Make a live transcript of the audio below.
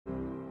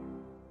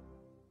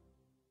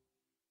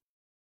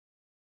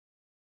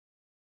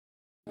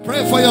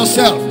Pray for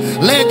yourself.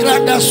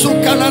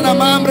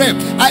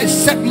 I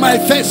set my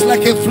face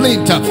like a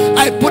flint.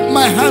 I put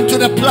my hand to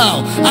the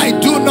plow. I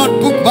do not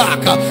look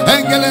back. I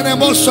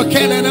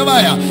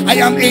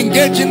am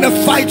engaged in the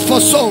fight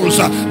for souls,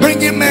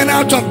 bringing men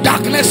out of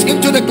darkness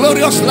into the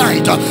glorious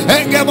light.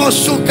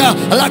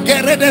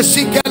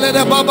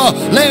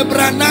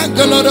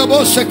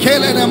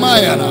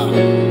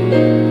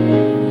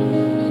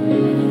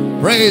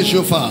 Praise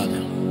you, Father.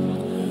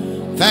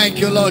 Thank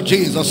you, Lord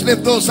Jesus.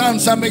 Lift those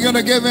hands and begin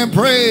to give him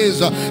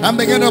praise and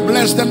begin to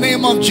bless the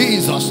name of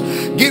Jesus,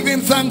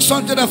 giving thanks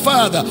unto the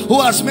Father who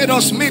has made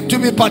us meet to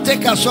be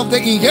partakers of the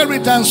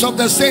inheritance of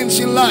the saints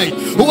in light,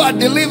 who had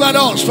delivered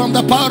us from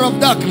the power of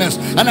darkness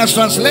and has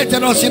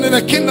translated us into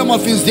the kingdom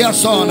of his dear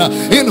Son,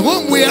 in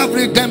whom we have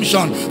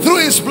redemption through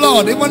his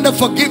blood, even the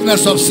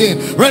forgiveness of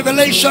sin,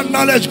 revelation,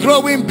 knowledge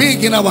growing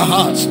big in our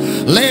hearts.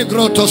 In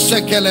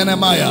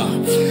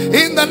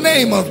the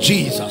name of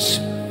Jesus.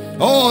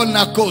 Oh,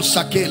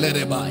 nakosa kele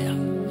rebaya.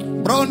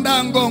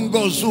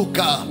 Brondangongo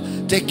zuka.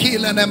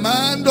 Tequila ne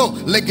mando.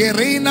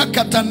 Legerina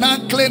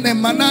katanakle ne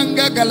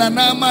mananga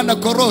galanama na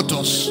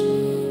korotos.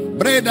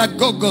 Breda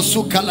gogo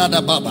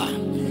sukalada baba.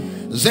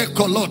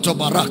 Zekoloto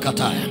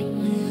barakataya.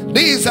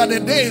 These are the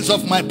days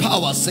of my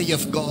power,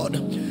 saith God.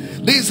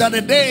 These are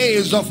the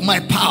days of my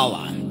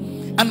power.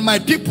 And my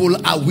people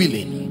are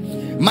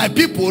willing. My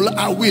people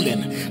are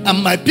willing.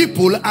 And my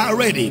people are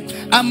ready.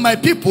 And my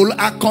people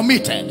are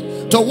committed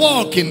to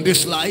walk in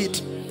this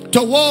light,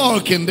 to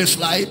walk in this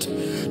light,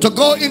 to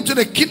go into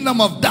the kingdom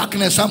of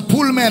darkness and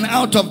pull men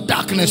out of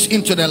darkness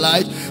into the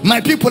light.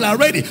 My people are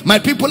ready. My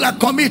people are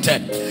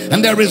committed.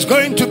 And there is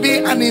going to be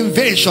an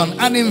invasion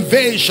into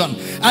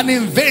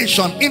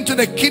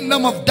the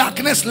kingdom of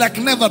darkness like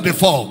never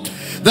before.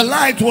 The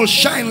light will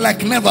shine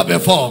like never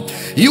before.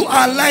 You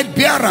are light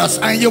bearers,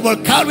 and you will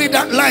carry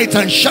that light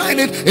and shine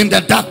it in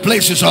the dark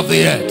places of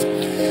the earth.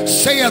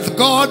 Saith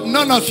God,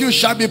 none of you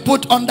shall be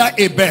put under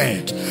a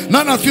bed.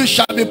 None of you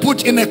shall be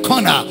put in a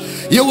corner.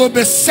 You will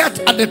be set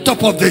at the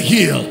top of the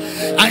hill,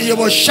 and you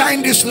will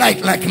shine this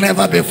light like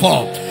never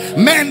before.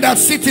 Men that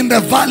sit in the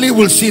valley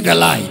will see the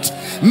light.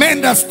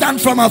 Men that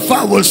stand from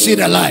afar will see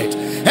the light.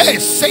 Hey,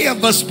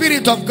 saith the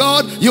Spirit of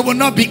God, you will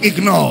not be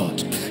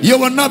ignored. You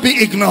will not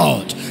be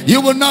ignored. You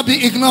will not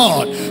be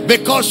ignored,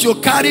 because you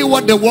carry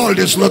what the world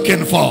is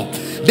looking for.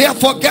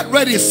 Therefore, get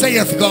ready,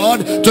 saith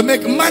God, to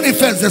make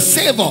manifest the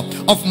savor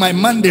of my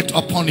mandate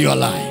upon your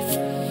life.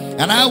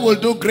 And I will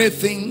do great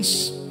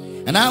things,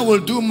 and I will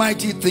do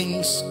mighty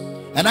things,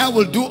 and I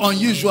will do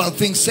unusual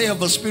things, saith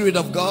the Spirit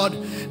of God,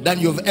 than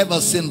you've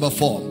ever seen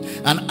before.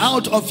 And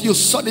out of you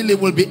suddenly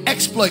will be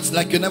exploits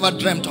like you never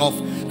dreamt of,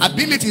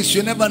 abilities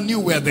you never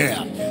knew were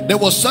there. They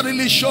will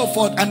suddenly show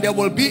forth, and there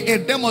will be a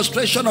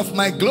demonstration of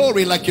my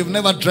glory like you've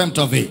never dreamt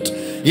of it.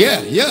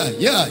 Yeah.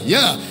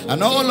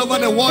 And all over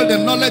the world, the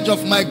knowledge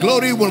of my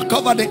glory will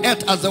cover the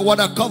earth as the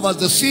water covers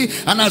the sea.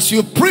 And as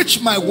you preach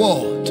my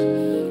word,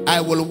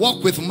 I will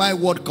walk with my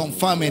word,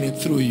 confirming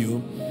it through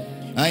you.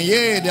 And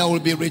yeah, there will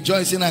be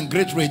rejoicing, and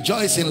great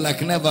rejoicing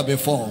like never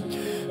before.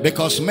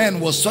 Because men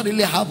will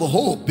suddenly have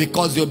hope,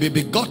 because you'll be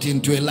begotten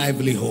to a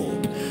lively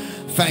hope.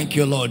 Thank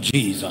you, Lord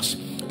Jesus.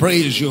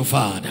 Praise you,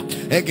 Father.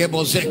 Thank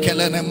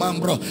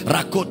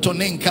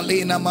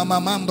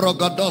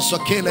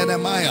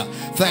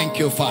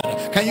you,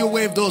 Father. Can you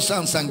wave those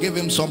hands and give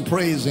him some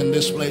praise in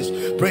this place?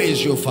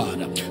 Praise you,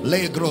 Father.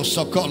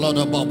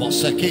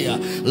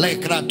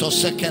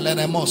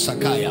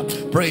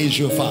 Praise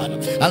you, Father.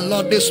 And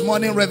Lord, this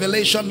morning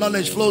revelation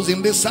knowledge flows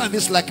in this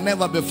service like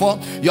never before.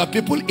 Your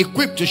people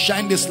equipped to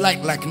shine this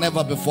light like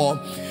never before.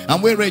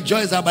 And we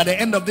rejoice that by the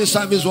end of this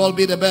service we'll all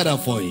be the better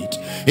for it.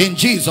 In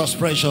Jesus'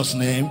 precious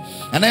name.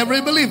 And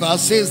every believer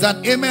says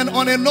that amen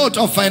on a note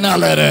of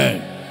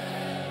finality.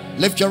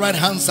 Lift your right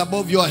hands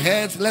above your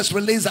head. Let's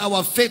release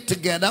our faith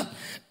together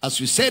as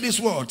we say these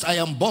words. I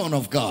am born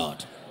of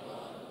God.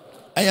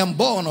 I am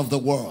born of the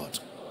Word.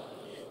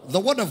 The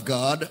Word of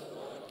God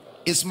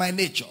is my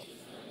nature.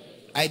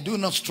 I do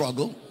not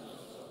struggle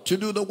to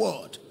do the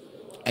Word.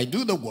 I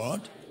do the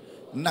Word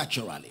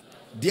naturally.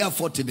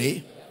 Therefore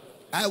today,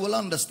 I will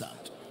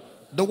understand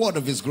the word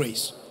of his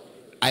grace.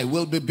 I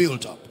will be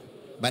built up.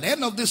 By the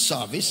end of this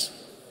service,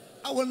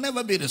 I will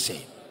never be the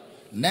same.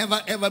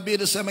 Never ever be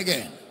the same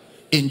again.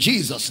 In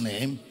Jesus'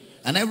 name.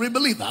 And every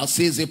believer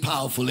says a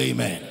powerful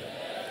amen.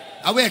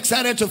 Are we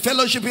excited to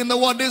fellowship in the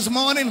word this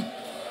morning?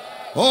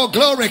 Oh,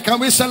 glory. Can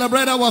we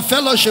celebrate our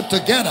fellowship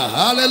together?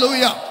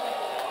 Hallelujah.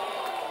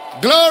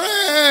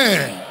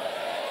 Glory.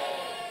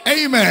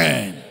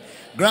 Amen.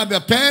 Grab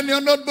your pen, your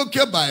notebook,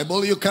 your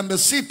Bible. You can be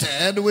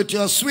seated with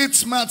your sweet,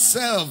 smart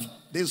self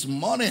this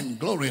morning.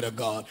 Glory to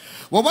God.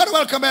 Well, I want to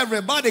welcome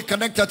everybody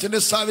connected to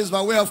this service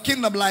by way of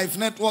Kingdom Life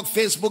Network,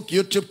 Facebook,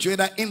 YouTube,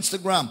 Twitter,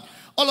 Instagram.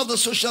 all of the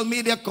social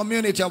media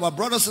community, our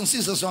brothers and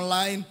sisters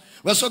online.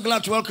 We're so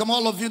glad to welcome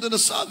all of you to the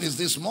service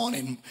this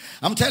morning.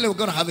 I'm telling you, we're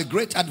going to have a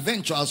great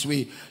adventure as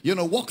we,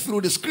 walk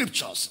through the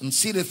scriptures and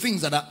see the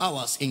things that are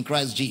ours in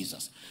Christ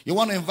Jesus. You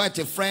want to invite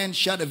a friend,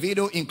 share the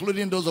video,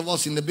 including those of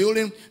us in the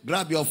building.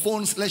 Grab your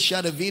phones, let's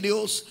share the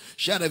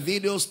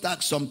videos,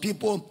 tag some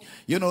people.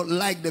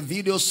 Like the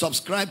video,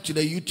 subscribe to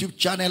the YouTube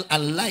channel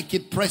and like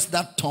it, press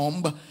that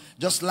thumb.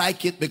 Just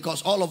like it,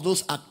 because all of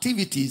those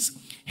activities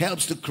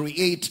helps to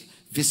create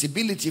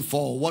visibility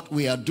for what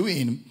we are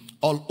doing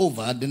all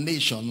over the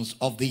nations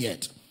of the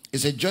earth.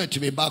 It's a joy to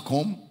be back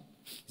home.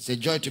 It's a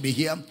joy to be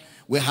here.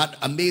 We had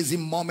amazing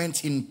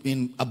moments in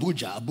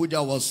Abuja.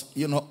 Abuja was,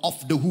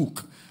 off the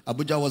hook.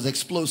 Abuja was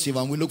explosive,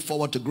 and we look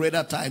forward to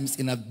greater times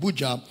in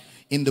Abuja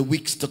in the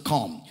weeks to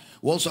come.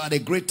 We also had a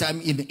great time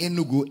in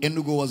Enugu.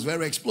 Enugu was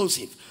very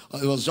explosive.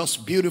 It was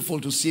just beautiful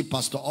to see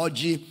Pastor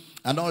Oji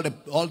and all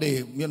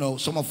the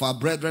some of our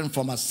brethren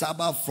from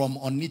Asaba, from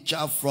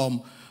Onitsha,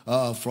 from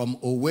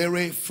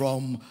Owerri,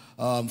 from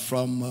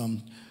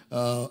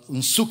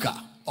Nsukka,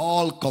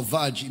 all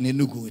converge in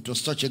Enugu. It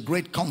was such a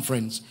great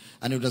conference,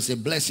 and it was a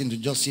blessing to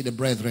just see the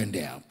brethren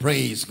there.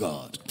 Praise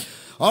God.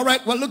 All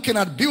right, we're looking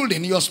at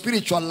building your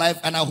spiritual life,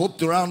 and I hope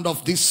to round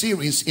off this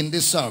series in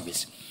this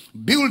service.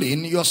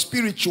 Building your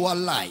spiritual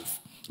life.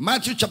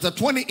 Matthew chapter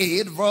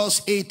 28,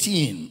 verse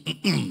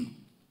 18.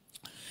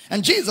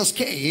 And Jesus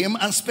came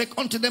and spake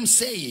unto them,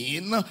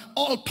 saying,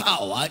 all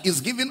power is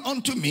given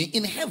unto me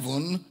in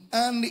heaven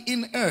and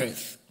in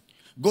earth.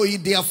 Go ye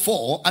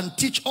therefore and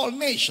teach all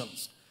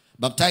nations,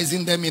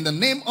 baptizing them in the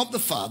name of the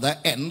Father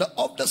and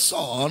of the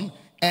Son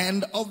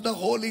and of the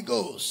Holy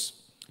Ghost,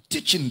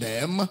 teaching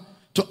them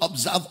to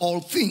observe all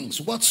things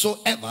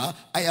whatsoever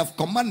I have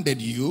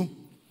commanded you.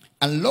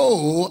 And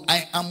lo,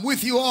 I am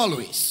with you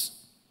always,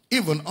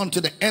 even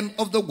unto the end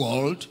of the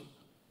world.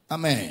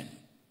 Amen.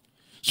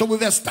 So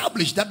we've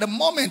established that the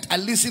moment I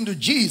listen to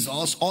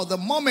Jesus, or the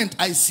moment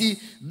I see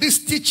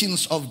these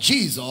teachings of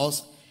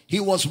Jesus,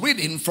 he was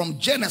reading from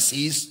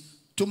Genesis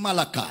to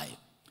Malachi.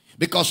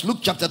 Because Luke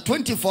chapter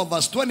 24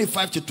 verse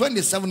 25 to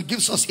 27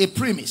 gives us a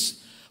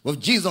premise.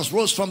 When Jesus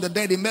rose from the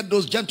dead, he met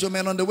those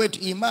gentlemen on the way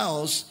to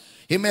Emmaus.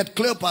 He met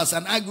Cleopas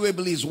and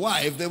arguably his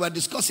wife. They were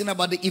discussing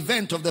about the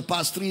event of the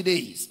past 3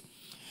 days.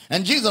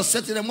 And Jesus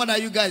said to them, what are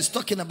you guys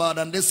talking about?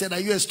 And they said, are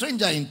you a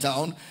stranger in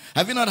town?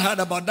 Have you not heard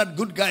about that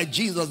good guy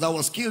Jesus that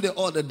was killed the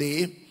other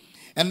day?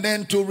 And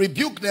then to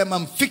rebuke them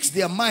and fix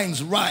their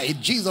minds right,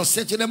 Jesus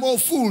said to them, oh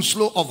fools,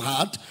 slow of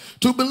heart,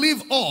 to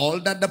believe all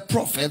that the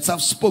prophets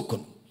have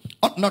spoken.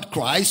 Ought not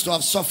Christ to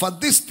have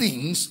suffered these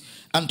things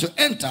and to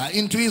enter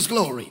into his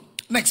glory?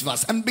 Next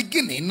verse. And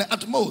beginning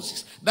at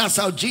Moses. That's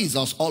how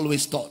Jesus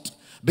always taught.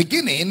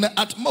 Beginning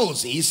at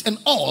Moses and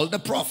all the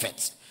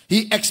prophets,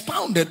 he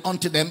expounded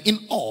unto them in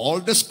all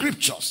the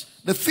scriptures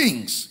the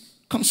things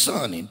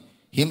concerning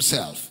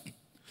himself.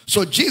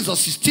 So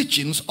Jesus'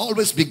 teachings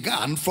always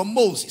began from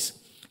Moses.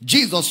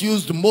 Jesus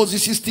used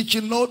Moses'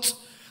 teaching notes,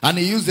 and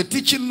he used the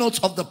teaching notes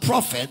of the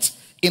prophets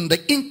in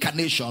the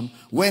incarnation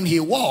when he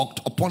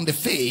walked upon the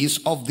face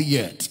of the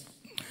earth.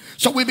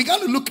 So we began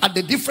to look at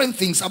the different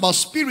things about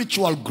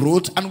spiritual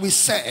growth, and we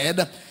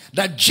said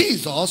that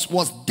Jesus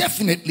was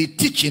definitely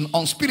teaching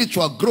on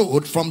spiritual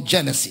growth from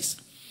Genesis.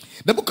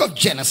 The book of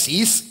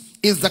Genesis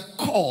is the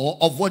core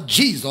of what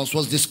Jesus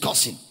was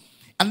discussing.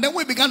 And then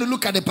we began to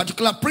look at a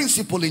particular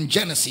principle in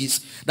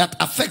Genesis that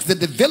affects the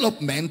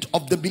development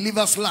of the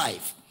believer's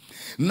life.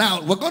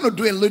 Now, we're going to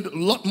do a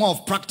lot more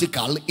of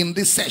practical in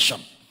this session.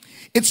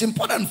 It's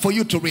important for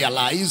you to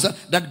realize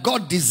that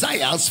God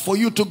desires for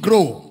you to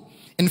grow.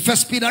 In 1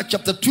 Peter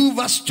chapter 2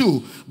 verse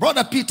 2,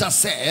 Brother Peter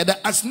said,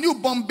 as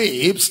newborn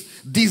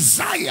babes,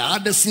 desire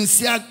the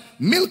sincere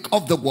milk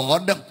of the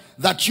word,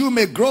 that you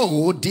may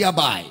grow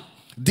thereby.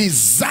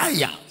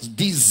 Desire,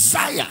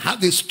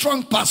 have a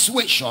strong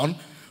persuasion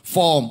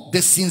for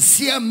the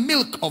sincere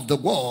milk of the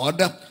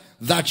word,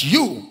 that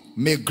you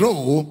may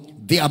grow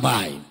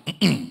thereby.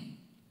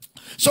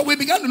 So we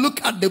began to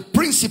look at the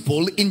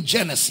principle in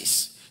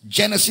Genesis.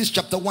 Genesis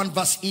chapter 1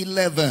 verse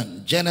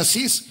 11.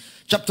 Genesis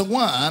chapter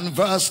 1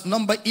 verse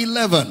number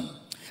 11.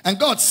 And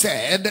God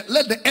said,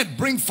 let the earth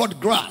bring forth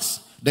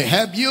grass, the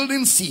herb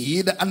yielding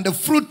seed, and the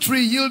fruit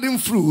tree yielding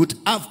fruit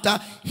after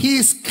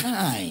his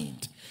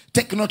kind.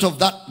 Take note of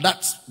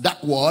that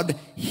word,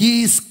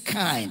 his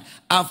kind.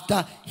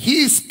 After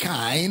his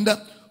kind,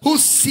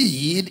 whose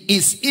seed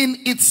is in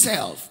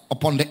itself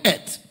upon the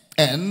earth.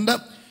 And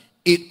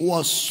it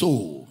was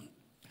so.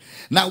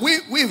 Now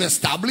we've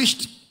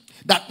established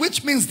that,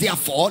 which means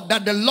therefore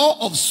that the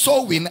law of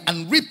sowing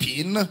and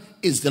reaping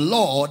is the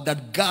law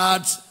that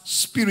guards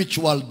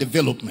spiritual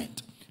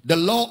development. The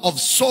law of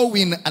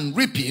sowing and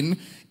reaping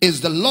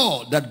is the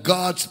law that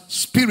guards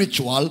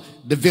spiritual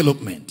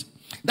development.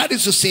 That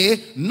is to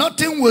say,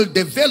 nothing will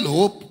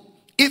develop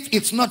if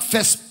it's not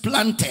first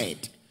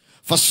planted.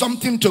 For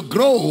something to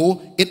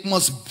grow, it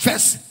must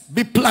first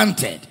be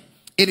planted.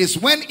 It is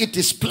when it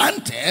is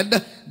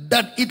planted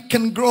that it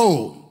can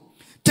grow.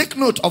 Take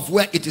note of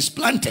where it is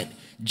planted.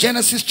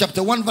 Genesis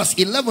chapter 1 verse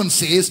 11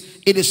 says,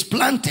 it is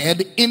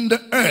planted in the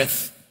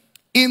earth.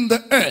 in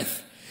the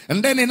earth.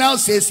 And then it now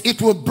says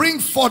it will bring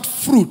forth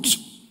fruit.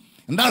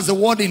 And that's the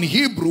word in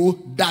Hebrew,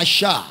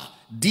 dasha,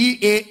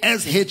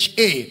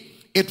 D-A-S-H-A.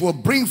 It will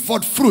bring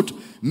forth fruit,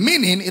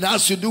 meaning it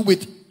has to do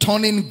with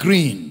turning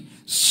green,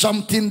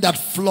 something that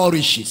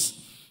flourishes.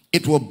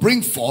 It will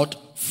bring forth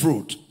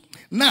fruit.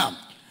 Now,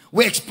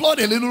 we explored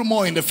a little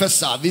more in the first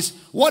service.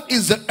 What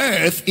is the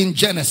earth in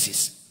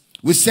Genesis?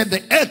 We said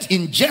the earth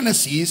in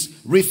Genesis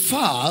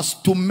refers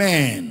to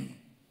man.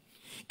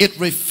 It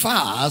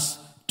refers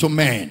to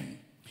man.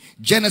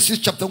 Genesis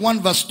chapter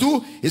 1 verse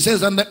 2, it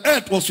says, and the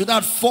earth was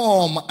without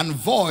form and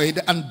void,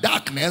 and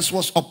darkness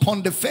was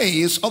upon the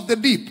face of the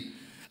deep.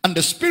 And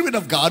the Spirit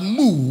of God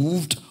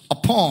moved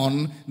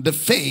upon the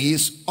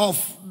face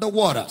of the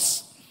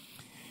waters.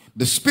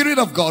 The Spirit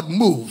of God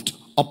moved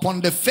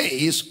upon the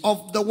face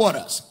of the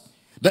waters.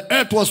 The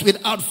earth was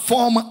without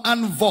form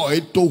and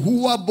void,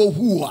 tohua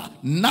bohua,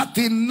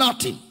 nothing.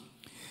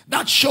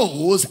 That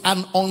shows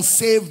an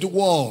unsaved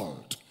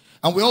world.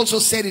 And we also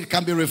said it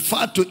can be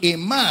referred to a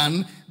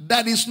man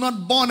that is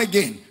not born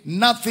again.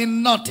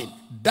 Nothing.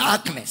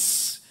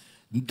 Darkness.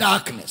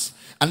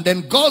 And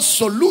then God's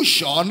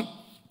solution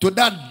to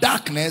that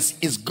darkness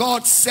is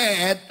God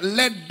said,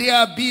 let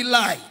there be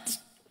light.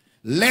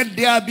 Let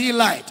there be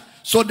light.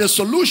 So the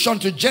solution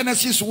to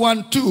Genesis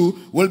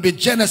 1:2 will be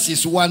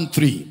Genesis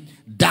 1:3.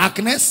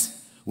 Darkness,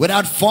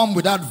 without form,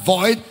 without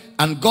void,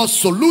 and God's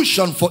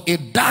solution for a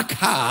dark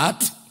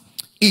heart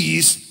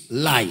is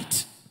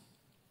light.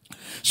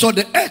 So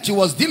the earth he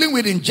was dealing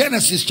with in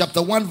Genesis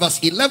chapter 1 verse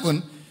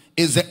 11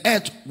 is the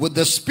earth with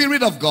the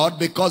Spirit of God,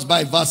 because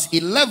by verse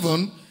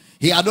 11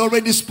 he had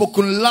already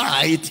spoken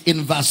light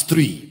in verse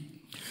 3.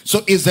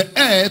 So is the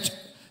earth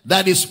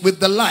that is with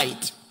the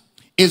light,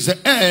 is the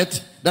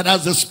earth that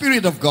has the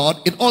Spirit of God.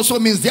 It also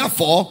means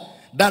therefore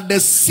that the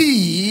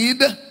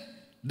seed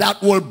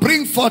that will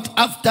bring forth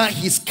after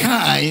his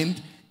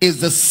kind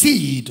is the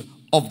seed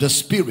of the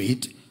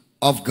Spirit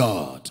of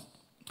God.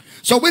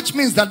 So which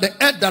means that the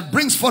earth that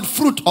brings forth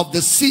fruit of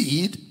the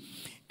seed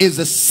is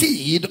the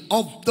seed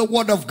of the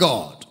Word of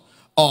God,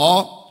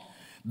 or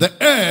the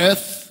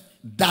earth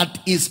that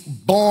is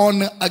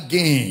born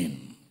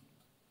again.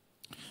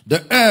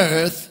 The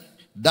earth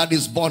that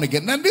is born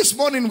again. And this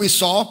morning we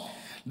saw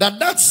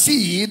that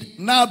seed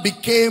now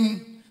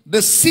became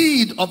the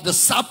seed of the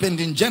serpent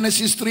in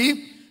Genesis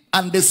 3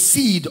 and the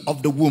seed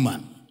of the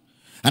woman.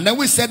 And then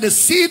we said the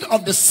seed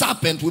of the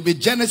serpent will be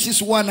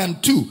Genesis 1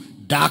 and 2,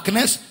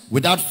 darkness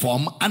without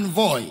form and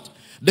void.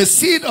 The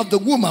seed of the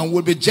woman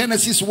will be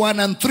Genesis 1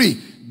 and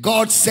 3.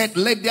 God said,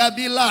 let there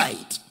be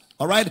light.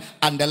 All right.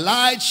 And the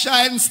light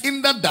shines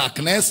in the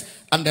darkness,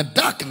 and the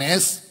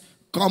darkness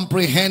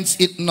comprehends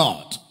it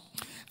not.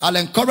 I'll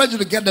encourage you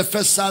to get the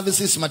first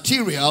services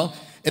material.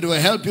 It will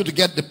help you to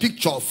get the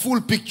picture,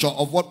 full picture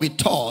of what we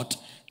taught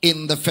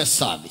in the first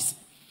service.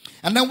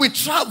 And then we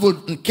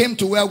traveled and came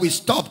to where we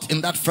stopped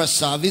in that first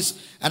service.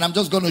 And I'm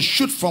just going to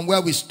shoot from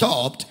where we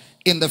stopped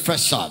in the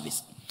first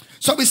service.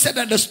 So we said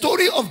that the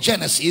story of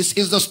Genesis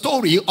is the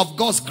story of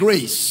God's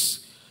grace.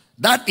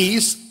 That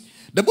is,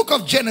 the book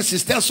of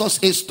Genesis tells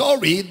us a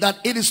story that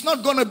it is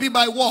not going to be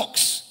by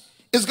works.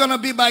 It's going to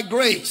be by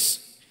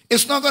grace.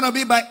 It's not going to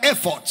be by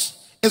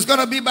efforts. It's going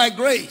to be by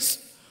grace.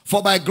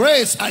 For by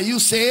grace are you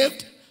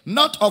saved,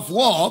 not of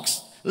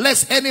works,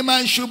 lest any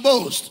man should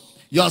boast.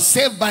 You are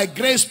saved by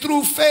grace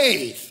through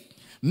faith,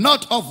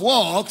 not of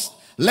works,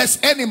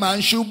 lest any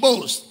man should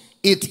boast.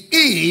 It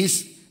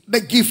is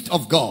the gift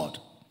of God.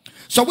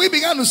 So we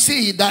began to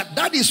see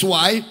that is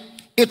why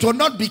it will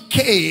not be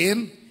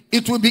Cain,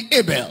 it will be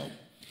Abel.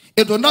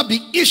 It will not be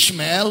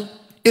Ishmael,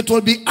 it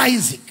will be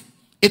Isaac.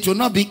 It will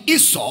not be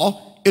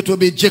Esau, it will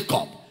be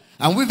Jacob.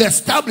 And we've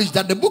established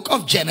that the book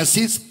of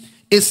Genesis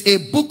is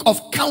a book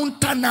of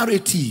counter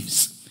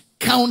narratives.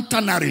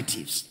 Counter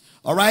narratives.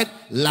 All right?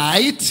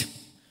 Light,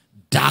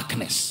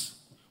 darkness.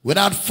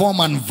 Without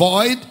form and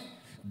void,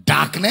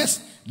 darkness.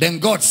 Then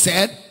God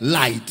said,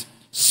 light.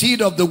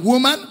 Seed of the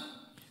woman,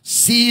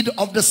 seed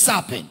of the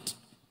serpent.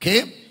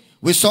 Okay?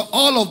 We saw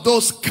all of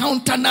those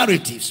counter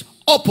narratives,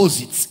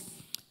 opposites,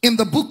 in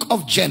the book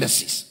of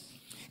Genesis.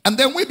 And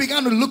then we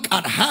began to look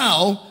at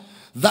how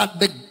that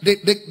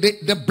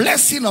the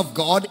blessing of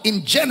God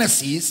in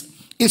Genesis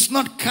is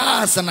not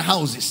cars and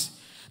houses.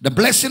 The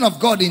blessing of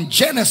God in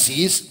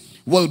Genesis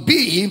will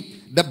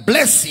be the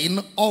blessing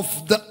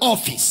of the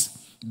office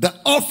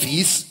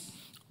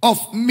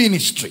of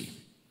ministry.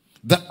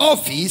 The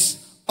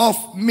office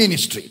of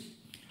ministry.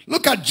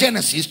 Look at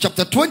Genesis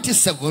chapter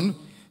 27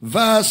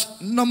 verse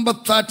number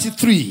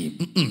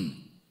 33.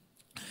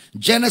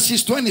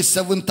 Genesis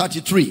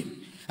 27:33.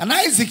 And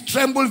Isaac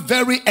trembled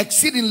very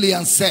exceedingly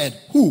and said,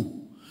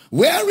 who?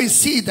 Where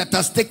is he that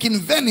has taken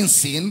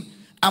venison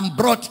and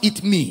brought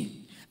it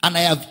me? And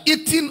I have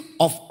eaten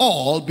of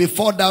all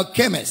before thou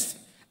camest.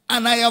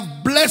 And I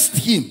have blessed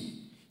him.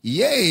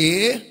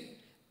 Yea,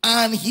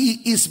 and he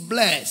is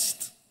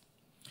blessed.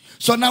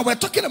 So now we're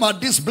talking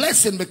about this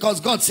blessing because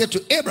God said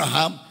to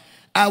Abraham,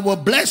 I will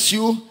bless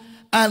you,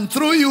 and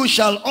through you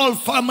shall all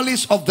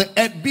families of the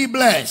earth be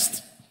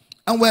blessed.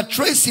 And we're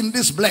tracing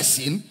this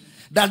blessing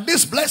that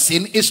this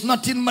blessing is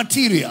not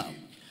immaterial,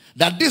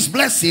 that this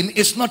blessing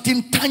is not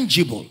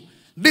intangible.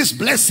 This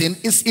blessing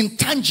is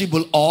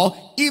intangible or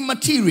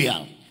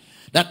immaterial.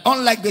 That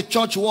unlike the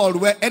church world,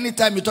 where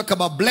anytime you talk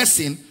about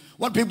blessing,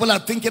 what people are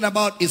thinking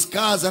about is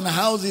cars and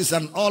houses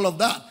and all of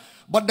that.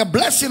 But the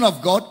blessing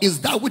of God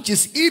is that which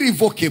is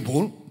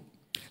irrevocable.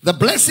 The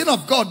blessing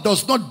of God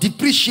does not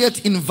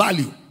depreciate in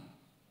value.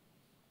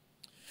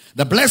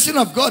 The blessing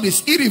of God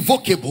is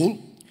irrevocable.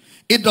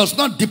 It does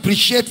not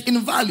depreciate in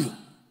value.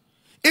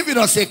 If it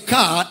was a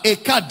car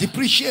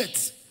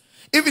depreciates.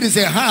 If it is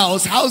a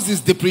house,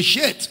 houses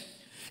depreciate.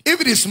 If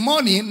it is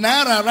money,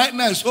 naira right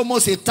now is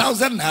almost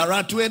 1,000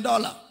 naira to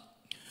 $1.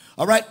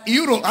 All right,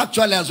 euro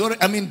actually has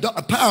already,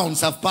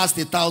 pounds have passed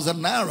 1,000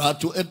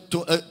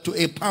 naira to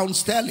a pound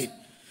sterling.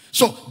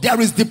 So there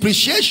is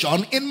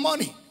depreciation in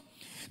money.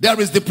 There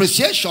is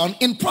depreciation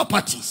in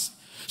properties.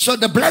 So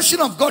the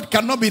blessing of God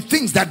cannot be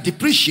things that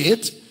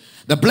depreciate.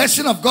 The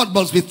blessing of God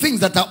must be things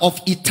that are of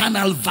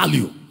eternal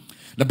value.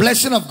 The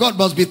blessing of God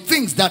must be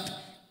things that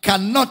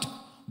cannot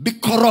be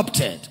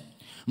corrupted.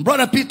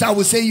 Brother Peter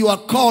will say you are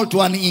called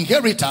to an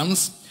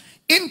inheritance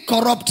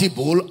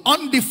incorruptible,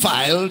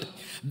 undefiled,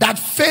 that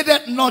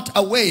fadeth not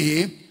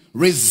away,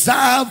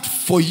 reserved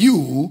for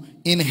you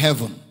in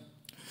heaven.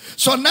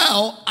 So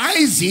now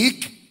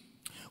Isaac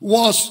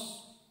Esau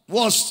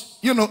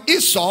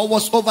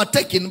was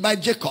overtaken by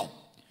Jacob.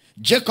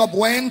 Jacob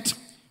went,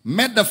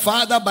 met the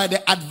father by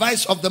the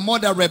advice of the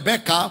mother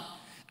Rebekah,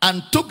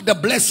 and took the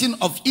blessing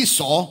of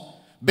Esau,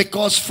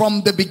 because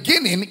from the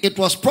beginning it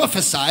was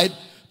prophesied,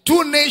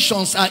 2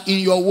 nations are in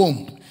your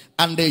womb,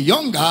 and the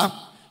younger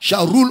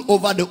shall rule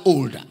over the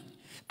older.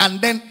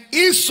 And then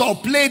Esau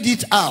played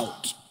it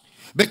out,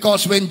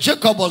 because when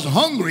Jacob was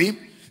hungry,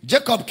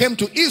 Jacob came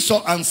to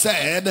Esau and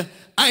said,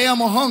 I am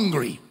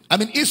hungry.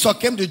 Esau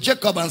came to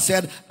Jacob and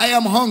said, I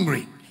am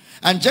hungry.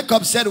 And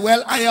Jacob said,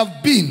 well, I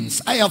have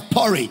beans, I have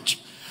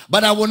porridge,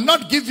 but I will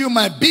not give you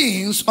my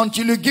beans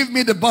until you give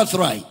me the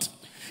birthright.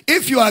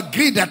 If you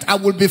agree that I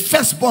will be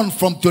firstborn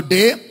from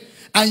today,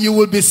 and you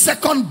will be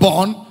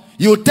secondborn,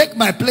 you take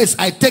my place,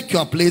 I take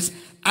your place,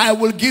 I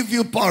will give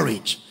you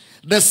porridge.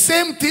 The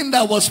same thing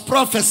that was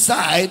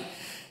prophesied,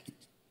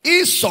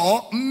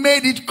 Esau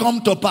made it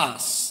come to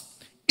pass.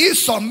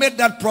 Esau made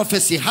that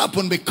prophecy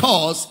happen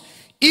because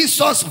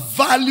Esau's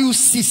value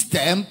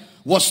system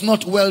was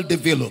not well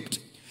developed.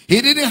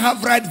 He didn't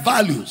have right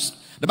values.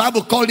 The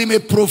Bible called him a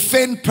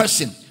profane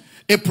person.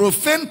 A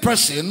profane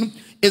person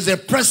is a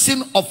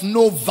person of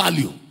no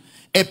value.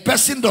 A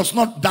person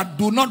that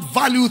do not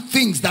value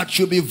things that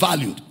should be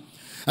valued.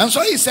 And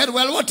so he said,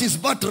 well, what is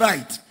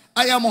birthright?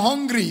 I am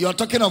hungry. You're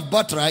talking of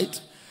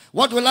birthright.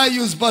 What will I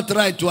use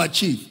birthright to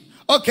achieve?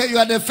 Okay, you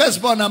are the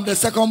firstborn, I'm the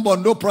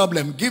secondborn, no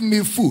problem. Give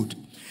me food.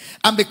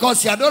 And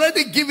because he had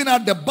already given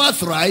out the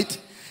birthright,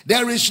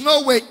 there is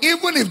no way,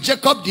 even if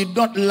Jacob did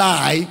not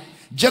lie,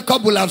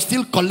 Jacob will have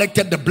still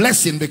collected the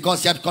blessing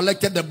because he had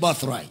collected the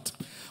birthright.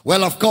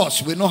 Well, of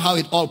course, we know how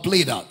it all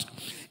played out.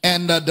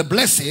 And the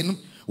blessing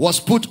was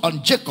put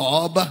on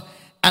Jacob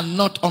and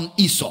not on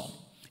Esau.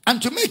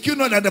 And to make you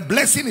know that the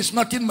blessing is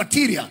not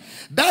immaterial,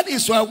 that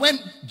is why when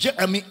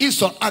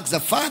Esau asked the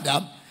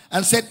father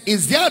and said,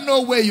 is there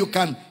no way you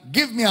can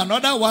give me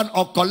another one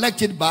or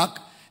collect it back?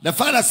 The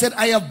father said,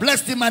 I have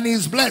blessed him and he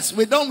is blessed.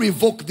 We don't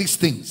revoke these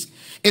things.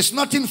 It's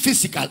nothing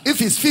physical.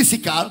 If it's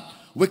physical,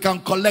 we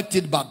can collect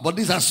it back. But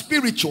these are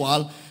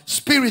spiritual,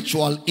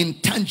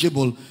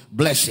 intangible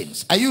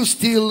blessings. Are you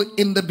still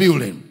in the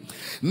building?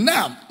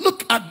 Now,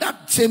 look at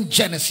that same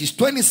Genesis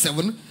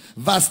 27,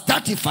 verse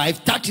 35,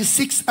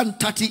 36, and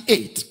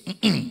 38.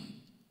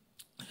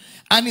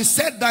 And he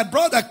said, thy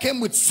brother came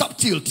with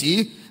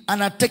subtlety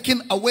and had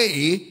taken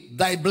away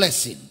thy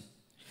blessing.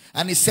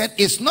 And he said,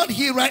 is not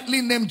he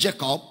rightly named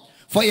Jacob?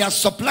 For he has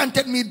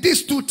supplanted me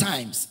these 2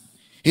 times.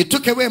 He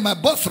took away my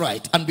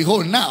birthright, and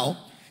behold, now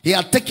he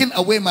had taken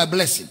away my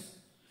blessing.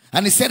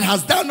 And he said,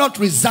 hast thou not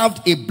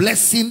reserved a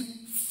blessing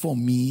for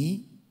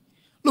me?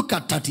 Look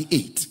at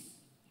 38.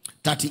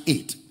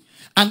 38.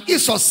 And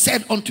Esau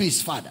said unto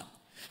his father,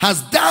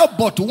 hast thou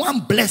but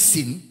one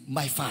blessing,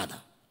 my father?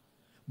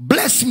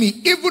 Bless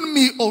me, even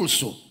me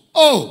also,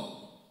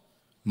 oh,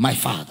 my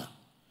father.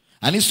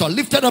 And Esau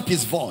lifted up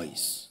his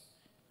voice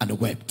and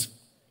wept,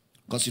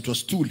 because it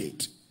was too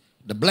late.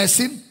 The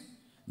blessing,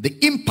 the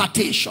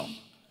impartation,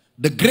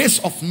 the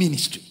grace of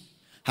ministry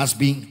has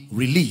been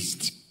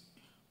released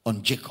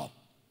on Jacob.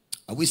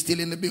 Are we still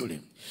in the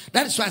building?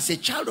 That is why as a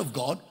child of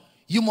God,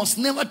 you must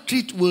never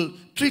treat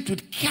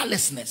with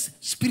carelessness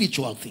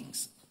spiritual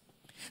things.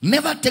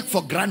 Never take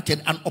for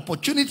granted an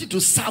opportunity to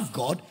serve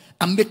God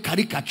and make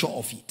caricature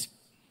of it.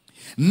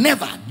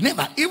 Never,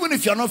 never, even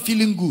if you're not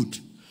feeling good,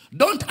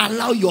 don't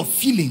allow your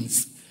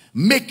feelings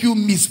make you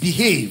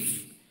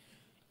misbehave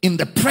in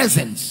the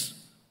presence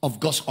of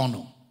God's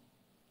honor.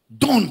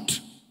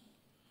 Don't.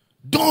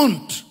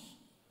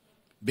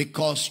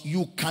 Because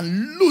you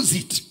can lose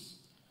it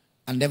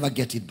and never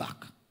get it back.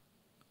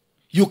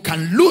 You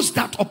can lose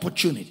that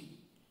opportunity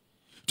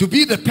to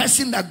be the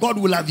person that God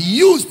will have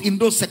used in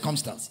those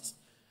circumstances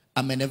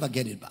and may never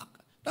get it back.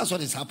 That's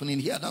what is happening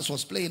here. That's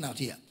what's playing out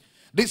here.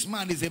 This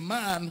man is a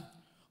man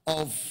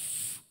of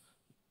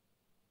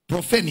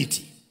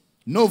profanity.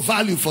 No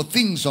value for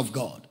things of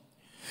God.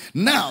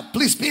 Now,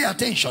 please pay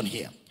attention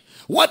here.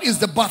 What is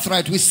the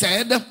birthright? We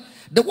said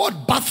the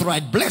word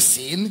birthright,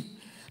 blessing,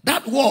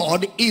 that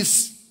word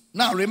is,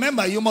 now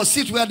remember, you must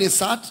sit where they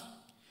sat,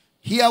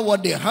 hear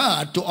what they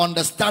heard to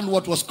understand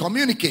what was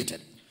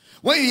communicated.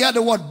 When you hear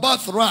the word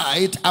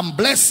birthright and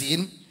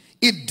blessing,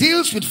 it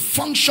deals with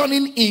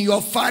functioning in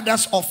your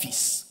father's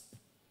office.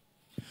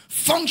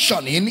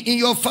 Functioning in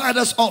your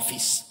father's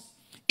office,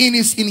 in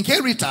his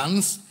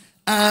inheritance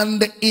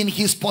and in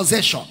his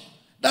possession.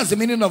 That's the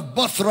meaning of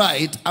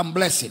birthright and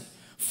blessing.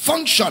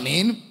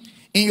 Functioning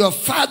in your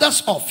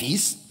father's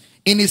office,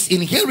 in his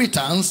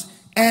inheritance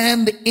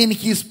and in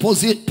his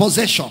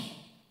possession.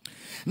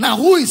 Now,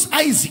 who is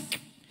Isaac?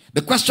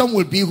 The question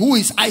will be, who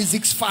is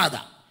Isaac's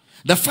father?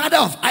 The father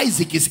of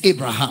Isaac is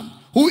Abraham.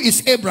 Who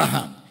is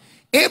Abraham?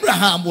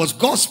 Abraham was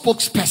God's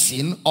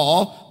spokesperson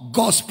or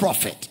God's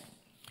prophet.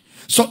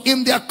 So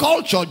in their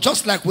culture,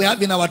 just like we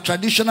have in our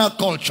traditional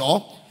culture,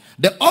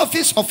 the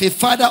office of a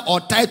father or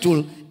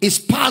title is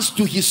passed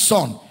to his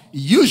son,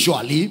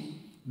 usually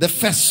the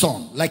first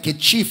son, like a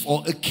chief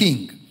or a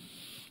king.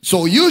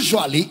 So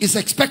usually it's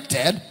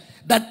expected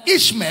that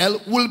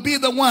Ishmael will be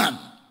the one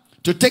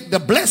to take the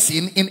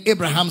blessing in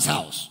Abraham's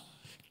house.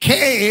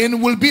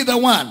 Cain will be the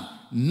one,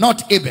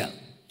 not Abel.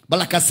 But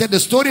like I said, the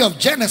story of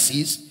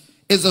Genesis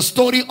is the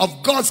story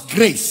of God's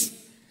grace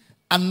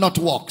and not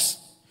works.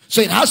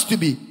 So it has to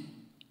be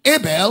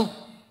Abel,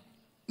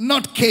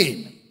 not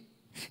Cain.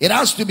 It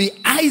has to be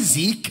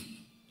Isaac,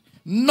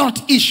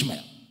 not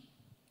Ishmael.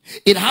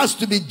 It has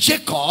to be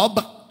Jacob,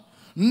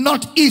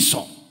 not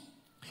Esau.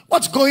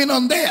 What's going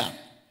on there?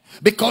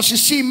 Because you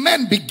see,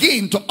 men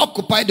begin to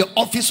occupy the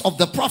office of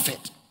the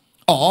prophet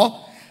or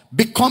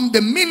become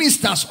the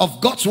ministers of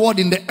God's word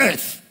in the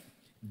earth.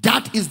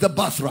 That is the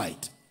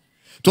birthright.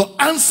 To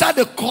answer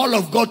the call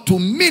of God to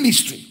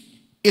ministry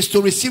is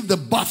to receive the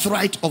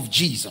birthright of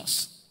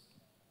Jesus.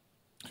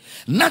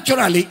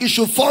 Naturally, it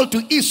should fall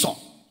to Esau.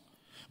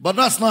 But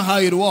that's not how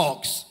it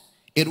works.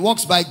 It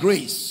works by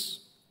grace.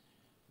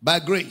 By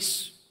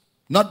grace.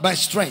 Not by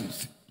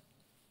strength.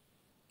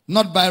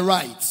 Not by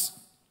rights.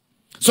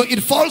 So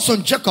it falls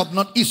on Jacob,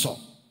 not Esau.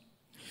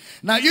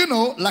 Now, you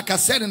know, like I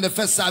said in the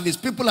first service,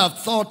 people have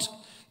thought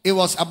it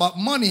was about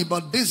money,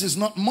 but this is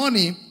not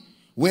money.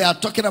 We are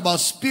talking about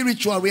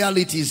spiritual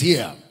realities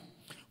here.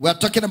 We are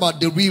talking about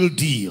the real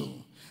deal.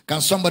 Can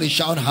somebody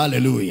shout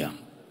hallelujah?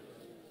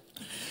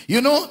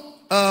 You know,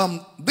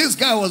 this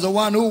guy was the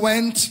one who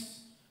went,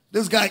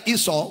 this guy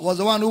Esau was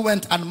the one who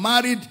went and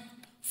married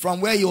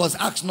from where he was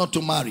asked not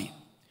to marry.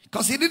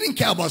 Because he didn't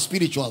care about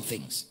spiritual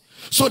things.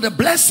 So the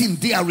blessing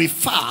there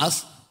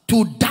refers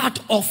to that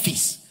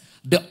office.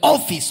 The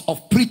office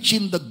of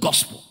preaching the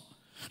gospel.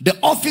 The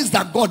office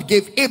that God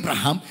gave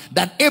Abraham,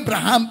 that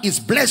Abraham is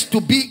blessed to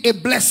be a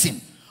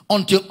blessing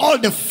until all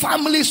the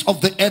families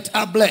of the earth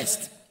are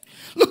blessed.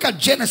 Look at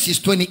Genesis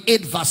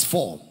 28 verse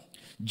 4.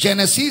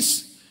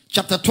 Genesis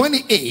chapter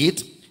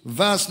 28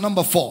 verse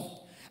number 4.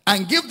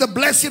 And give the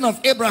blessing of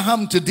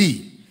Abraham to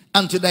thee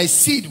and to thy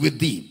seed with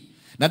thee,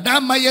 that thou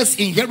mayest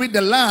inherit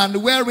the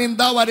land wherein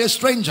thou art a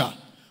stranger,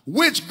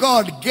 which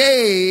God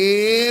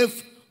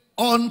gave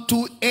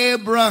unto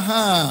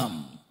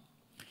Abraham.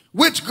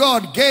 Which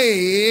God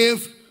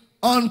gave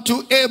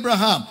unto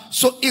Abraham.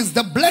 So is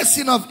the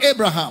blessing of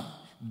Abraham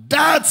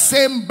that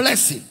same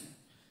blessing.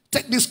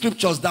 Take these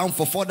scriptures down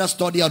for further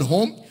study at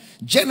home.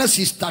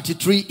 Genesis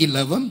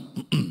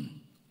 33:11.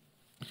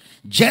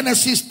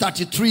 Genesis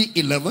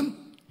 33:11.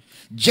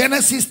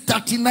 Genesis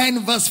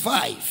 39 verse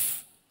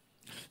 5.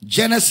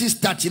 Genesis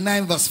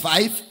 39 verse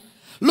 5.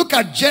 Look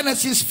at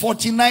Genesis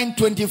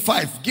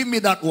 49:25. Give me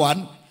that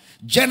one.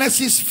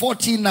 Genesis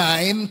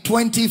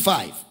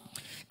 49:25.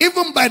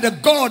 Even by the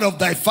God of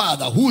thy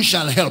father, who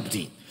shall help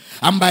thee?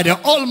 And by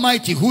the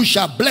Almighty, who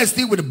shall bless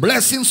thee with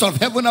blessings of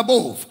heaven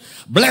above,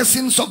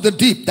 blessings of the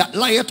deep that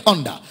lieth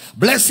under,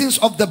 blessings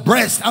of the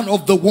breast and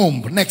of the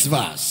womb. Next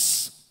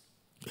verse.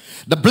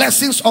 The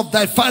blessings of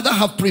thy father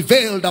have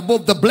prevailed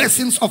above the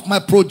blessings of my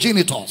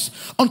progenitors,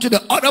 unto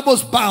the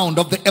uttermost bound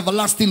of the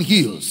everlasting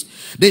hills.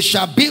 They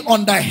shall be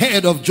on the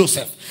head of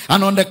Joseph,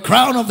 and on the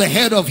crown of the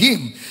head of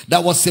him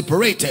that was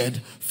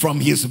separated from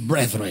his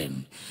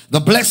brethren. The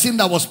blessing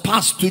that was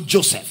passed to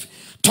Joseph,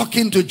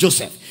 talking to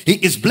Joseph. He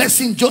is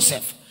blessing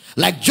Joseph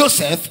like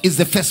Joseph is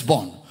the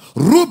firstborn.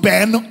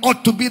 Reuben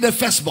ought to be the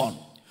firstborn.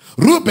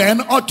 Reuben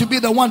ought to be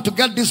the one to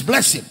get this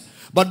blessing.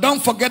 But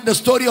don't forget, the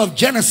story of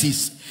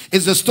Genesis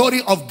is the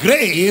story of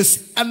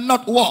grace and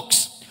not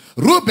works.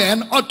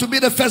 Reuben ought to be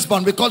the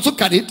firstborn, because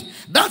look at it.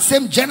 That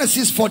same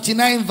Genesis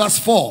 49 verse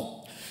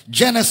 4.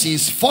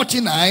 Genesis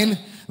 49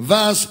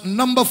 verse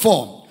number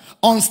 4.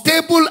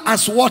 Unstable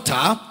as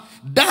water,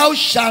 thou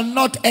shalt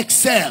not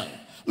excel.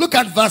 Look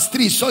at verse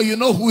 3 so you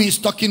know who he's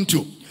talking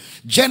to.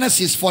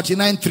 Genesis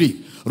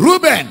 49:3.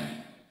 Reuben,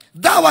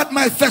 thou art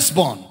my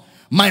firstborn,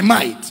 my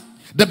might,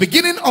 the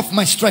beginning of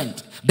my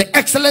strength, the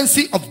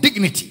excellency of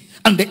dignity,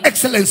 and the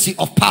excellency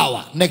of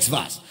power. Next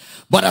verse.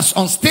 But as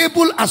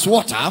unstable as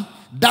water,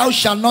 thou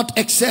shalt not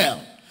excel.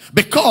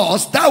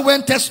 Because thou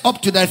wentest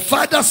up to thy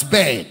father's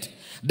bed,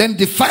 then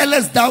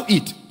defilest thou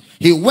it.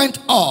 He went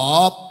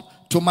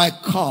up to my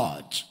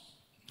couch.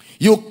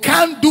 You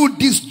can't do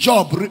this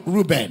job,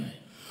 Reuben.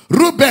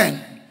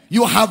 Reuben,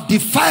 you have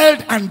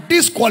defiled and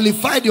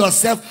disqualified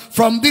yourself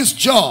from this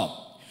job.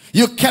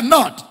 You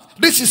cannot.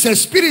 This is a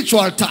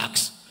spiritual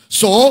tax.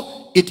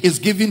 So it is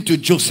given to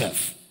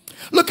Joseph.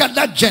 Look at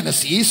that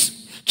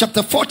Genesis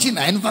chapter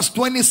 49 verse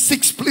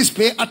 26. Please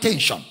pay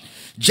attention.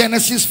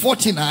 Genesis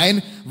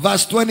 49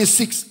 verse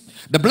 26.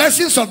 The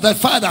blessings of thy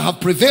father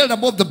have prevailed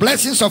above the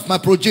blessings of my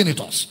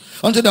progenitors,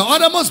 unto the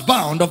uttermost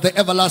bound of the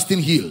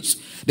everlasting hills.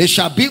 They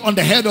shall be on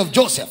the head of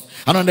Joseph,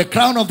 and on the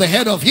crown of the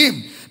head of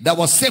him that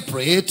was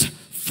separate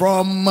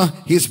from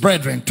his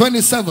brethren.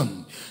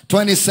 27.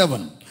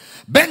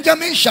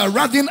 Benjamin shall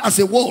ravin as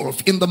a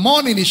wolf. In the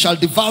morning he shall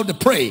devour the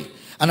prey,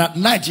 and at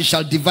night he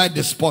shall divide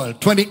the spoil.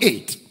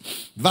 28.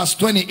 Verse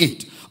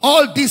 28.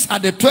 All these are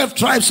the 12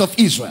 tribes of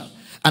Israel.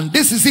 And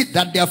this is it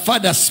that their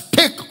father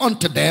spake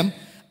unto them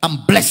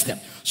and blessed them.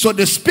 So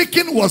the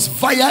speaking was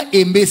via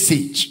a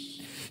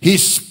message. He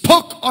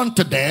spoke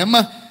unto them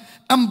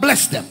and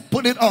blessed them.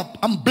 Put it up.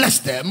 And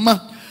blessed them.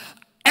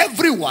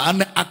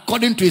 Everyone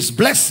according to his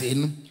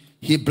blessing,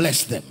 he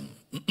blessed them.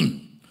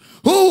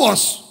 Who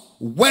was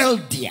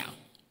wealthier,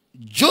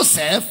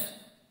 Joseph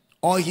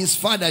or his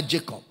father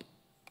Jacob,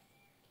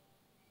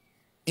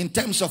 in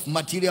terms of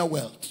material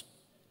wealth?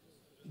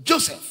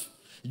 Joseph.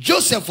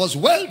 Joseph was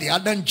wealthier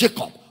than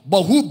Jacob.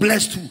 But who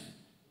blessed who?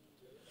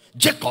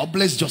 Jacob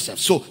blessed Joseph.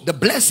 So the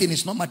blessing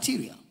is not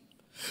material.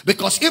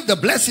 Because if the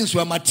blessings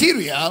were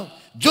material,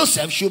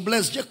 Joseph should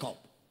bless Jacob.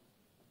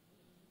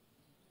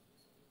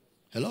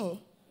 Hello?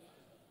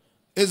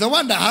 It's the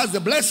one that has the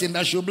blessing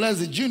that should bless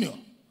the junior.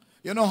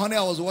 You know, honey,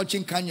 I was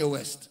watching Kanye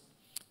West.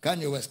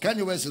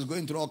 Kanye West is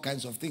going through all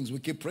kinds of things. We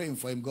keep praying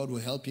for him. God will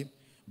help him,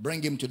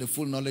 bring him to the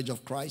full knowledge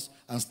of Christ,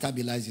 and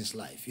stabilize his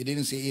life. You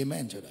didn't say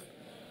amen to that.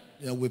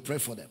 You know, we pray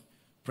for them.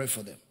 Pray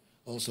for them.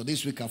 Also,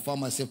 this week I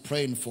found myself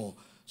praying for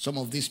some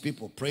of these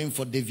people, praying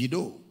for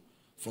Davido,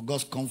 for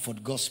God's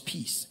comfort, God's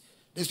peace.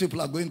 These people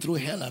are going through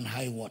hell and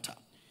high water.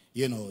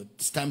 You know,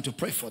 it's time to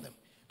pray for them.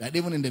 That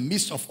even in the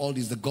midst of all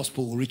this, the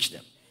gospel will reach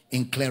them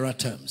in clearer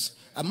terms.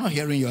 I'm not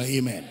hearing your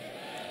amen.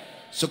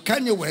 So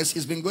Kanye West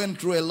has been going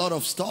through a lot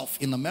of stuff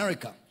in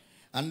America.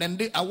 And then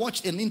I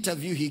watched an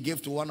interview he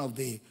gave to one of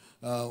the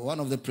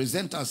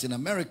presenters in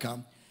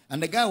America.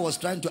 And the guy was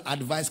trying to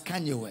advise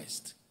Kanye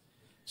West.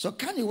 So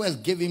Kanye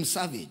West gave him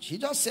savage. He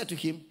just said to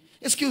him,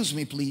 excuse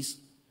me, please,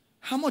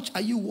 how much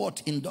are you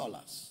worth in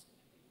dollars?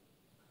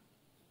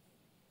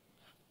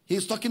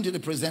 He's talking to the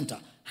presenter.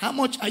 How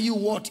much are you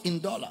worth in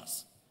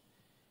dollars?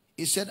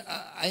 He said,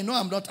 I know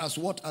I'm not as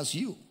worth as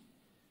you.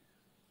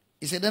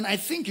 He said, then I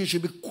think you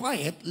should be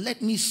quiet.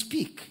 Let me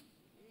speak.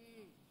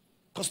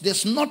 Because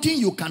there's nothing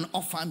you can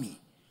offer me.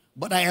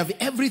 But I have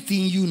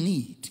everything you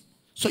need.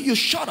 So you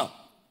shut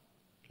up.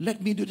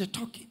 Let me do the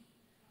talking.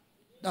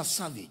 That's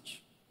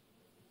savage.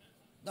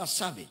 That's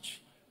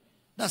savage.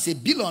 That's a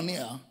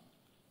billionaire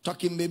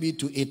talking maybe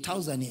to a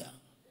thousandaire.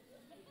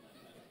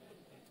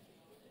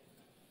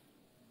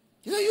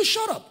 You know, you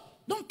shut up.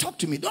 Don't talk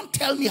to me. Don't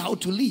tell me how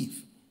to live.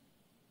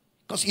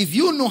 Because if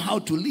you know how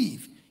to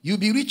live, you'll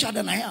be richer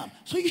than I am.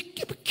 So you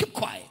keep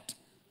quiet.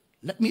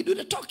 Let me do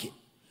the talking.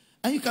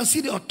 And you can see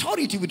the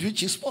authority with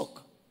which he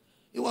spoke.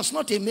 It was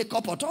not a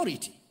make-up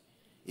authority.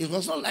 It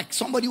was not like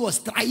somebody was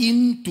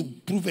trying to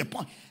prove a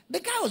point. The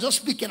guy was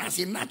just speaking as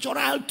a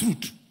natural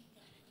truth.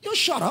 You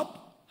shut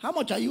up. How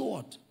much are you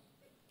worth?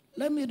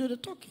 Let me do the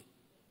talking.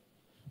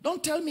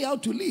 Don't tell me how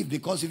to live,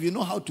 because if you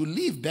know how to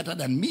live better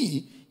than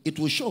me, it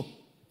will show.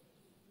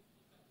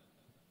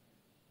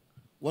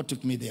 What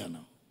took me there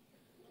now?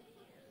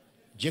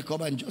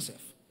 Jacob and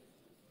Joseph.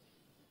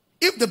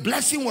 If the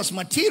blessing was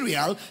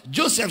material,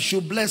 Joseph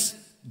should bless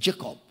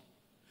Jacob.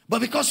 But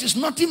because it's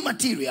nothing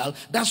material,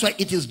 that's why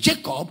it is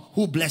Jacob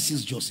who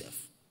blesses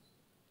Joseph.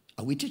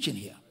 Are we teaching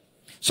here?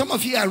 Some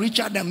of you are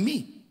richer than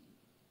me.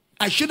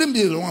 I shouldn't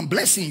be the one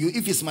blessing you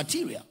if it's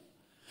material.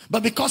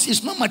 But because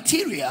it's not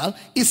material,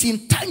 it's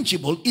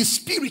intangible, it's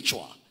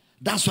spiritual.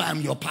 That's why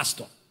I'm your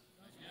pastor.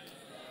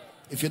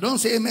 If you don't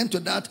say amen to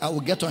that, I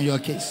will get on your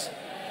case.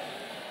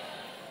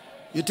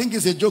 You think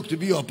it's a joke to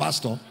be your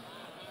pastor?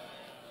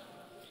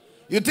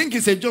 You think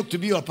it's a joke to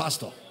be your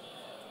pastor?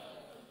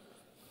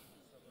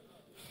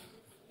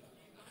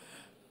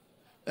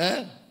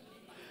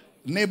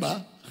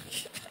 Neighbor?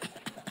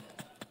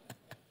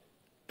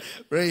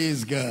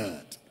 Praise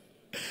God.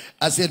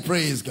 I said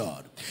praise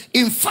God.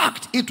 In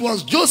fact, it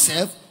was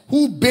Joseph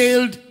who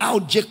bailed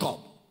out Jacob.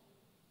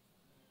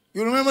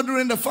 You remember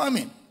during the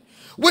famine?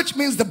 Which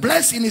means the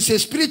blessing is a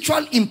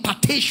spiritual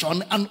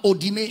impartation and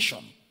ordination.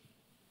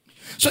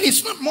 So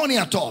it's not money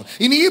at all.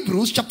 In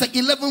Hebrews chapter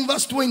 11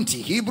 verse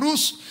 20.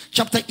 Hebrews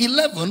chapter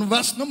 11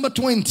 verse number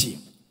 20.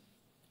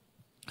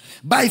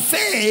 By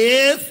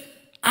faith,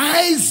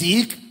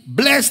 Isaac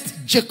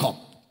blessed Jacob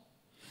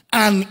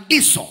and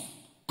Esau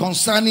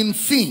concerning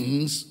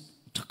things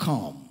to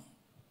come.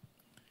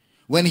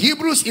 When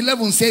Hebrews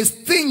 11 says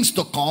things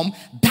to come,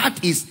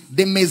 that is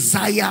the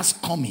Messiah's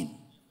coming.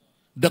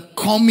 The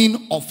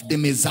coming of the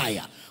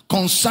Messiah.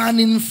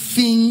 Concerning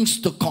things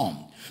to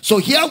come. So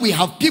here we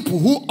have people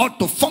who ought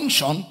to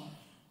function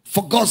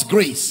for God's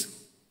grace.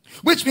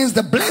 Which means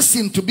the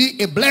blessing to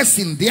be a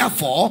blessing,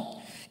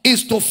 therefore,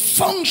 is to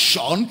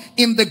function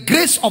in the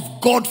grace of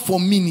God for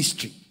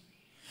ministry.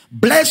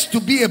 Blessed to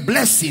be a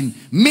blessing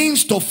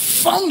means to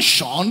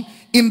function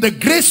in the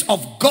grace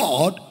of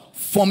God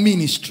for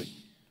ministry.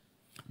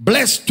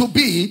 Blessed to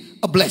be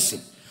a blessing.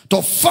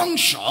 To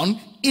function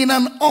in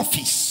an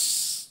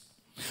office.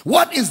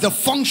 What is the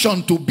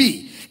function to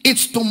be?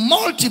 It's to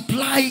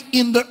multiply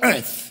in the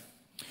earth.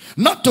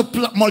 Not to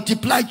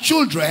multiply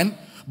children,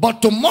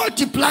 but to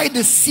multiply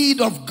the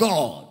seed of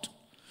God.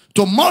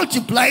 To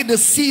multiply the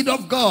seed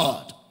of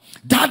God.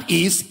 That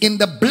is in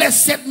the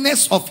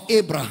blessedness of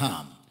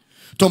Abraham.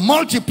 To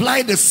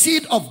multiply the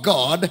seed of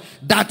God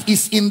that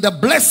is in the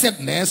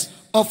blessedness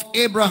of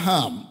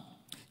Abraham.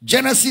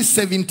 Genesis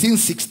 17,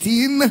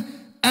 16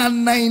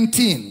 and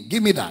 19.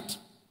 Give me that.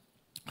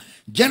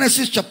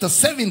 Genesis chapter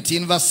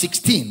 17 verse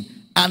 16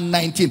 and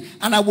 19.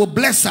 And I will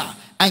bless her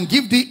and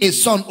give thee a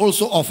son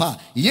also of her.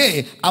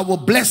 Yea, I will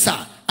bless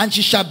her, and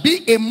she shall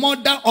be a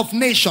mother of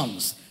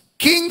nations.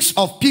 Kings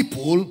of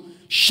people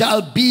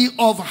shall be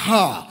of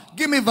her.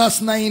 Give me verse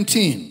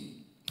 19.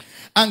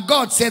 And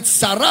God said,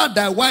 Sarah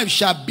thy wife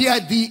shall bear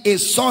thee a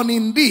son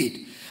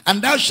indeed,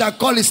 and thou shalt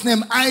call his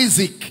name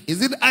Isaac.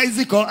 Is it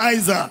Isaac or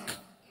Isaac?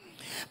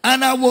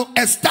 And I will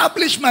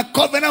establish my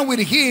covenant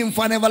with him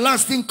for an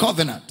everlasting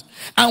covenant,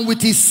 and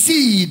with his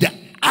seed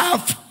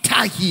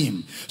after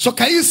him. So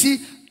can you see,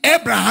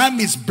 Abraham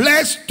is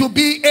blessed to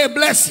be a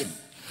blessing,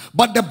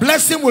 but the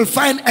blessing will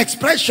find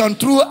expression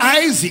through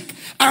Isaac,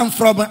 and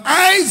from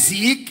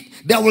Isaac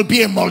there will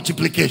be a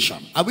multiplication.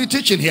 Are we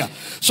teaching here?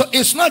 So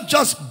it's not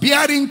just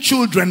bearing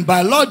children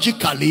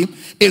biologically,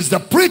 it's the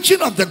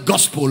preaching of the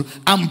gospel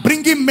and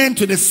bringing men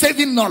to the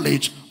saving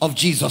knowledge of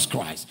Jesus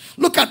Christ.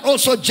 Look at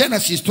also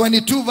Genesis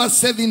 22 verse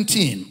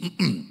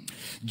 17.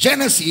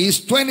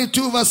 Genesis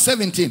 22 verse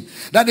 17.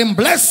 That in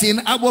blessing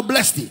I will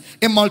bless thee.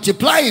 In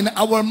multiplying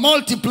I will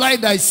multiply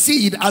thy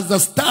seed as the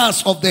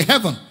stars of the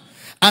heaven,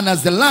 and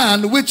as the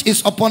land which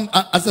is upon,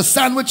 as the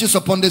sand which is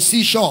upon the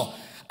seashore.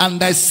 And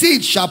thy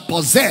seed shall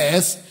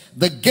possess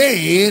the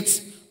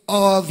gates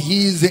of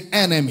his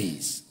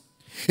enemies.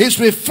 He's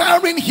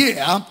referring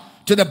here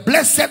to the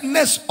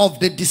blessedness of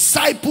the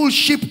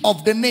discipleship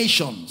of the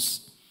nations.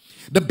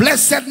 The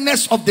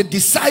blessedness of the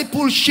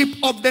discipleship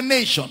of the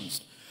nations.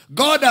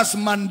 God has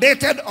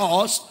mandated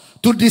us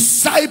to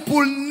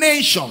disciple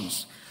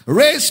nations.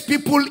 Raise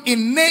people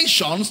in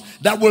nations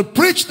that will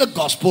preach the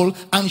gospel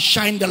and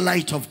shine the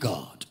light of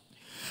God.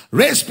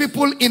 Raise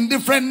people in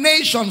different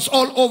nations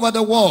all over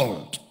the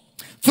world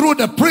through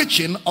the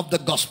preaching of the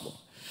gospel,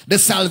 the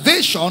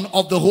salvation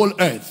of the whole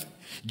earth.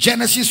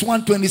 Genesis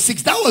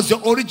 1:26, that was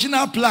the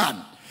original plan.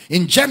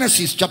 In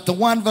Genesis chapter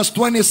 1 verse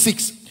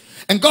 26,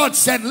 and God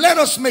said, let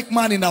us make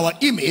man in our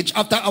image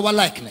after our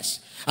likeness,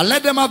 and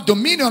let them have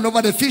dominion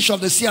over the fish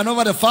of the sea, and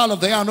over the fowl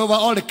of the air, and over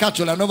all the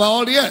cattle, and over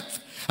all the earth,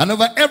 and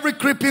over every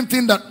creeping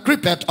thing that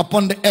creepeth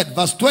upon the earth.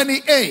 Verse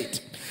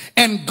 28,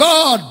 and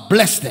God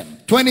blessed them.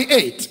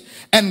 28,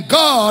 and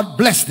God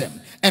blessed them,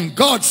 and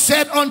God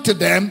said unto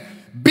them,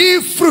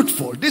 be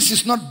fruitful. This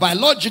is not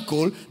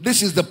biological,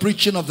 this is the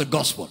preaching of the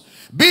gospel.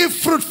 Be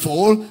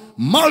fruitful,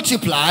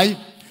 multiply,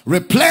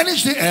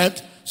 replenish the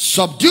earth,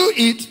 subdue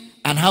it,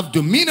 and have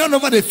dominion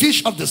over the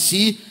fish of the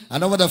sea,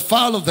 and over the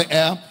fowl of the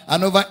air,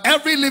 and over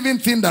every living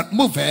thing that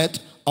moveth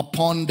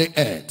upon the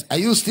earth. Are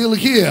you still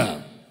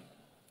here?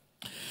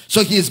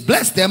 So he has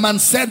blessed them and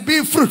said,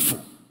 be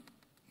fruitful.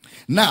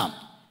 Now,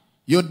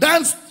 you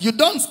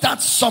don't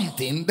start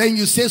something, then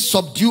you say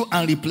subdue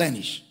and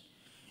replenish.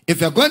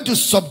 If you're going to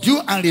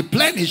subdue and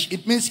replenish,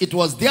 it means it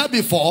was there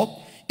before,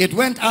 it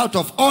went out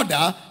of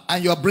order,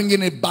 and you're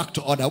bringing it back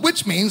to order.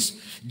 Which means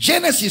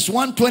Genesis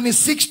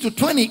 1:26 to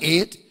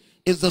 28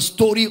 is the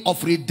story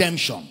of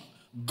redemption.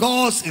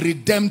 God's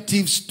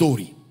redemptive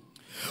story.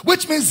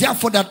 Which means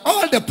therefore that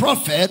all the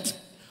prophet,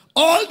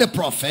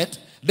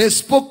 they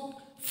spoke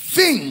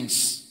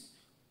things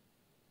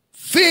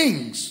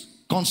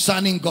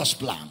concerning God's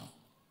plan.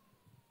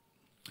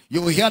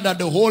 You will hear that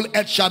the whole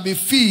earth shall be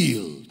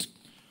filled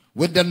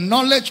with the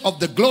knowledge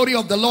of the glory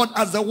of the Lord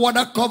as the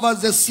water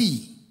covers the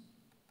sea.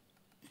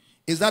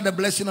 Is that the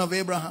blessing of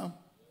Abraham?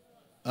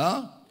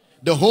 Huh?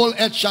 The whole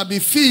earth shall be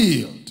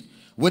filled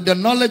with the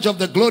knowledge of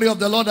the glory of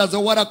the Lord as the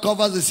water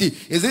covers the sea.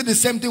 Is it the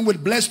same thing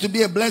with blessed to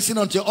be a blessing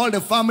until all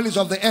the families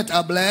of the earth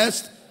are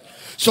blessed?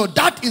 So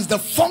that is the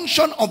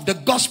function of the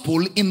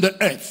gospel in the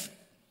earth.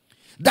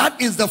 That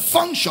is the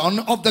function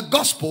of the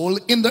gospel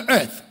in the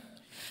earth.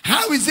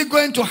 How is it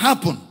going to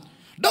happen?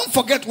 Don't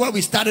forget where we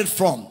started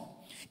from.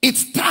 It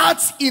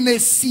starts in a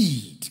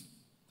seed.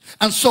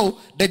 And so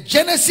the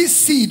Genesis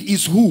seed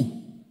is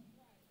who?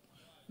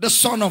 The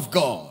Son of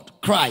God,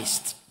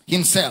 Christ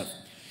himself.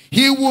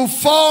 He will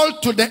fall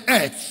to the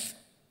earth,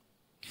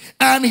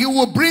 and he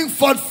will bring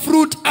forth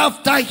fruit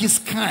after his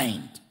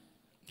kind.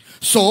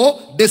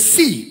 So the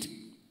seed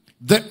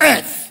the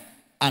earth,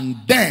 and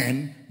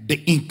then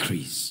the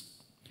increase.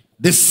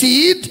 The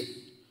seed,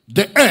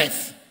 the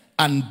earth,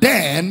 and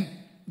then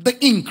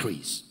the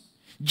increase.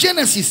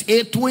 Genesis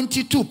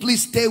 8:22.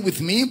 Please stay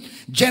with me.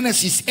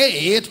 Genesis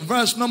 8,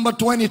 verse number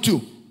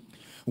 22.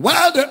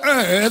 While the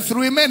earth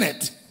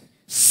remaineth,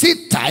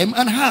 seed time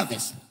and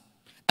harvest,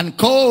 and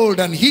cold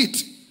and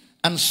heat,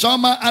 and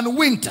summer and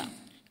winter,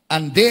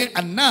 and day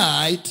and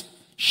night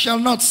shall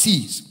not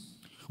cease.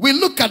 We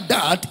look at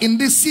that in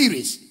this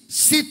series,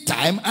 seed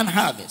time and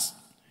harvest.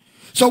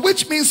 So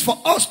which means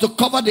for us to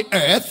cover the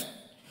earth,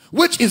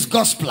 which is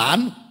God's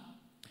plan.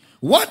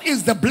 What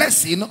is the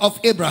blessing of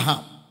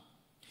Abraham?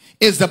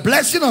 Is the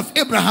blessing of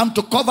Abraham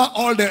to cover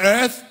all the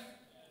earth?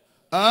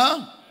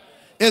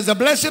 Is the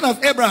blessing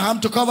of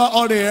Abraham to cover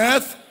all the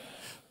earth?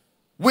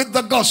 With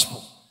the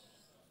gospel.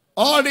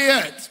 All the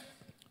earth.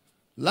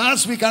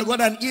 Last week I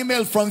got an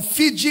email from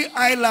Fiji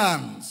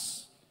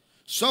Islands.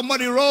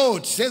 Somebody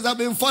wrote, says, I've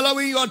been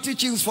following your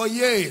teachings for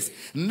years.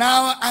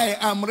 Now I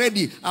am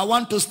ready. I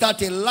want to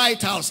start a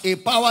lighthouse, a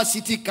power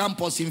city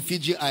campus in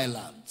Fiji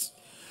Islands.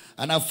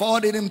 And I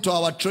forwarded him to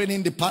our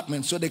training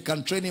department so they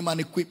can train him and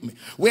equip me.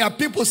 We have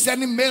people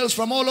sending mails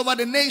from all over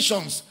the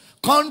nations.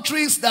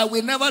 Countries that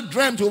we never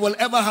dreamt we will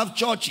ever have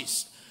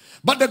churches.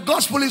 But the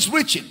gospel is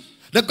reaching.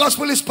 The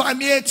gospel is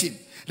permeating.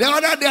 The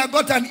other day I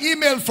got an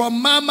email from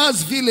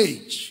Mama's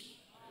village.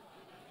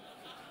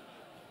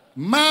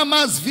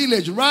 Mama's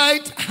village,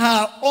 right?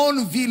 Her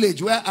own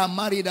village where I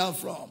married her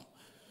from.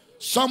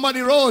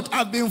 Somebody wrote,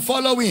 I've been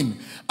following.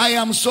 I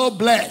am so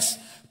blessed.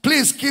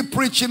 Please keep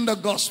preaching the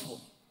gospel.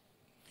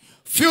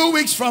 Few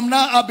weeks from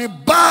now, I'll be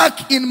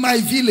back in my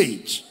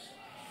village.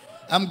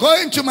 I'm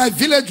going to my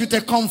village with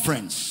a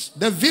conference.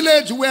 The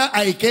village where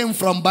I came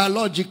from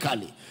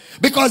biologically.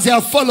 Because they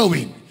are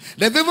following.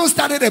 They've even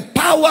started a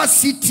power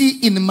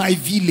city in my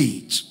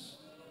village.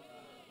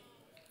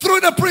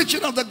 Through the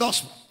preaching of the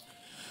gospel.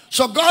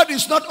 So God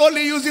is not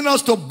only using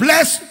us to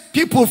bless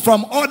people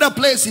from other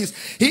places.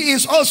 He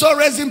is also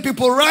raising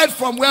people right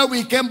from where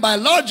we came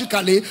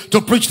biologically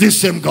to preach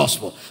this same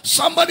gospel.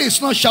 Somebody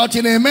is not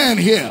shouting amen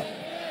here.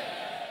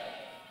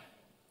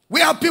 We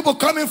have people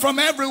coming from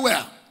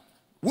everywhere.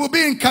 We'll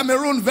be in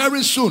Cameroon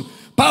very soon.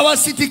 Power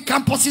City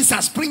campuses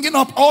are springing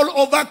up all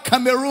over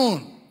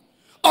Cameroon.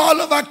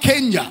 All over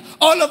Kenya.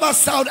 All over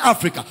South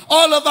Africa.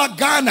 All over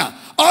Ghana.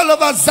 All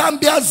over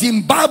Zambia,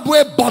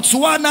 Zimbabwe,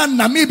 Botswana,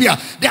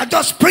 Namibia. They are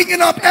just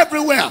springing up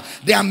everywhere.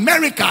 The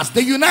Americas,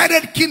 the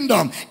United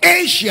Kingdom,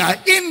 Asia,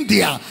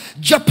 India,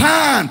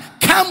 Japan.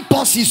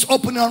 Campuses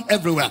opening up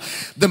everywhere.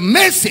 The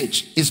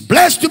message is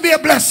blessed to be a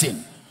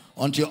blessing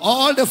until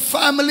all the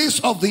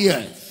families of the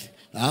earth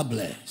are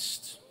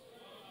blessed.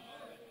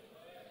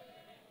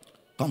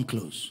 Come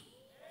close.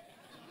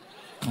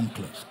 Come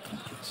close. Come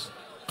close.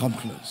 Come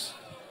close.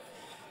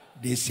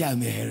 They say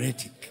I'm a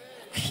heretic.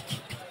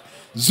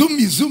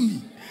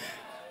 Zoomy.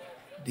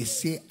 They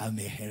say I'm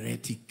a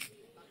heretic.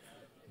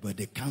 But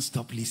they can't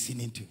stop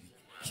listening to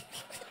me.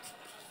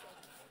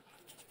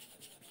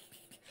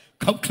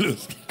 Come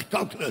close.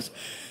 Come close.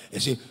 They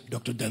say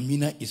Dr.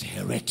 Damina is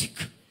heretic.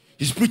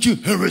 He's preaching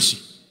heresy.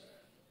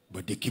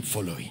 But they keep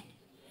following.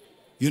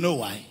 You know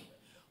why?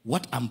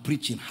 What I'm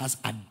preaching has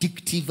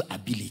addictive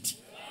ability.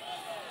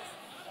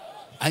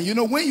 And you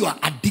know, when you are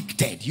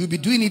addicted, you'll be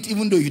doing it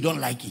even though you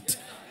don't like it.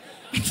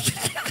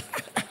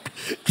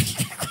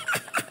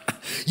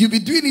 You'll be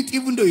doing it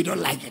even though you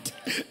don't like it.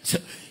 So,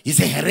 he's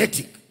a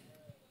heretic.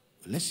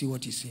 Let's see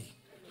what he says.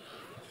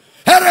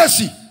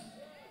 Heresy.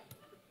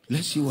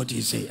 Let's see what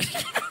he says.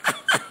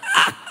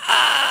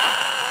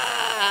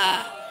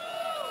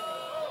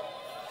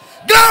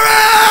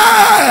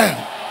 Glory!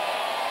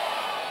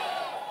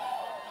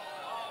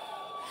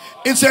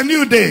 It's a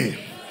new day.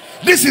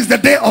 This is the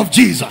day of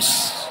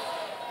Jesus.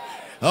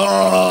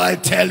 Oh, I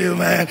tell you,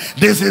 man,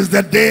 this is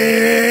the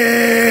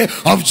day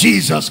of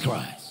Jesus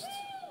Christ.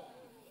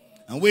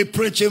 And we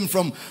preach him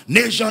from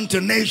nation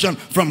to nation,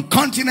 from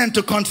continent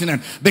to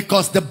continent,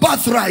 because the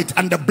birthright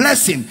and the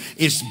blessing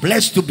is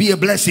blessed to be a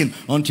blessing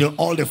until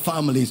all the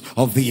families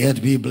of the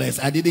earth be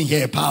blessed. I didn't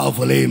hear a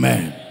powerful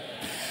amen.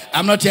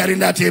 I'm not hearing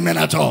that amen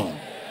at all.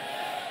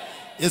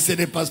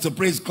 Yesterday, Pastor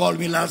Praise called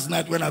me last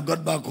night when I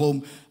got back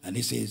home, and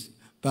he says,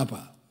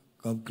 Papa,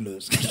 come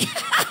close.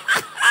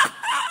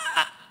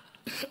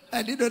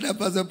 I didn't know that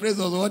Pastor Praise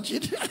was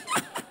watching.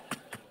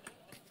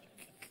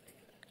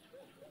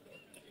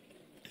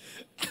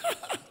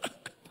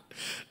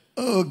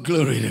 Oh,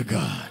 glory to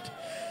God.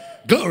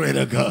 Glory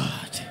to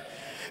God.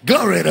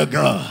 Glory to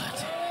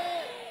God.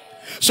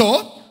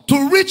 So,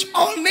 to reach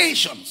all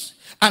nations.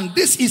 And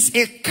this is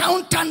a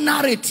counter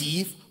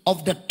narrative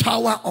of the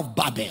Tower of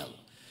Babel.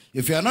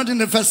 If you are not in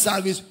the first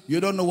service,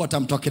 you don't know what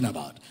I'm talking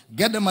about.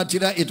 Get the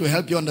material, it will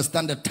help you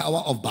understand the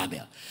Tower of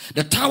Babel.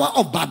 The Tower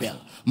of Babel,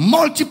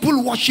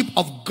 multiple worship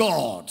of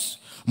gods,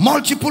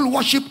 multiple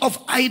worship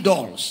of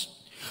idols.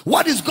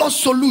 What is God's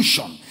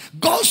solution?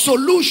 God's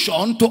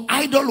solution to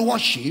idol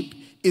worship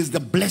is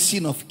the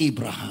blessing of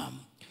Abraham.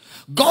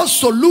 God's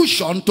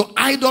solution to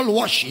idol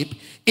worship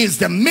is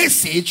the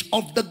message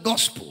of the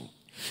gospel.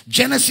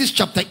 Genesis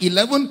chapter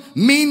 11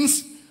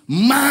 means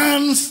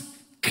man's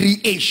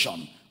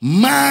creation,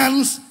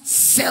 man's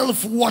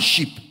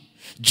self-worship.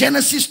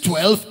 Genesis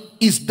 12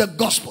 is the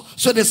gospel.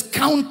 So there's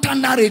counter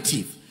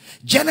narrative.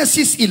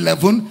 Genesis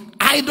 11,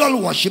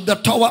 idol worship, the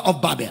Tower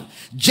of Babel.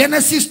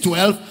 Genesis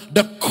 12,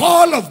 the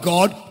call of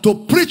God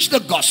to preach the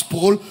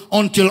gospel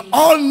until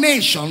all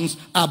nations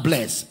are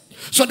blessed.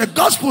 So the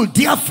gospel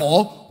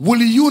therefore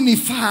will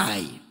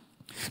unify.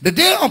 The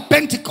day of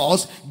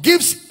Pentecost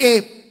gives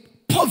a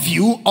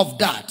purview of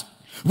that,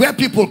 where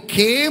people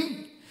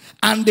came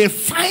and they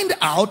find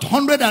out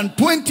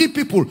 120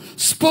 people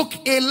spoke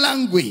a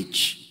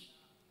language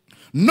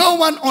no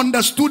one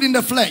understood in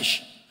the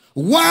flesh.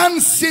 One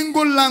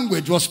single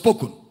language was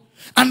spoken,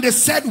 and they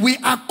said, we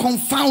are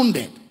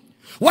confounded.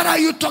 What are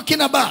you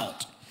talking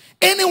about?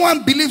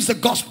 Anyone believes the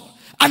gospel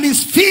and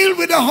is filled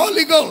with the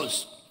Holy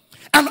Ghost,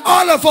 and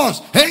all of us,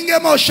 hey,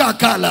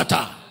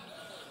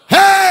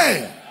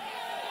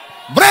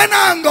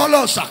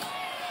 Brenangolosa,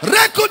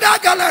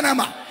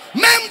 Rekudagalanama,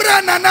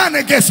 Membra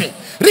Nanane Gese,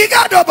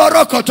 Rigado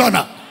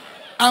Borokotona,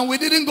 and we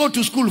didn't go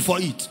to school for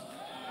it.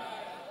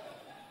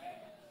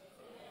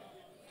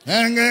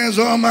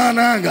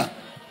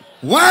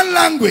 One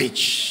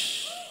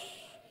language,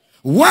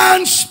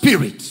 one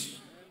spirit,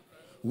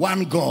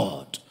 one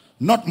God,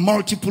 not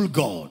multiple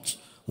gods,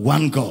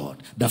 one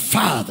God, the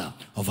Father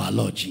of our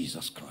Lord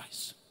Jesus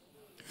Christ.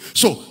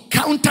 So,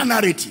 counter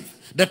narrative,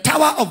 the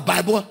Tower of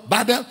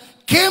Babel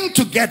came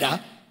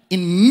together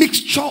in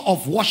mixture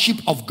of worship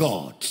of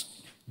God.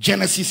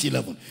 Genesis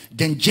 11.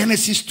 Then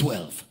Genesis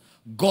 12,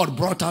 God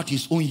brought out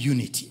his own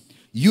unity.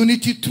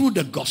 Unity through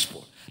the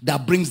gospel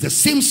that brings the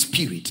same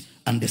spirit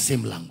and the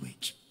same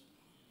language.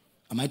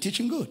 Am I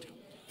teaching good?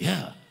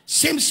 Yeah.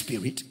 Same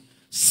spirit,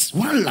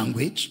 one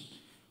language,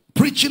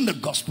 preaching the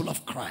gospel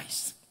of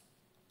Christ.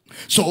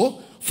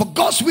 So, for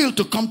God's will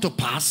to come to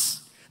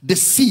pass, the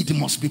seed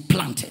must be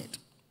planted.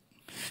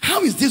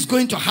 How is this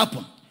going to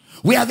happen?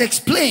 We have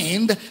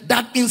explained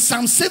that in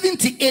Psalm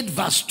 78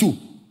 verse 2,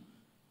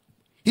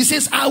 he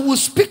says, I will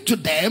speak to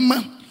them.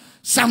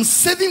 Psalm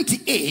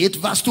 78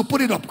 verse 2,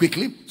 put it up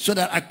quickly so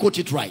that I quote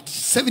it right.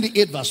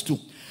 78 verse 2.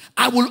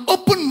 I will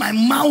open my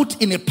mouth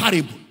in a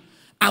parable.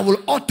 I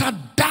will utter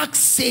dark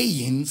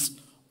sayings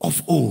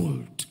of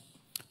old.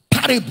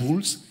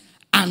 Parables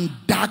and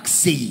dark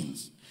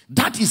sayings.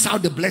 That is how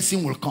the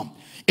blessing will come.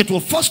 It will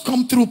first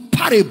come through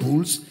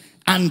parables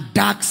and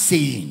dark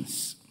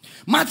sayings.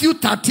 Matthew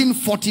 13,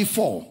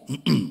 44.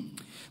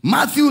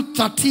 Matthew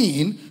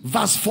 13,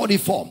 verse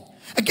 44.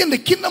 Again, the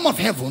kingdom of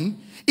heaven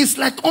is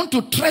like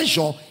unto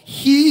treasure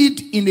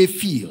hid in a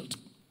field,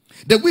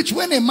 the which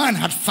when a man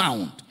had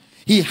found,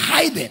 he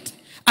hideth,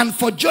 and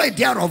for joy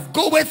thereof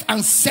goeth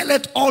and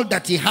selleth all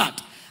that he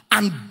had,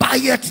 and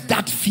buyeth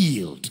that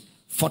field.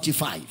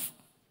 45.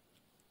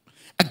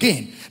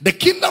 Again, the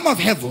kingdom of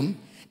heaven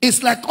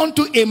is like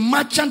unto a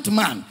merchant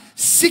man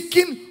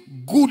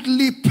seeking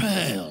goodly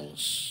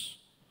pearls.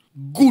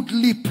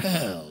 Goodly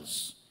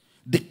pearls.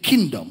 The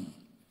kingdom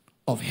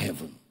of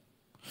heaven.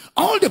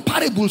 All the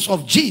parables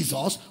of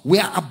Jesus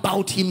were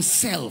about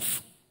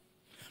himself.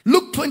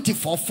 Luke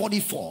 24,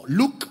 44.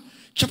 Luke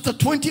chapter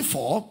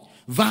 24,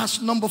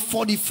 verse number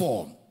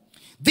 44.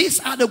 These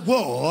are the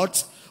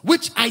words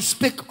which I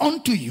spake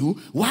unto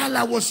you while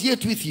I was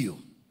yet with you,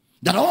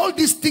 that all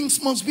these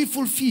things must be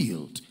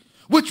fulfilled,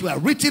 which were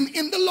written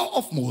in the law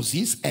of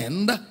Moses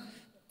and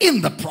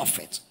in the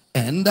prophets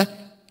and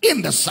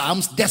in the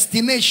Psalms,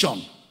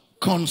 destination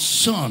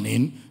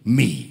concerning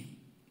me.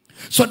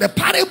 So the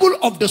parable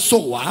of the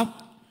sower,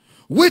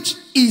 which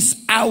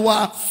is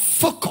our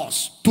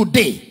focus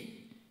today,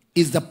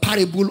 is the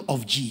parable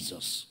of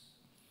Jesus.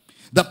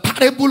 The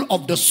parable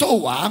of the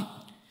sower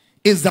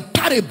is the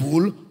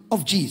parable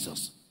of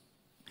Jesus.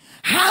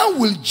 How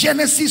will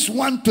Genesis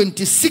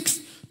 1:26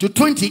 to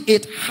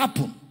 28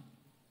 happen?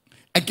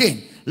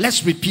 Again,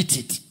 let's repeat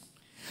it.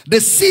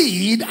 The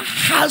seed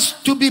has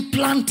to be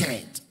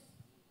planted,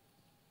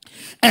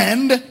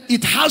 and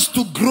it has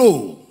to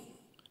grow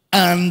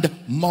and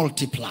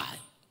multiply.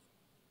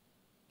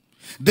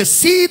 The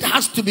seed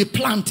has to be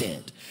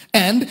planted,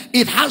 and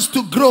it has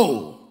to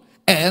grow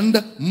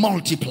and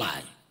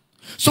multiply.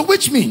 So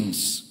which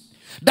means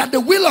that the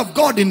will of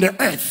God in the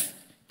earth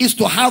is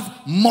to have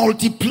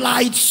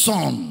multiplied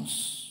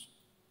sons,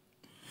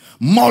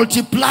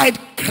 multiplied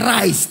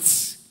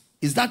Christs.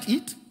 Is that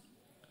it?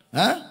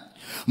 Huh?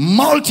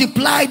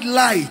 Multiplied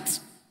light,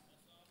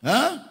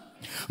 huh?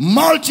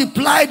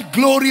 Multiplied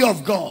glory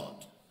of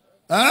God,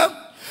 huh?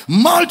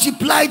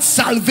 Multiplied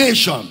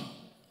salvation.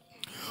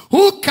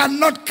 Who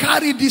cannot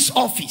carry this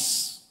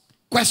office?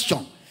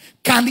 Question.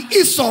 Can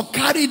Esau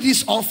carry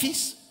this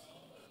office?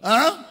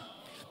 Huh?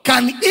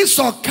 Can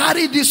Esau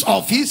carry this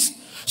office?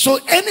 So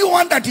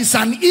anyone that is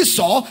an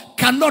Esau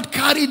cannot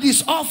carry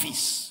this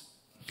office.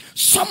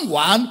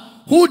 Someone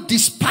who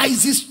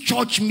despises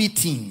church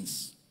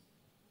meetings,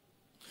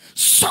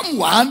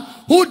 someone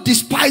who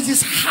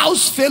despises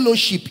house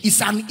fellowship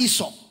is an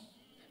Esau.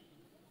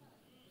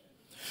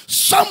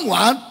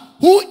 Someone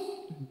who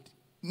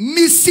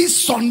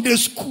misses Sunday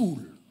school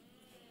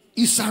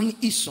is an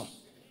Esau.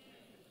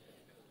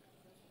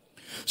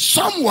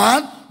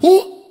 Someone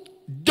who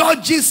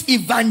dodges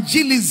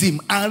evangelism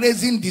and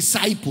raising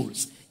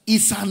disciples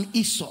is an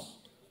Esau.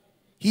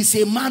 He's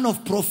a man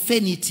of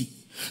profanity.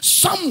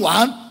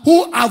 Someone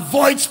who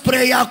avoids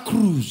prayer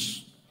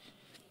crews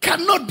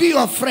cannot be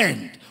your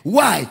friend.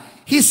 Why?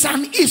 He's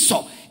an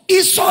Esau.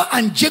 Esau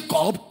and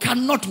Jacob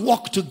cannot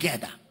walk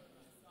together.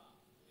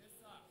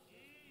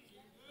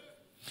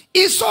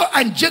 Esau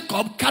and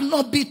Jacob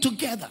cannot be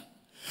together.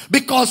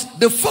 Because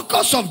the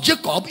focus of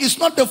Jacob is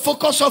not the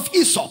focus of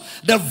Esau.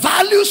 The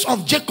values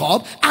of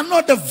Jacob are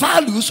not the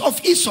values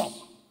of Esau.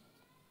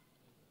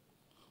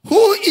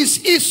 Who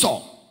is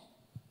Esau?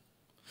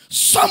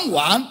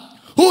 Someone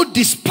who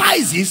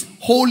despises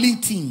holy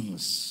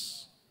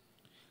things.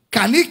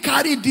 Can he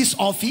carry this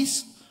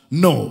office?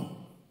 No.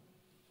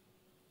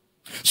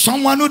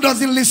 Someone who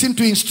doesn't listen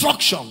to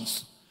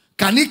instructions.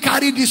 Can he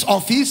carry this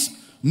office?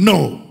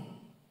 No.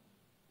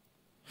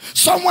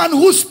 Someone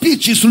whose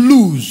speech is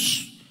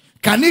loose.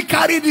 Can he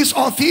carry this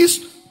office?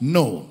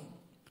 No.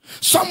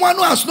 Someone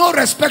who has no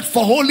respect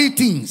for holy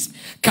things.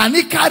 Can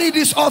he carry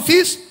this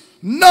office?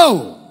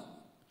 No.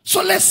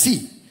 So let's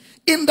see.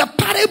 In the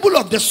parable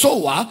of the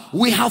sower,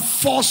 we have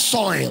 4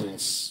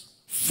 soils.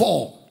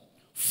 Four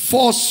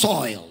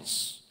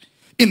soils.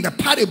 In the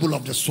parable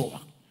of the sower.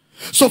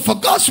 So for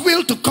God's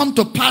will to come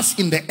to pass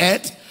in the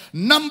earth,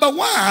 number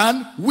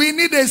 1, we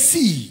need a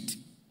seed.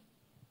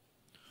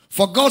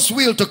 For God's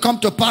will to come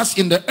to pass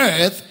in the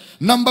earth,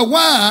 number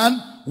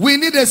 1, we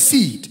need a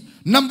seed.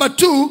 Number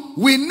 2,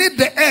 we need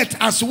the earth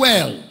as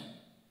well.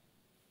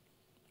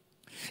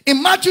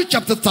 In Matthew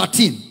chapter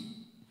 13,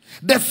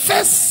 the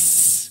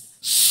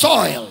first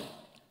soil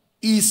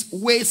is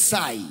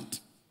wayside.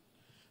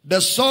 The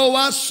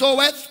sower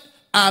soweth,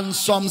 and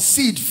some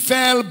seed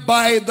fell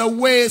by the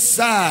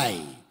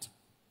wayside.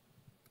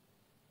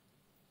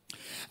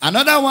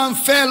 Another one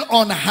fell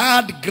on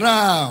hard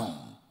ground.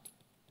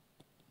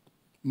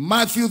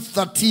 Matthew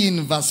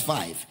 13 verse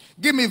 5.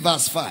 Give me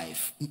verse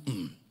 5.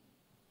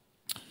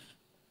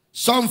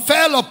 Some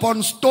fell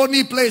upon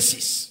stony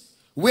places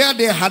where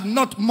they had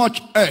not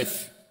much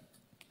earth,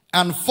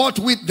 and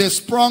forthwith they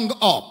sprung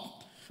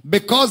up,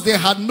 because they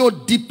had no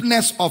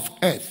deepness of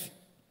earth.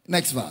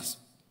 Next verse.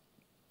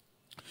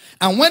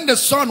 And when the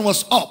sun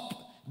was up,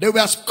 they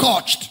were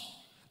scorched,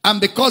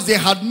 and because they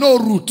had no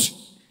root,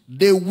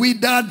 they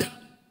withered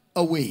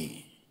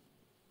away.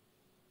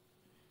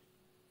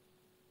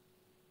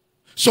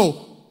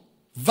 So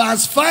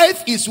verse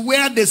 5 is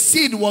where the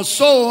seed was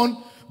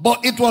sown,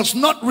 but it was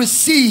not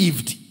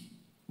received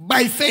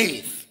by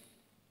faith.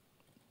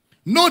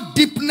 No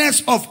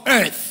deepness of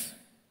earth.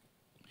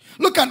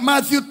 Look at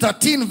Matthew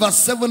 13 verse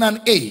 7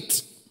 and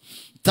 8.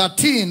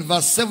 13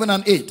 verse 7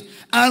 and 8.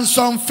 And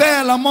some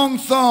fell among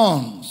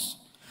thorns,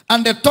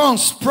 and the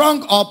thorns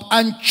sprung up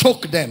and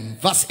choked them.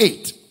 Verse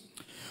 8.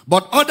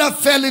 But others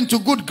fell into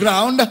good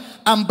ground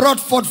and brought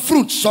forth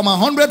fruit, some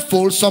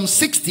 100-fold, some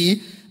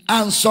 60,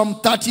 and some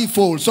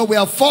 30-fold. So we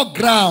have 4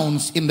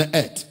 grounds in the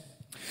earth.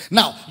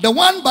 Now, the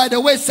one by the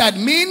wayside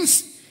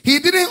means he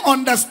didn't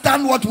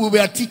understand what we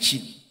were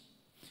teaching.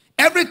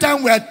 Every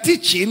time we are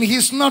teaching,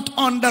 he's not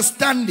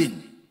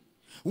understanding.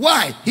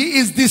 Why? He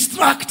is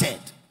distracted.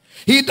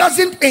 He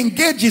doesn't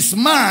engage his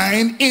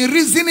mind in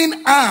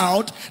reasoning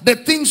out the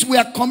things we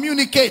are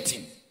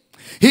communicating.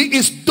 He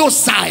is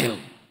docile.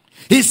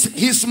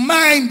 His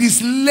mind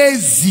is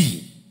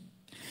lazy.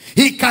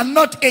 He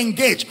cannot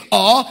engage,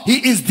 or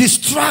he is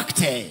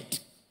distracted.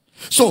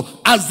 So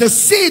as the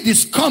seed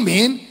is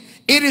coming,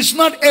 it is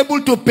not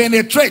able to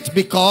penetrate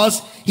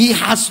because he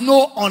has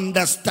no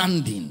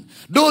understanding.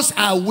 Those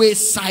are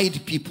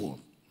wayside people.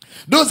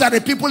 Those are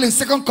the people in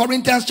 2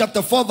 Corinthians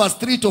chapter 4 verse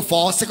 3 to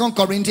 4. 2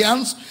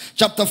 Corinthians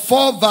chapter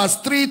 4 verse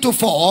 3 to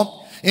 4.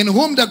 In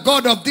whom the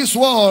God of this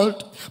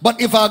world,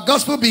 but if our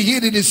gospel be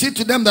hid, it is hid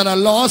to them that are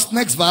lost.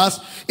 Next verse.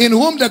 In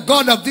whom the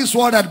God of this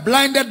world had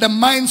blinded the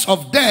minds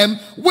of them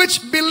which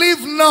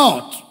believe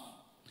not.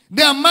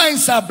 Their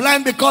minds are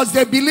blind because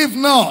they believe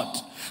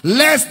not.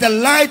 Lest the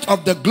light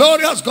of the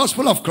glorious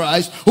gospel of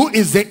Christ, who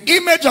is the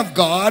image of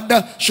God,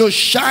 should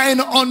shine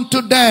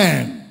unto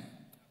them.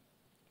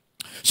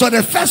 So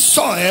the first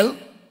soil,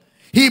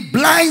 he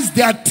blinds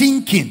their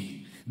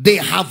thinking. They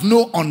have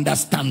no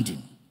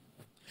understanding.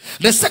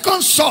 The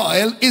second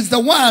soil is the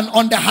one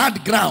on the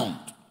hard ground.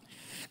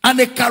 And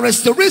the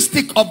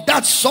characteristic of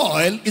that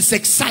soil is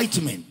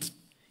excitement.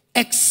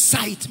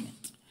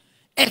 Excitement.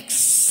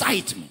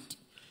 Excitement.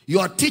 You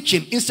are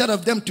teaching, instead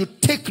of them to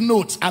take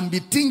notes and be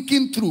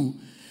thinking through,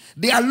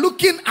 they are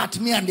looking at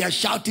me and they are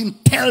shouting,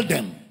 tell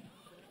them.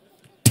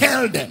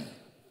 Tell them.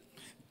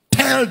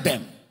 Tell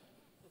them.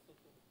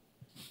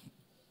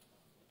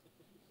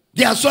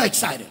 They are so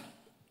excited.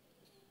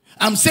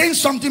 I'm saying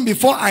something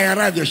before I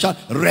arrive, they shout,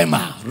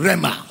 Rema,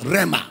 Rema,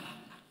 Rema.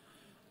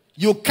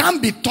 You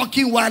can't be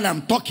talking while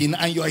I'm talking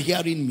and you're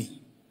hearing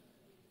me.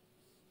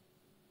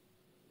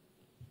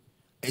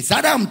 It's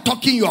either I'm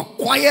talking, you're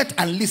quiet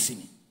and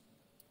listening.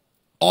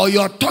 Or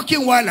you're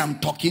talking while I'm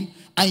talking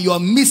and you're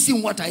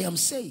missing what I am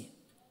saying.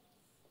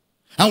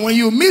 And when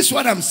you miss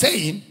what I'm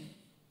saying,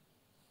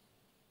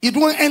 It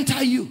won't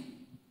enter you.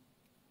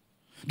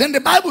 Then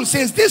the Bible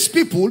says these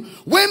people,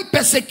 when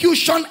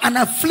persecution and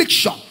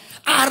affliction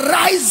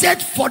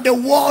ariseth for the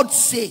word's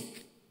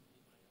sake.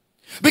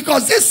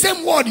 Because this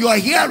same word you are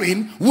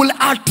hearing will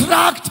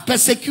attract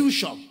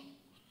persecution.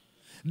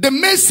 The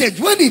message,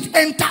 when it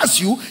enters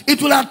you,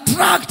 it will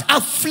attract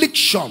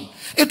affliction.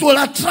 It will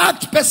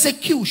attract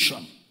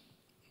persecution.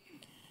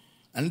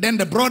 And then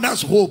the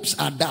brother's hopes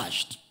are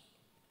dashed.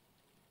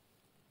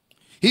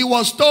 He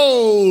was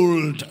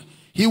told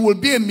he will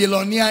be a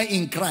millionaire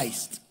in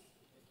Christ.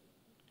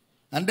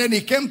 And then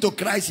he came to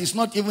Christ, he's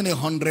not even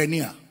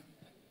 100-year.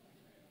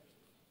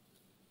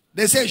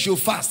 They say he should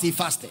fast, he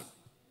fasted.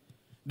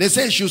 They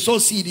say he should sow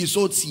seed, he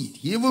sowed seed.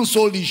 He even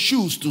sold his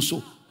shoes to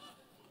sow.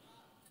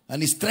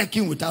 And he's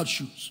trekking without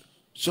shoes,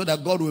 so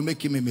that God will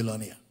make him a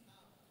millionaire.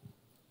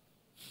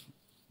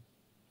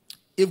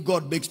 If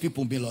God makes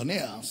people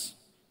millionaires,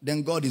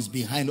 then God is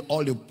behind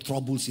all the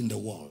troubles in the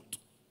world.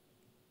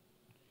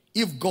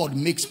 If God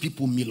makes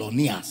people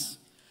millionaires,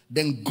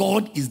 then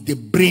God is the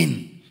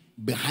brain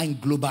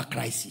behind global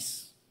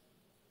crisis.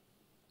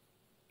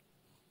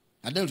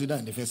 I dealt with that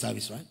in the first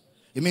service, right?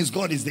 It means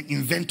God is the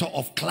inventor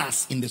of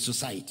class in the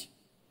society.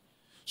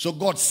 So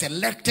God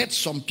selected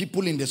some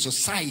people in the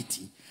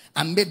society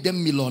and made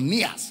them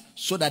millionaires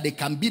so that they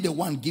can be the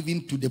one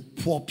giving to the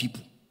poor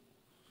people.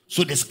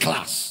 So there's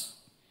class.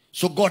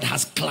 So God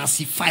has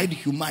classified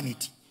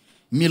humanity.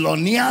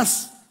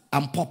 Millionaires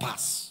and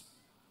paupers.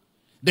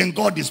 Then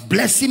God is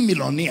blessing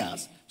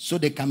millionaires so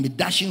they can be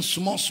dashing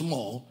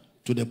small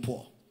to the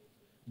poor.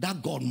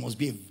 That God must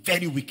be a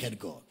very wicked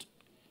God.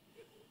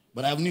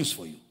 But I have news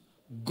for you.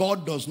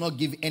 God does not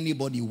give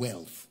anybody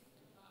wealth.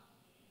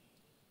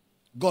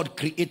 God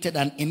created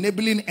an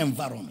enabling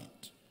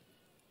environment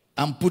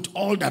and put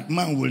all that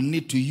man will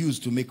need to use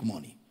to make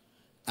money,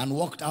 and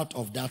walked out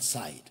of that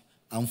side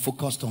and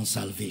focused on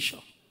salvation.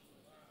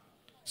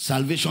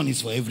 Salvation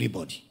is for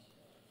everybody.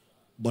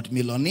 But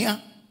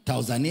millionaire,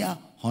 thousandaire,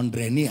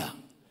 hundredaire,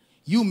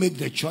 you make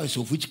the choice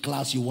of which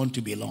class you want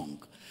to belong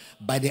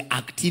by the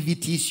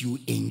activities you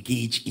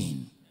engage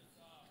in.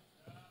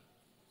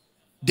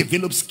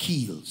 Develop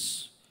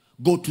skills.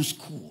 Go to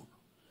school.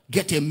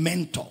 Get a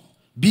mentor.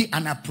 Be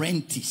an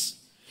apprentice.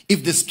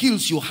 If the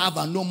skills you have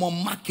are no more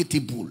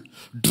marketable,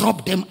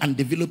 drop them and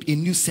develop a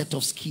new set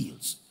of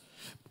skills.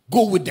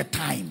 Go with the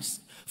times.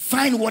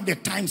 Find what the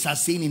times are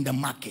saying in the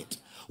market.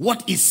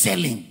 What is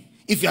selling?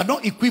 If you are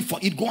not equipped for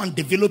it, go and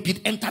develop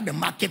it. Enter the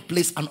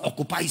marketplace and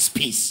occupy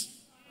space.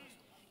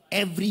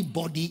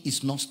 Everybody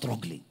is not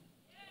struggling.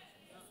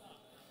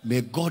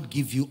 May God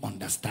give you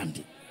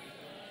understanding.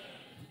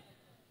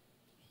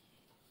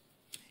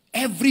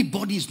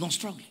 Everybody is not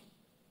struggling.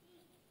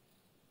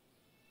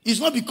 It's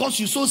not because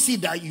you so see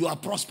that you are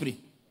prospering.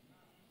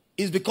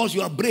 It's because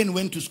your brain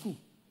went to school.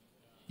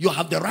 You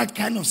have the right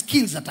kind of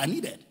skills that are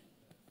needed.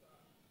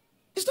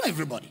 It's not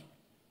everybody.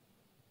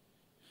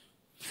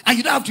 And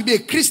you don't have to be a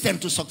Christian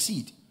to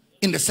succeed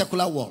in the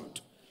secular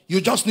world.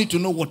 You just need to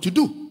know what to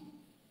do.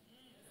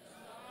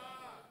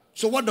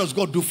 So what does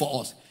God do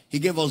for us? He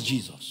gave us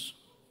Jesus.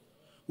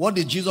 What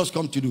did Jesus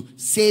come to do?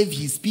 Save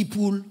his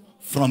people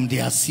from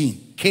their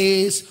sin.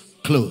 Case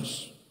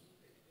closed.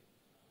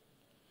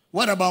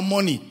 What about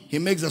money? He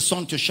makes the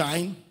sun to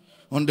shine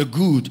on the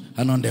good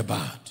and on the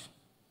bad.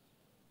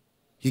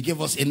 He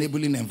gave us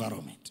enabling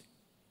environment.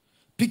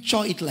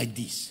 Picture it like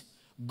this.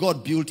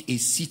 God built a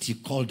city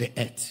called the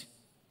earth.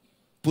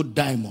 Put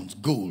diamonds,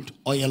 gold,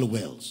 oil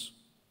wells.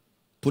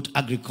 Put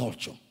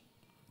agriculture.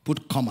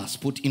 Put commerce,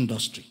 put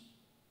industry.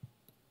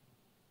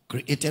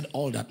 Created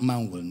all that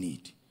man will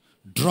need.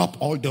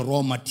 Drop all the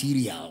raw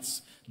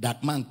materials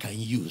that man can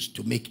use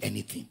to make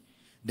anything.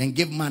 Then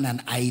give man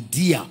an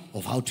idea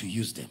of how to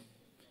use them.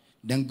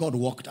 Then God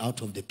walked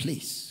out of the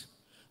place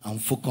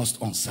and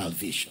focused on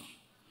salvation.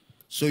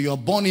 So you're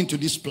born into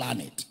this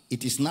planet.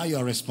 It is now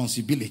your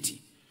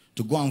responsibility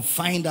to go and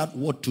find out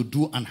what to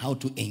do and how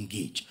to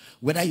engage.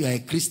 Whether you're a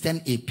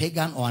Christian, a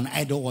pagan, or an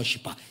idol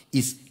worshiper,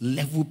 is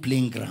level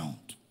playing ground.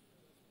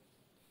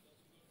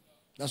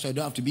 That's why you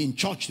don't have to be in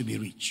church to be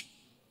rich.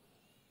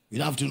 You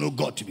don't have to know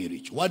God to be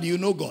rich. Why do you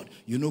know God?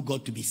 You know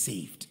God to be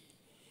saved.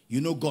 You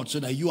know God so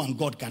that you and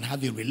God can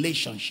have a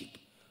relationship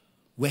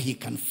where he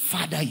can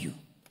father you,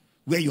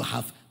 where you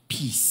have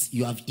peace,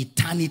 you have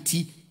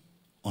eternity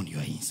on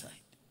your inside.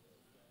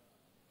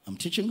 I'm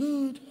teaching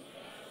good.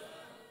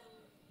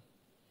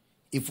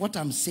 If what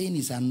I'm saying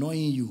is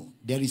annoying you,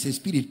 there is a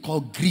spirit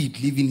called greed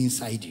living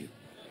inside you.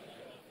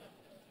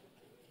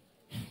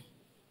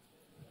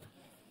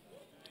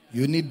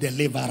 You need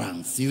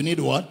deliverance. You need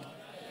what?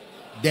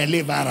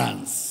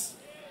 Deliverance.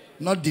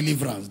 Not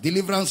deliverance.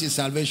 Deliverance is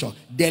salvation.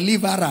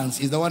 Deliverance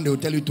is the one they will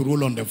tell you to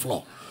roll on the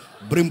floor.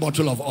 Bring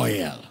bottle of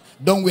oil.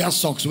 Don't wear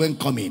socks when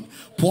coming.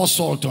 Pour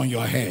salt on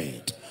your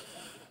head.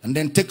 And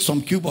then take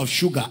some cube of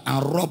sugar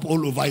and rub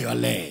all over your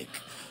leg.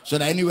 So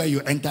that anywhere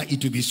you enter,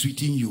 it will be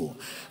sweeting you.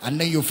 And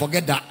then you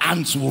forget that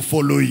ants will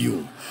follow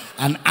you.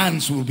 And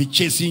ants will be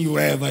chasing you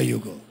wherever you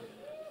go.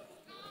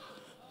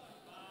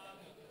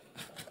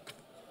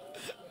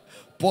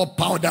 Pour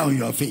powder on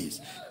your face.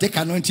 Take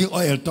anointing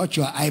oil, touch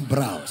your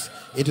eyebrows.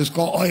 It is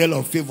called oil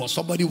of favor.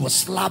 Somebody will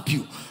slap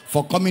you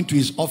for coming to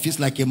his office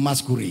like a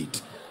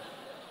masquerade.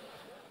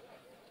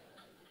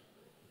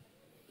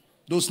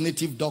 Those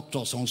native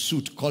doctors on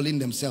suit calling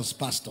themselves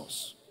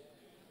pastors.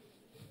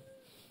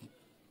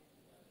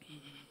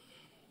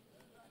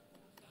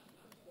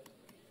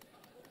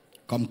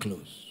 Come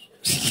close.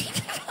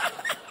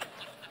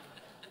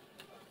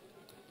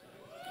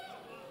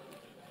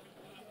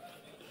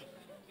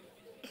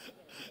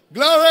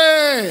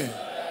 Glory!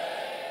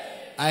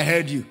 I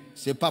heard you.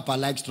 Say, Papa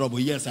likes trouble.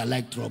 Yes, I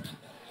like trouble.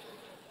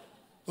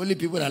 Only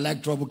people that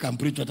like trouble can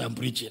preach what I'm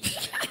preaching.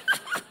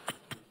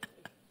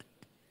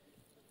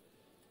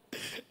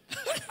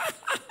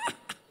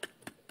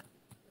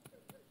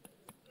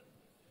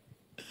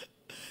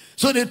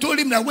 So they told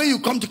him that when you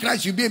come to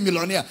Christ, you'll be a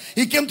millionaire.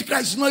 He came to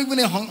Christ, he's not even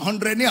a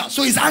hundredaire.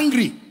 So he's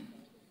angry.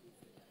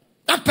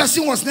 That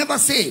person was never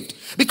saved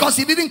because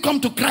he didn't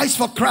come to Christ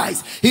for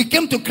Christ. He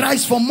came to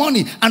Christ for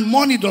money, and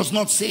money does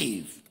not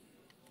save.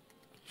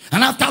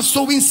 And after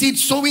sowing seed,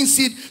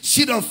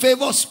 seed of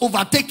favors,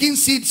 overtaking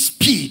seed,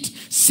 speed,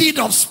 seed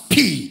of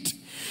speed,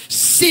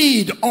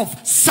 seed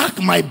of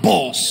sack my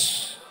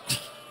boss,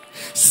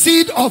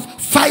 seed of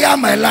fire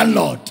my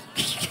landlord.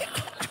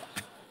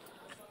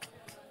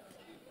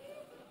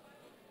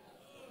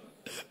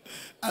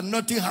 And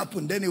nothing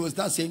happened. Then he will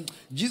start saying,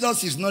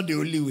 Jesus is not the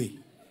only way.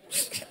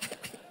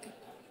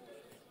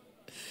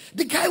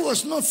 The guy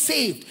was not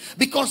saved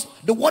because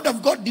the word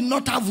of God did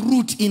not have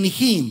root in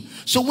him.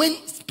 So when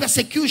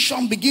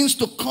persecution begins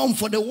to come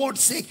for the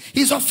word's sake,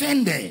 he's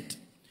offended.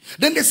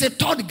 Then there's a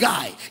third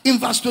guy in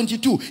verse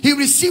 22. He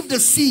received the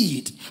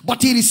seed,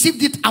 but he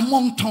received it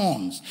among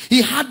thorns.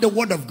 He had the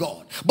word of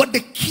God, but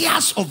the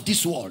cares of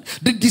this world,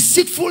 the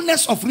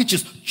deceitfulness of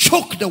riches,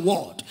 choke the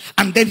word,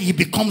 and then he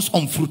becomes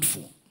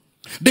unfruitful.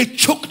 They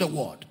choke the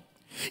word.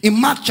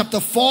 In Mark chapter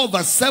 4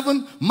 verse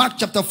 7, Mark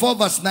chapter 4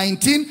 verse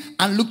 19,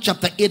 and Luke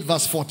chapter 8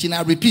 verse 14.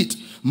 I repeat,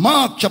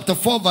 Mark chapter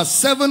 4 verse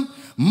 7,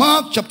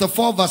 Mark chapter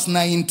 4 verse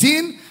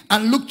 19,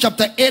 and Luke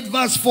chapter 8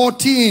 verse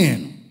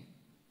 14.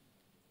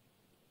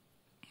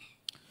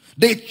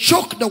 They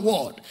choke the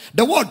word.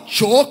 The word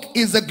choke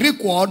is the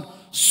Greek word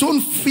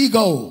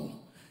sunfigo.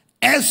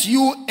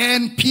 S-U-N-P-N-I-G-O.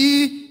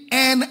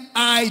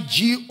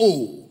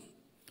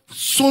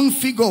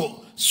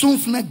 Sunfigo.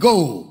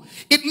 Sunfnego.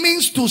 It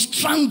means to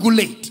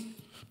strangulate,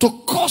 to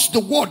cause the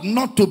word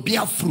not to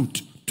bear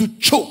fruit, to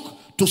choke,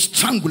 to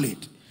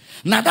strangulate.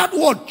 Now that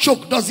word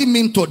choke doesn't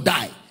mean to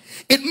die.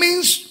 It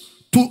means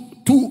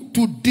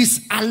to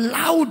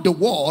disallow the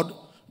word,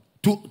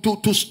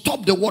 to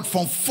stop the word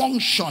from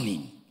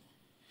functioning,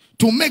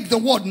 to make the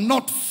word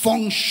not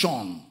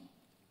function.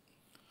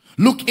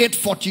 Luke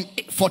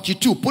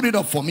 8:42. Put it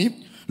up for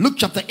me. Luke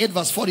chapter 8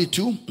 verse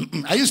 42.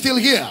 Are you still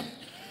here?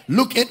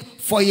 Luke 8.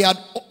 For he had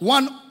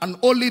one and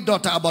only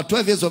daughter about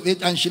 12 years of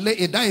age, and she lay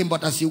a dying,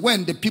 but as he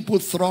went, the people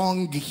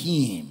thronged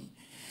him.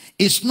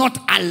 It's not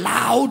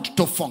allowed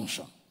to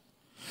function.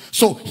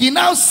 So he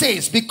now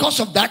says, because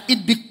of that,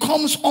 it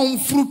becomes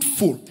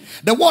unfruitful.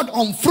 The word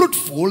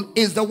unfruitful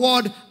is the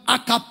word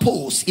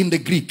akapos in the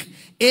Greek.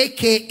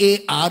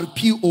 A-K-A-R-P-O-S.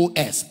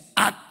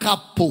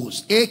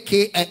 Akapos.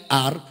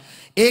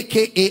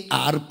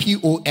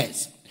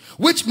 A-K-A-R-P-O-S.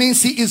 Which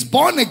means he is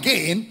born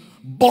again,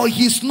 but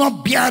he's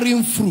not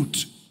bearing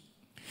fruit.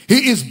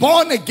 He is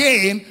born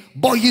again,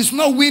 but he's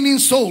not winning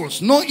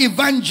souls. No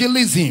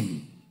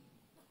evangelism.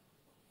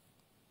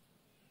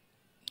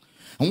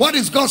 And what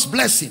is God's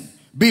blessing?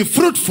 Be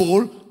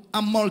fruitful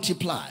and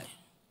multiply.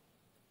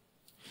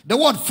 The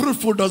word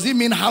fruitful, does it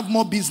mean have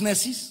more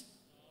businesses?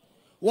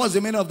 What's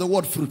the meaning of the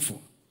word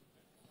fruitful?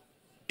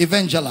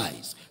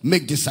 Evangelize.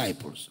 Make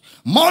disciples.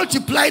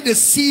 Multiply the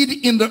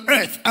seed in the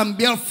earth and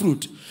bear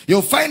fruit.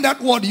 You'll find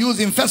that word used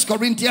in 1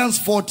 Corinthians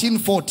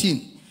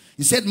 14:14.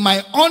 He said,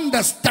 my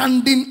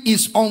understanding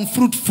is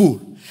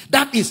unfruitful.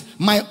 That is,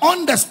 my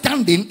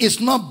understanding is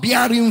not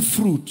bearing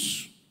fruit.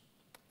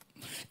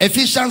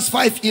 Ephesians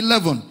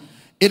 5:11.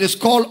 It is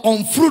called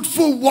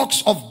unfruitful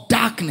works of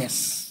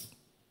darkness.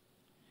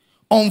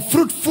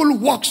 Unfruitful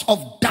works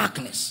of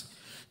darkness.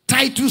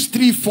 Titus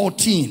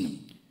 3:14.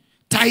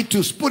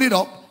 Titus, put it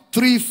up,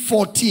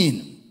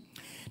 3:14.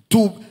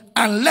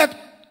 And let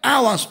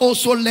ours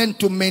also learn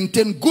to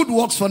maintain good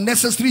works for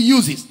necessary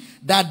uses,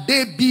 that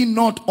they be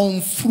not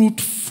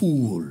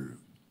unfruitful.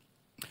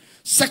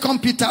 2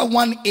 Peter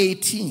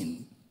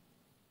 1:18.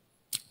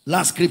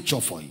 Last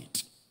scripture for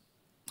it.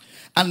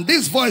 And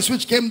this voice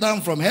which came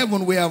down from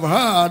heaven we have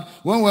heard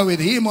when we were with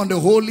him on the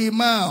holy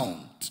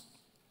mount.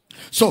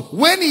 So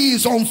when he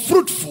is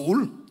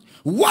unfruitful,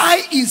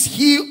 why is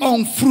he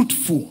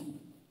unfruitful?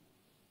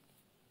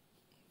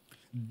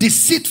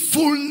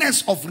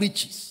 Deceitfulness of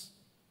riches.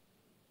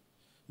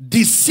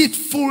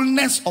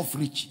 Deceitfulness of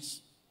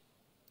riches.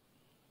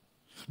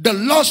 The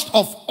lust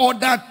of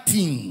other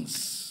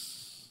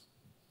things.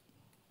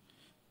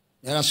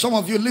 There are some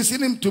of you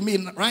listening to me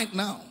right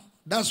now.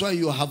 That's why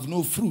you have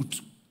no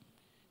fruit.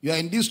 You are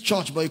in this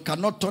church, but you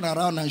cannot turn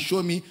around and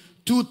show me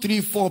 2,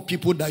 3, 4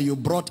 people that you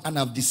brought and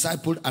have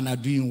discipled and are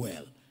doing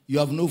well. You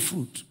have no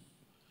fruit.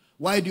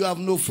 Why do you have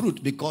no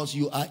fruit? Because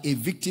you are a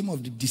victim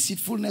of the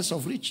deceitfulness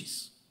of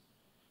riches,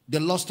 the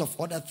lust of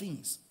other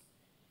things.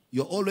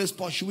 You're always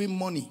pursuing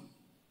money.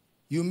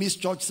 You miss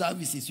church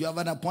services. You have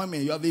an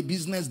appointment. You have a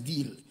business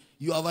deal.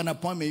 You have an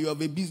appointment. You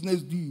have a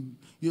business deal.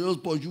 You're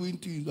just pursuing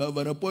things. I have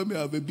an appointment.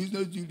 I have a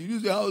business deal.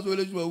 This is a house. Where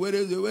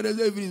is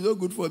everything is so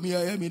good for me?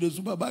 I am in the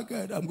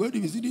supermarket. I'm going to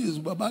be sitting in the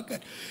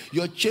supermarket.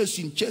 You're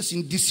chasing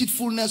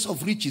deceitfulness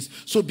of riches.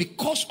 So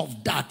because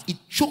of that, it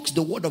chokes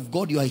the word of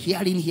God you are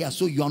hearing here.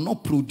 So you are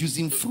not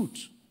producing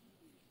fruit.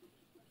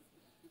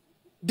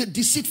 The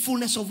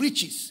deceitfulness of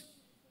riches.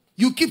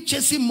 You keep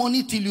chasing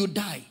money till you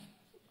die.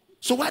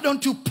 So why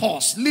don't you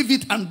pause, leave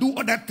it, and do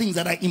other things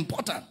that are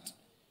important?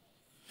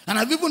 And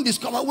I've even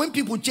discovered when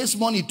people chase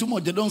money too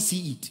much, they don't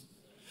see it.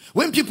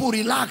 When people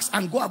relax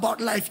and go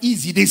about life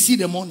easy, they see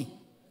the money.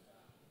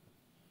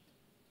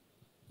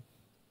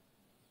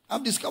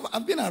 I've discovered,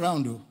 I've been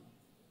around though.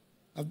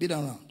 I've been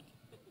around.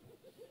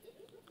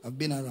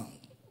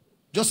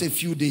 Just a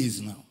few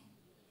days now.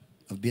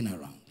 I've been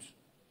around.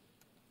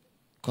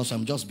 Because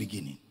I'm just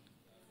beginning.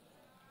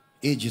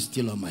 Age is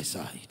still on my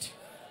side.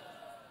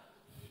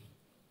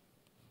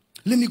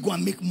 Let me go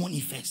and make money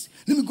first.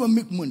 Let me go and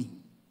make money.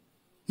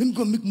 Let me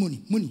go and make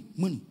money.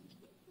 Money.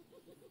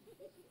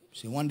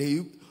 So one day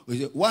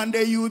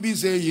you will be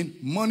saying,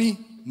 money,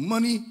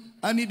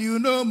 I need you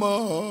no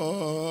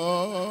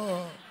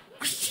more.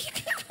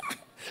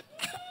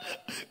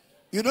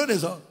 You know this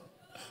song?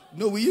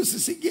 No, we used to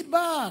sing it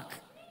back.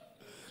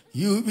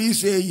 You will be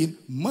saying,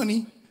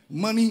 money,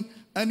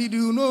 I need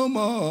you no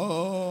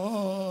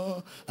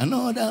more.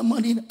 Another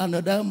money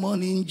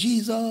in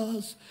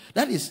Jesus.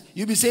 That is,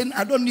 you'll be saying,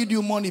 I don't need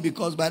you money,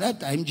 because by that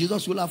time,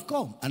 Jesus will have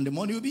come and the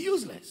money will be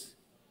useless.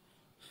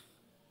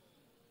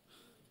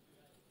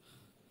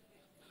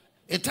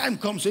 A time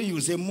comes when you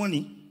will say,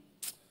 money,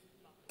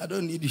 I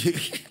don't need you.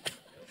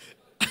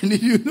 I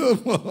need you no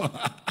more.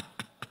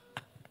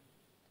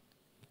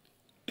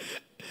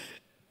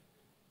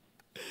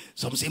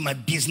 Some say, my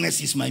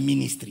business is my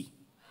ministry.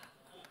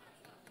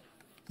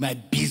 My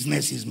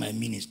business is my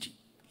ministry.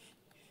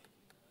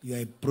 You are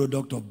a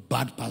product of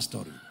bad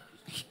pastoring.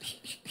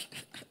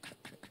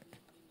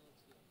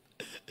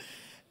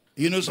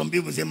 You know, some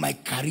people say, my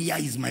career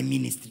is my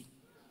ministry.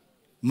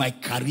 My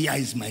career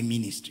is my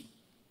ministry.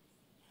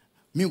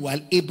 Meanwhile,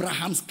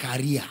 Abraham's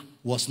career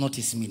was not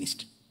his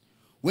ministry.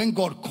 When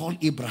God called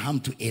Abraham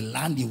to a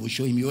land he will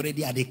show him, he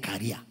already had a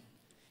career.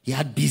 He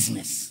had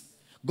business.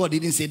 God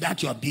didn't say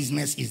that your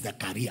business is the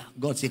career.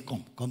 God said,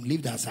 come,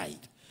 leave that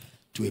side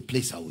to a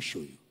place I will show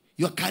you.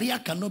 Your career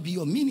cannot be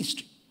your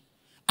ministry.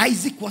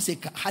 Isaac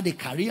had a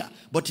career,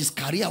 but his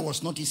career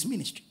was not his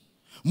ministry.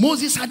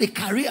 Moses had a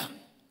career,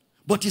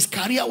 but his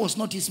career was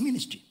not his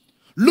ministry.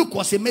 Luke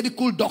was a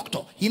medical doctor.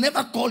 He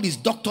never called his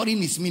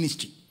doctoring his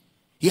ministry.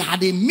 He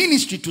had a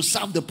ministry to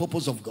serve the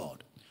purpose of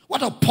God.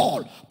 What of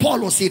Paul? Paul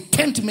was a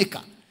tent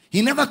maker.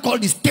 He never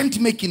called his tent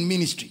making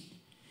ministry.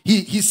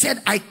 He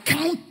said, I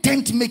count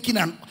tent making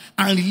and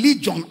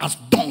religion as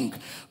dung.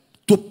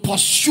 To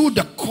pursue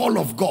the call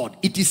of God,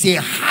 it is a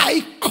high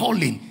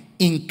calling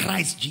in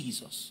Christ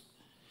Jesus.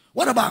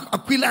 What about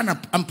Aquila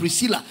and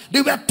Priscilla?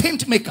 They were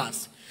tent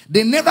makers.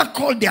 They never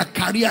called their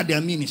career their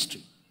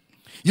ministry.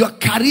 Your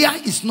career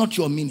is not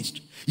your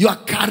ministry. Your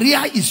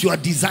career is your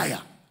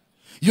desire.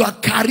 Your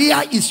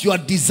career is your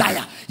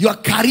desire. Your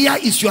career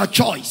is your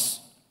choice.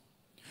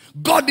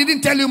 God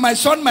didn't tell you, my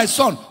son,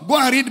 go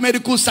and read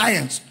medical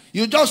science.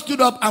 You just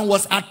stood up and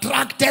was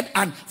attracted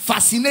and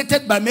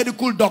fascinated by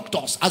medical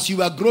doctors as you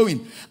were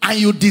growing. And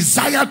you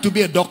desired to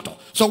be a doctor.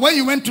 So when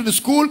you went to the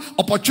school,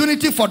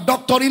 opportunity for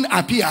doctoring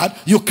appeared.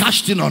 You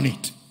cashed in on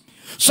it.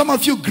 Some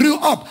of you grew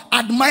up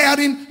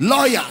admiring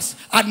lawyers,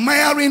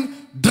 admiring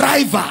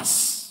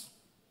drivers,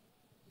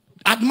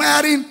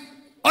 admiring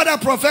other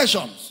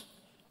professions.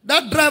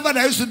 That driver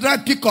that used to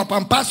drive pickup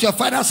and pass your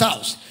father's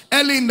house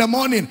early in the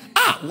morning.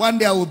 One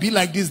day I will be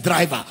like this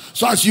driver.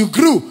 So as you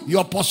grew,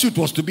 your pursuit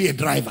was to be a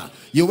driver.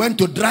 You went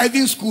to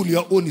driving school,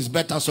 your own is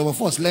better. So of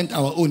course, learned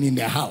our own in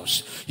their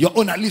house. Your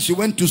own, at least you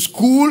went to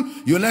school,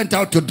 you learned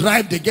how to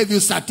drive, they gave you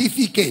a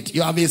certificate.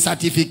 You have a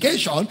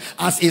certification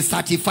as a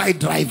certified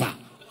driver.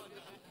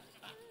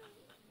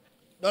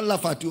 Don't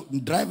laugh at you.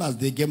 Drivers,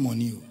 they get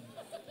money.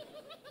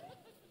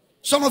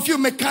 Some of you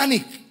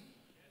mechanic.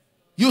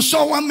 You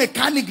saw one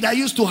mechanic that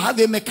used to have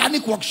a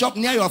mechanic workshop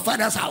near your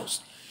father's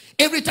house.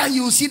 Every time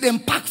you will see them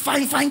pack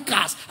fine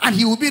cars, and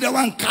he will be the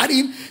one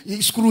carrying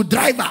a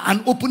screwdriver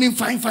and opening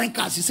fine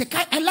cars. He said,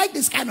 I like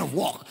this kind of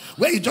work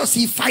where you just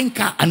see fine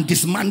car and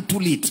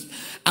dismantle it.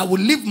 I will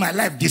live my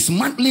life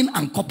dismantling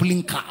and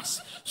coupling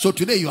cars. So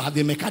today you have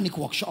a mechanic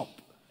workshop.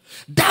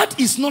 That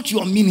is not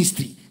your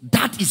ministry.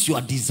 That is your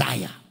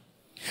desire.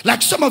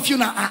 Like some of you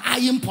now are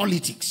eyeing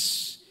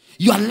politics.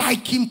 You are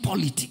liking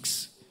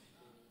politics.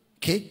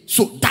 Okay?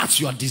 So that's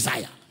your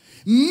desire.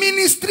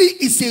 Ministry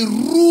is a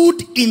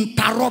rude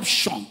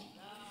interruption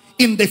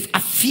in the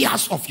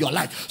affairs of your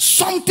life.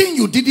 Something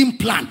you didn't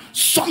plan,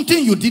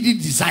 something you didn't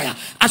desire.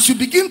 As you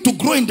begin to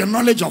grow in the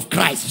knowledge of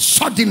Christ,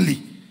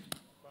 suddenly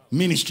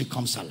ministry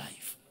comes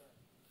alive.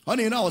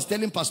 Honey, I was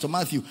telling Pastor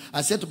Matthew,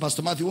 I said to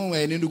Pastor Matthew when we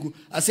were in Enugu,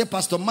 I said,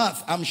 Pastor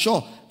Matt, I'm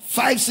sure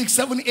 5, 6,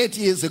 7, 8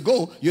 years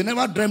ago, you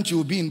never dreamt you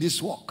would be in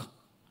this walk.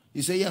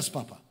 He said, yes,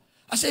 Papa.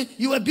 I said,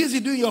 you were busy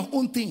doing your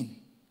own thing.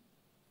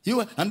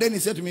 And then he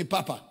said to me,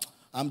 Papa,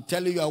 I'm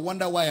telling you, I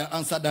wonder why I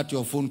answered that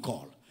your phone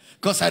call.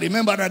 Because I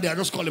remember that day, I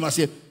just called him and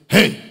said,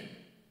 hey,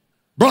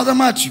 Brother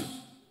Matthew.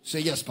 He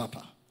said, yes,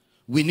 Papa.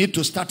 We need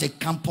to start a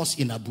campus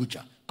in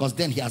Abuja. Because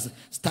then he has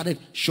started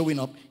showing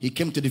up. He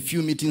came to the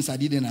few meetings I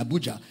did in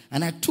Abuja,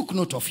 and I took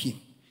note of him.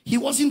 He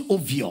wasn't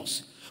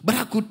obvious, but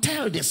I could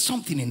tell there's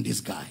something in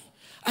this guy.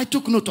 I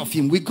took note of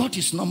him. We got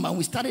his number, and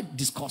we started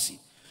discussing.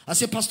 I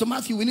said, Pastor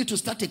Matthew, we need to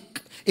start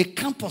a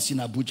campus in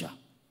Abuja.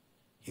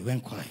 He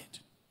went quiet.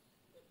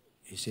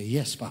 He said,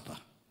 yes, Papa.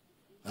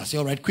 I said,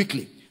 all right,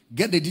 quickly.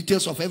 Get the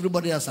details of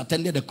everybody that's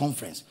attended the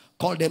conference.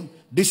 Call them.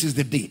 This is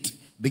the date.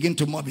 Begin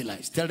to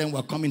mobilize. Tell them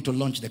we're coming to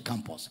launch the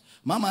campus.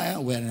 Mama and I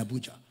were in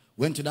Abuja.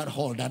 Went to that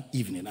hall that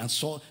evening and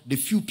saw the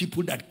few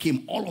people that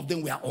came. All of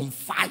them were on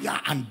fire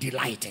and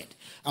delighted.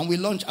 And we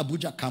launched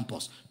Abuja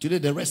campus. Today,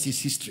 the rest is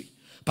history.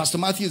 Pastor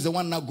Matthew is the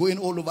one now going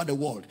all over the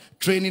world,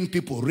 training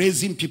people,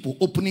 raising people,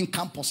 opening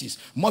campuses,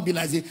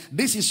 mobilizing.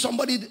 This is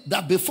somebody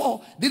that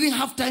before didn't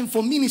have time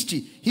for ministry.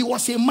 He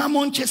was a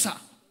mammon chaser.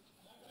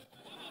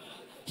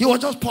 He was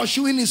just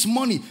pursuing his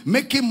money,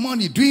 making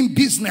money, doing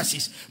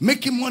businesses,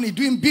 making money,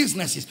 doing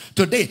businesses.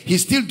 Today,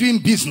 he's still doing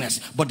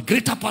business, but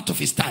greater part of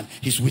his time,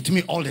 he's with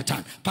me all the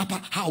time. Papa,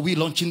 how are we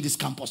launching this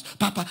campus?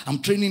 Papa,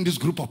 I'm training this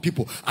group of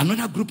people.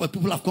 Another group of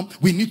people have come.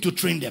 We need to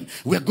train them.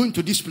 We're going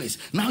to this place.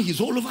 Now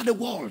he's all over the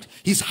world.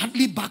 He's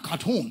hardly back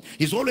at home.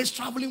 He's always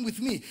traveling with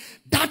me.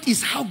 That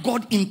is how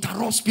God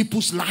interrupts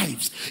people's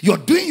lives. You're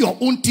doing your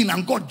own thing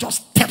and God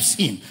just steps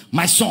in.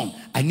 My son,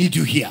 I need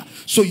you here.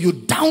 So you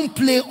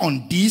downplay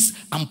on this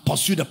and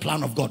pursue the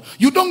plan of God.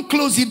 You don't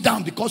close it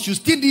down because you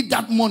still need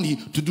that money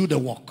to do the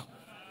work.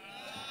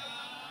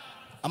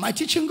 Am I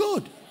teaching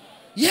good?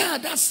 Yeah,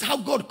 that's how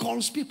God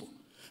calls people.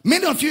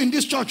 Many of you in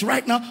this church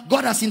right now,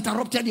 God has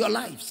interrupted your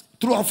lives.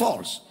 True or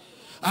false?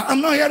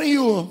 I'm not hearing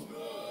you.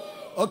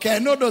 Okay, I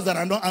know those that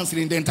are not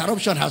answering. The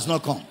interruption has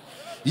not come.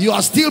 You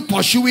are still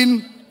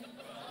pursuing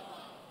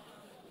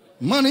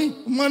money.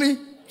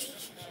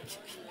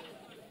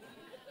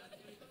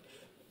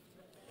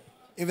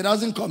 If it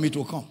doesn't come, it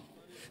will come.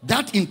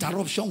 That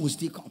interruption will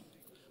still come.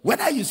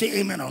 Whether you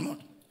say amen or not.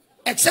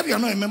 Except you are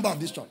not a member of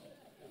this church.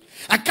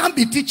 I can't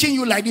be teaching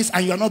you like this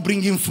and you are not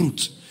bringing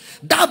fruit.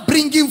 That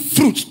bringing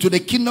fruit to the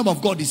kingdom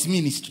of God is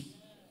ministry.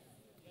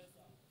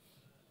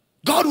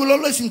 God will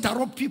always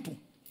interrupt people.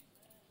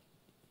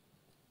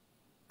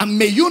 And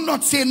may you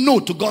not say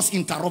no to God's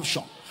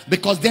interruption,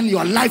 because then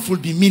your life will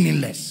be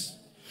meaningless.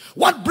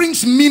 What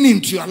brings meaning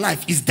to your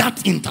life is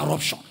that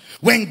interruption.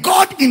 When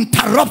God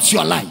interrupts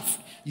your life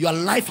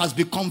has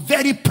become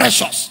very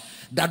precious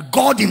that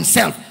God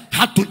himself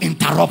had to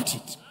interrupt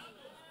it.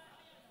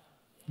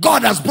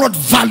 God has brought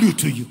value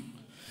to you.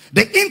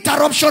 The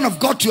interruption of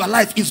God to your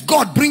life is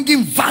God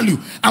bringing value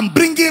and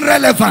bringing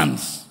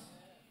relevance.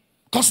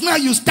 Because now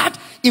you start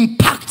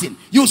impacting.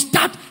 You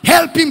start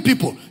helping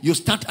people. You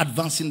start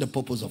advancing the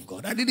purpose of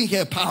God. I didn't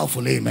hear a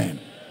powerful amen.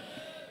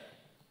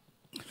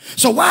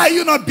 So why are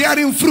you not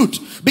bearing fruit?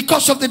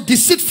 Because of the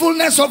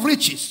deceitfulness of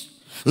riches,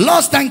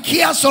 lust and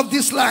cares of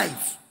this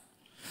life.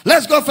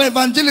 Let's go for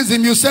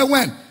evangelism. You say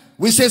when?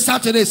 We say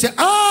Saturday. Say,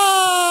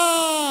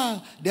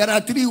 there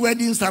are 3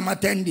 weddings I'm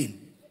attending.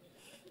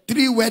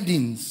 3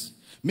 weddings.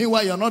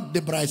 Meanwhile, you're not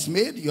the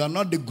bridesmaid. You are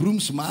not the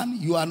groomsman.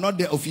 You are not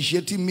the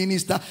officiating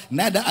minister.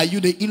 Neither are you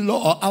the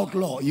in-law or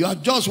outlaw. You are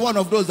just one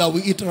of those that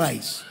will eat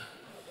rice.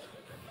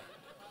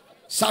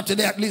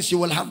 Saturday, at least, you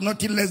will have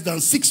nothing less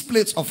than 6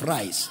 plates of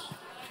rice.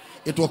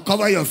 It will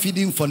cover your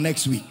feeding for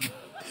next week.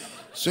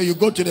 So you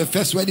go to the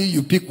first wedding,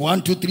 you pick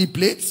 1, 2, 3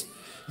 plates.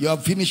 You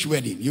have finished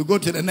wedding. You go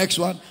to the next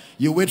one,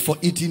 you wait for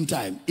eating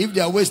time. If they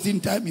are wasting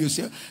time, you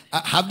say,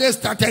 have they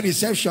started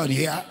reception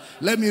here?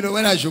 Let me know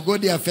when I should go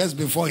there first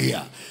before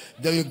here.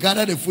 Then you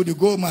gather the food, you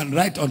go home and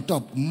write on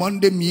top.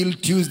 Monday meal,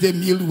 Tuesday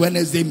meal,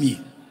 Wednesday meal.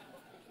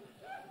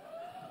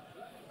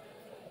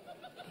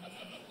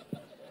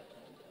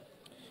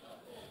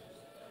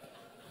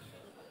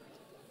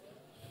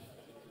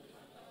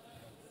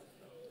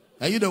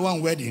 Are you the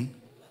one wedding?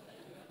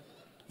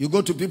 You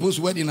go to people's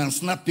wedding and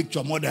snap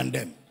picture more than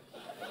them.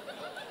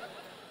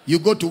 You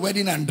go to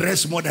wedding and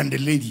dress more than the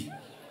lady.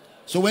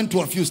 So when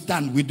 2 of you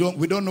stand, we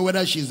don't know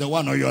whether she's the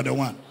one or you're the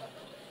one.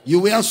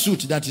 You wear a suit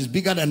that is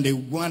bigger than the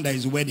one that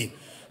is wedding.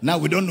 Now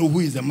we don't know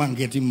who is the man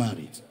getting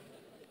married.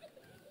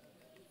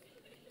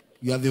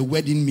 You have a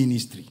wedding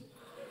ministry.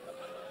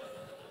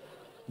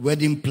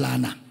 Wedding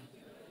planner.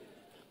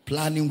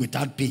 Planning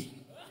without pay.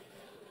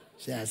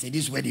 So I say,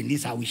 this wedding,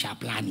 this is how we shall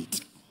plan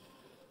it.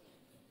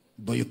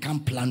 But you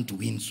can't plan to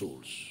win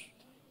souls.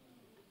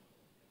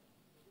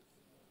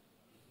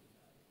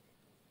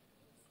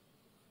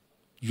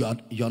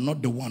 You're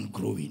not the one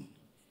growing.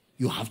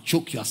 You have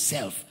choked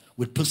yourself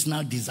with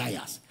personal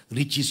desires,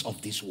 riches of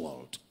this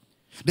world.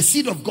 The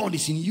seed of God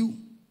is in you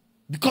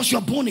because you're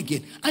born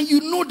again. And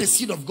you know the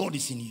seed of God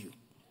is in you.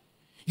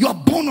 You are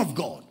born of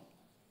God.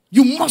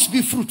 You must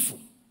be fruitful.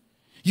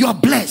 You are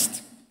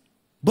blessed,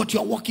 but you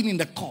are walking in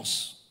the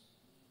curse.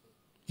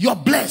 You are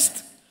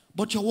blessed,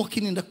 but you are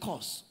walking in the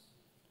curse.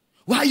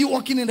 Why are you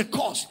walking in the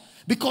curse?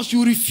 Because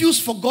you refuse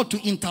for God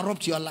to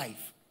interrupt your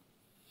life.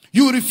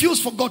 You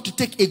refuse for God to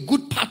take a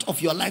good part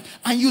of your life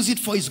and use it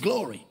for his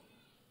glory.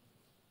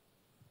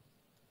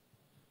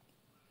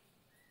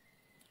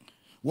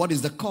 What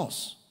is the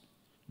cause?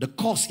 The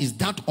cause is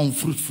that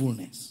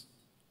unfruitfulness.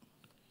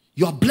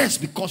 You are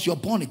blessed because you are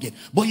born again,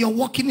 but you are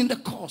walking in the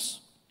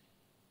cause.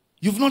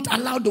 You've not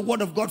allowed the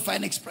word of God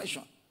find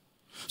expression.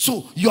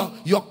 So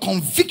your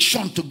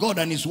conviction to God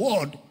and his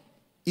word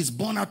is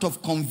born out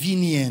of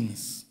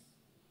convenience.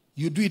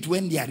 You do it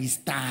when there is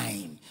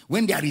time.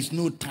 When there is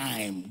no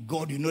time,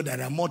 God, you know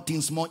there are more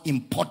things more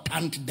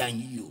important than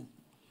you.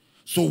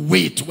 So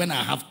wait, when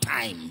I have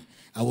time,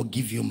 I will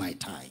give you my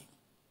time.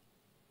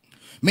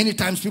 Many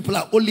times people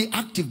are only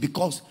active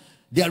because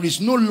there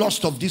is no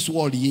lust of this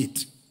world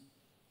yet.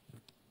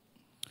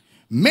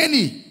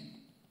 Many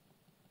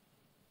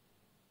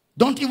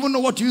don't even know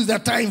what to use their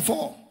time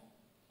for.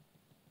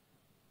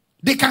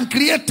 They can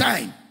create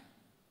time,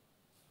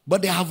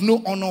 but they have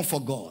no honor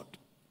for God.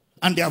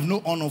 And they have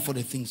no honor for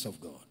the things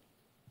of God.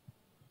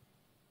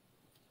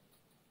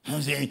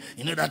 I'm saying,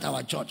 you know that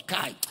our church,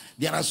 Kai,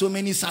 there are so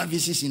many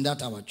services in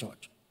that our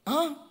church.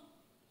 Huh?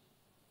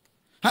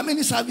 How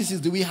many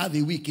services do we have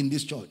a week in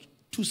this church?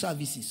 2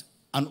 services,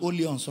 and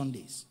only on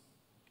Sundays.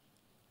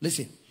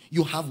 Listen,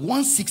 you have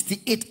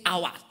 168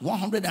 hours,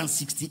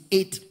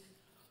 168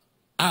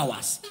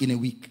 hours in a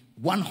week.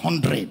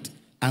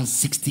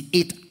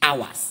 168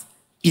 hours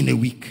in a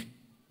week.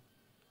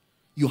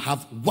 You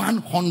have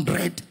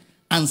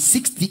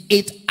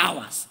 168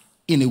 hours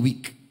in a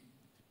week.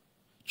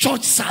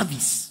 Church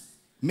service,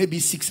 maybe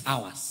 6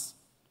 hours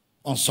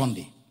on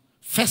Sunday.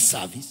 First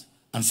service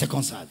and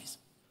second service.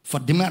 For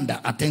the man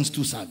that attends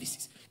 2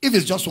 services. If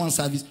it's just 1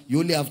 service, you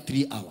only have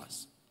 3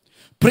 hours.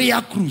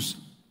 Prayer cruise,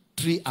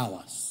 3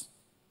 hours.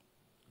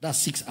 That's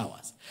 6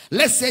 hours.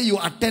 Let's say you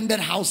attended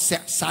house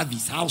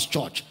service, house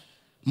church.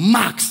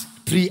 Max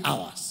 3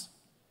 hours.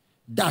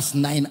 That's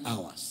 9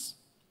 hours.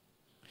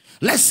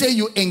 Let's say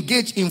you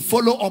engage in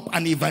follow-up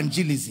and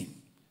evangelism.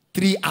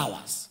 3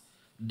 hours.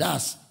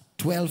 That's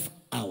 12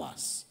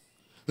 hours.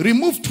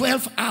 Remove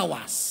 12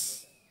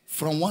 hours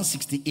from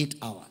 168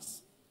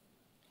 hours.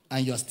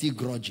 And you are still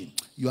grudging.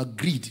 Your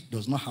greed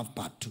does not have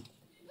part 2.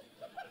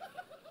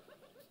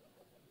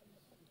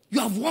 You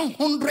have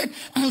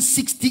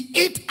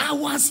 168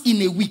 hours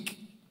in a week.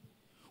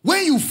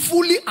 When you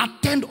fully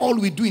attend all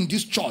we do in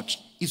this church,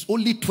 it's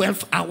only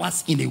 12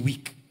 hours in a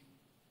week.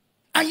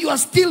 And you are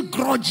still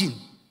grudging.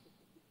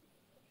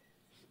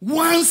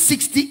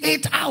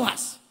 168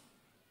 hours.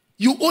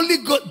 You only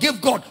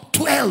gave God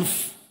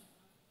 12.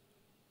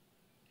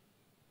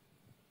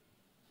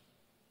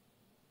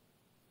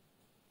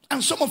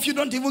 And some of you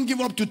don't even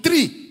give up to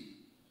 3.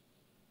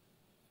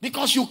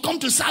 Because you come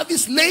to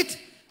service late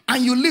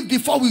and you leave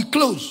before we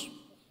close.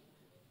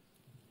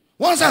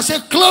 Once I say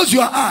close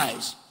your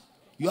eyes,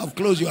 you have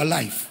closed your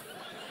life.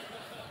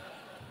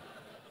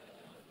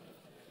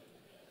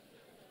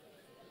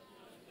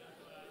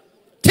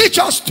 Teach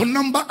us to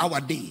number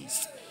our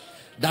days,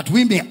 that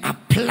we may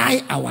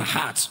apply our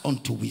hearts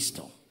unto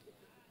wisdom.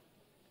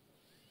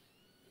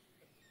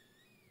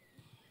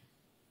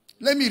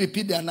 Let me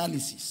repeat the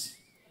analysis.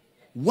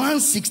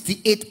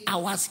 168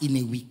 hours in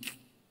a week.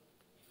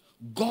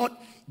 God,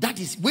 that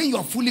is when you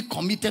are fully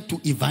committed to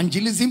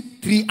evangelism,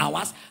 3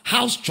 hours,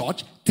 house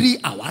church, 3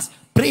 hours,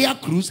 prayer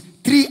cruise,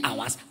 3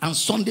 hours, and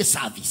Sunday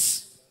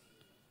service.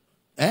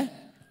 3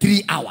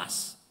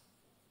 hours.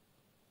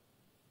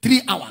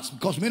 3 hours,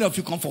 because many of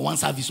you come for 1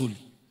 service only.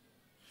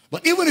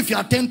 But even if you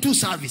attend 2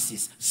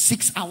 services,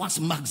 6 hours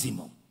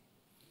maximum.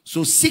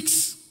 So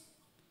 6,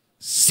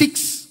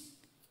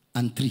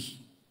 and 3,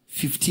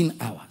 15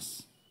 hours.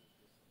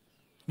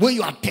 When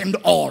you attend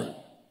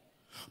all,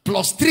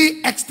 plus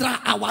 3 extra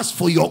hours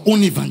for your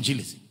own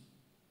evangelism,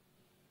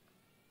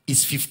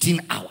 is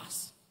 15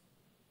 hours.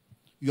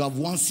 You have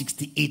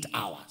 168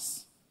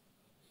 hours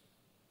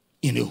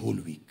in a whole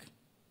week.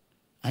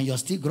 And you're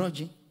still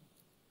grudging.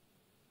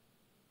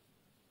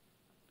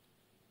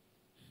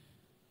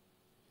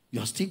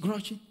 You're still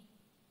grudging.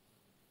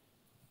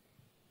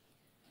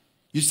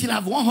 You still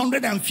have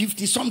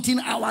 150 something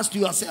hours to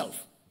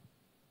yourself.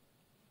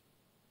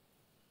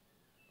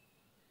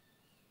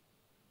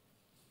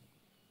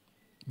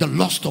 The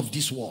lust of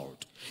this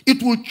world.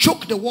 It will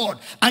choke the word,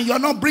 and you're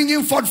not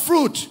bringing forth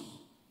fruit.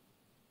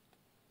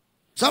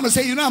 Some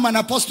say, you know, I'm an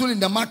apostle in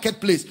the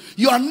marketplace.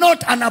 You are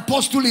not an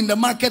apostle in the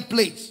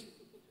marketplace.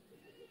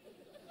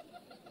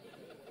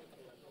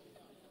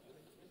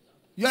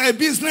 You are a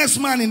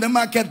businessman in the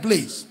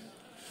marketplace.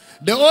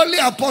 The only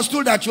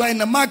apostle that you are in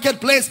the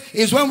marketplace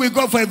is when we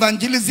go for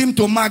evangelism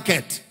to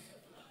market.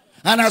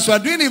 And as we are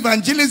doing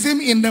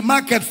evangelism in the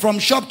market from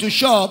shop to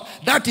shop,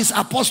 that is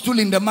apostle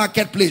in the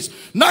marketplace.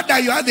 Not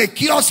that you have a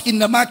kiosk in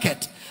the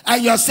market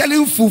and you are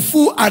selling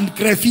fufu and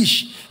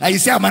crayfish. And you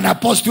say, I'm an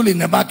apostle in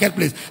the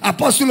marketplace.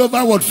 Apostle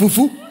over what?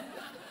 Fufu?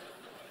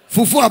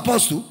 Fufu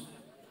apostle?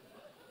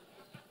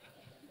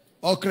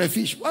 Or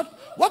crayfish.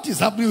 What is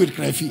happening with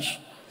crayfish?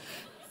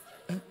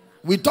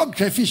 We talk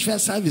crayfish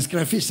first service,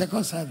 crayfish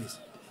second service.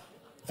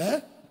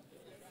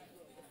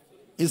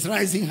 It's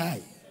rising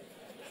high.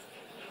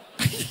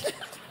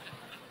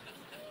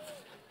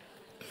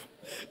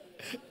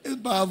 These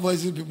power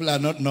voices people are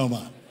not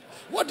normal.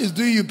 What is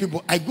doing you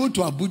people? I go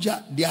to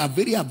Abuja, they are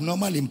very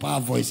abnormal in power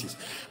voices.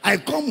 I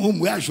come home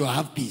where I should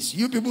have peace.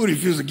 You people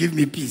refuse to give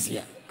me peace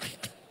here.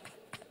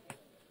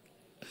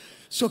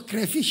 So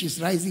crayfish is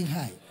rising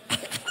high.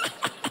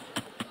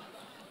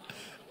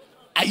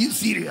 Are you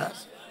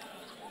serious?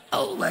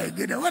 Oh my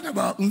goodness. What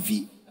about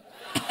Umfi?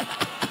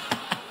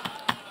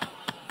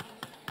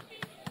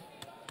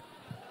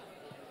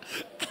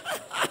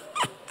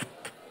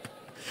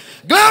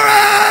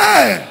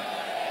 Glory!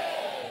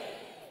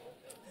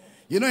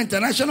 You know,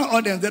 international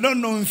audience, they don't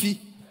know Umfi.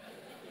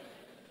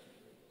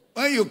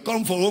 When you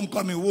come for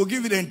homecoming, we'll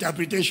give you the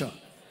interpretation.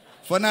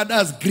 For now,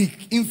 that's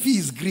Greek. Umfi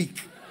is Greek.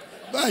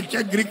 Go and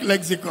check Greek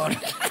lexicon.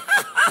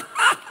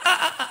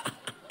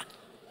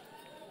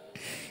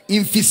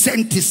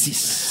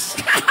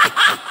 Inficentesis.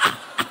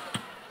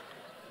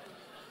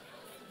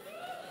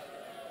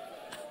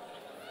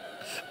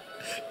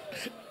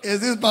 Is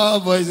this power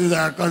voices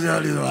are causing all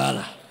this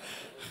wahala?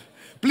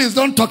 Please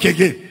don't talk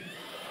again.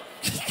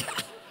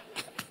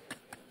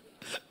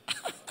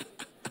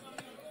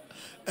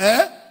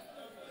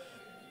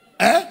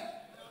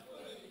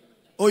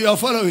 Oh, you're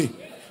following?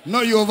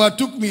 No, you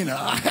overtook me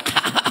now.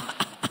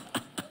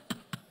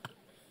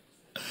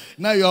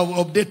 Now you have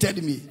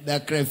updated me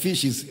that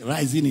crayfish is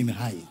rising in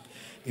height,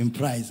 in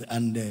price,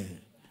 and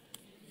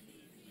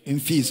in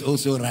fees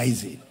also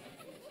rising.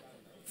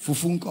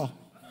 Fufunko.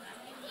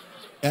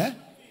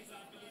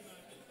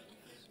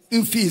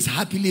 In fees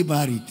happily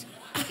married.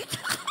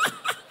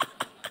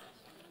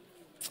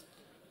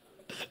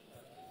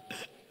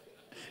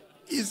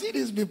 You see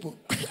these people?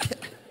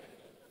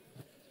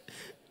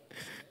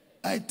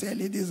 I tell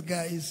you, these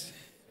guys,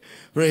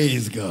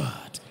 praise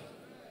God.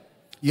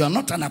 You are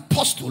not an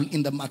apostle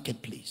in the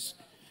marketplace.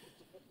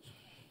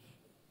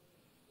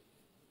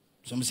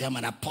 Some say, I'm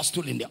an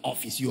apostle in the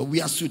office. You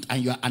wear a suit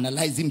and you are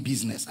analyzing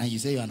business and you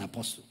say you're an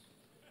apostle.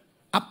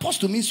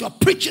 Apostle means you are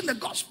preaching the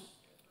gospel.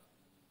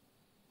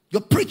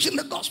 You're preaching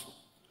the gospel.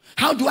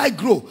 How do I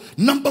grow?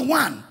 Number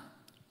one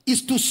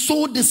is to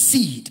sow the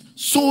seed.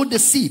 Sow the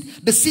seed.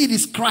 The seed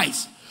is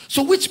Christ.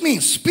 So which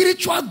means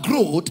spiritual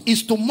growth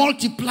is to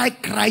multiply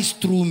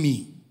Christ through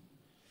me.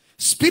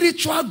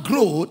 Spiritual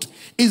growth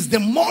is the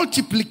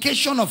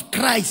multiplication of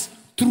Christ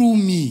through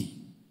me.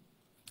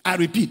 I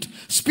repeat,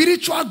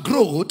 spiritual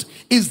growth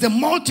is the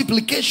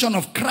multiplication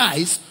of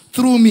Christ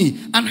through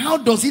me. And how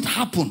does it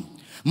happen?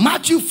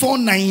 Matthew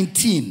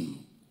 4:19.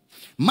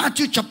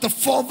 Matthew chapter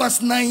 4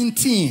 verse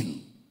 19.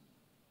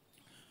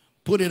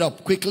 Put it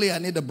up quickly. I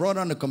need the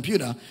brother on the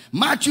computer.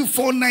 Matthew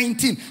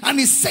 4:19. And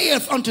he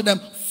saith unto them,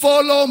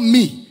 follow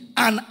me,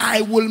 and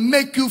I will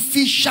make you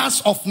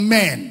fishers of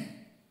men.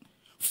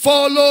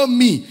 Follow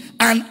me,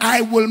 and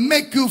I will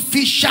make you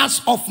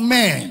fishers of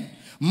men.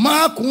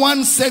 Mark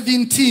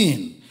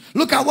 1:17.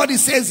 Look at what it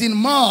says in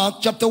Mark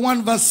chapter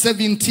 1 verse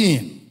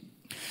 17.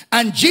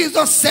 And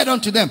Jesus said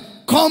unto them,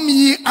 come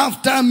ye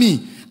after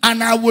me,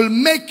 and I will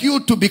make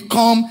you to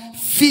become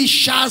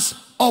fishers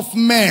of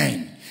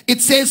men. It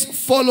says,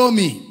 follow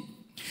me.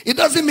 It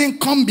doesn't mean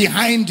come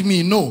behind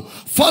me. No.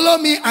 Follow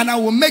me and I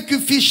will make you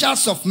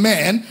fishers of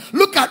men.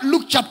 Look at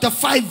Luke chapter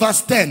 5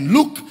 verse 10.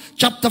 Luke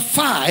chapter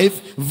 5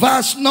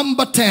 verse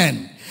number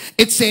 10.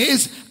 It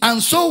says,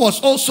 and so was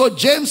also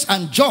James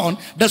and John,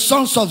 the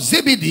sons of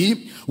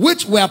Zebedee,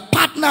 which were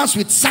partners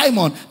with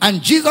Simon.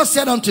 And Jesus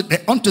said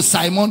unto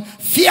Simon,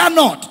 fear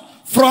not,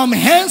 from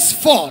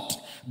henceforth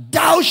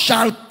thou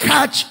shalt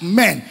catch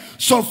men.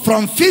 So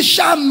from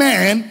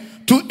fishermen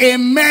to a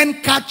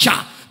man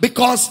catcher.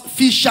 Because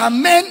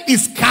fishermen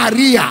is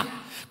career.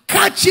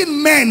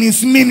 Catching men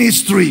is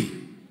ministry.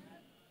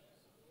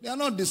 They are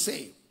not the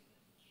same.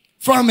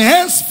 From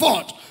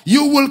henceforth,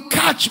 you will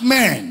catch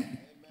men.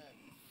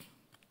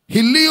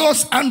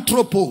 Helios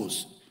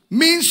anthropos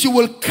means you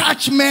will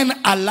catch men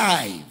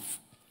alive.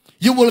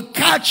 You will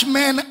catch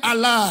men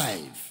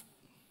alive.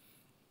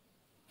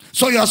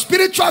 So your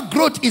spiritual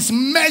growth is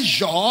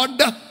measured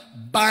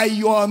by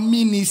your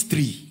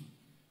ministry.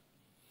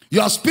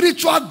 Your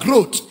spiritual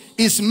growth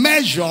is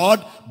measured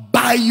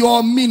by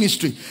your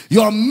ministry.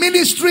 Your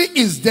ministry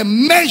is the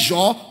measure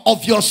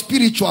of your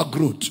spiritual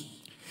growth.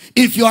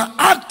 If you are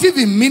active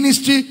in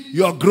ministry,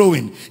 you are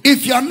growing.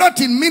 If you are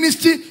not in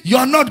ministry, you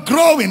are not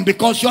growing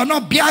because you are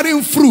not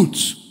bearing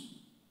fruit.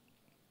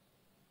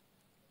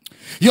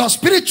 Your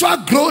spiritual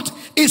growth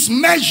is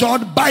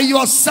measured by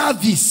your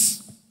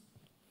service.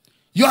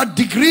 Your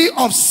degree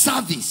of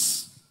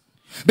service.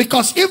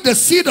 Because if the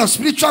seed of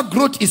spiritual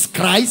growth is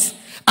Christ,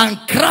 and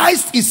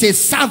Christ is a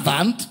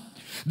servant,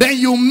 then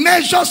you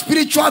measure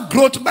spiritual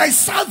growth by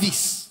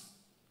service.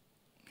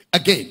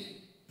 Again,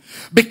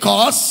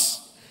 because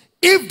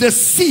if the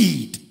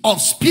seed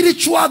of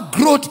spiritual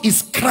growth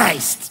is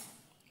Christ,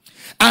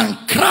 and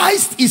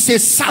Christ is a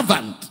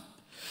servant,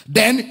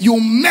 then you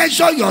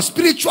measure your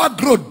spiritual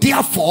growth,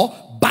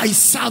 therefore, by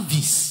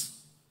service.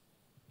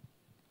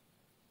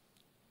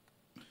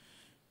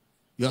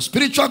 Your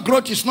spiritual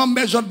growth is not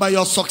measured by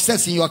your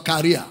success in your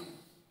career.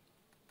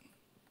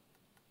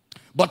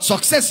 But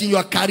success in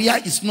your career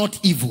is not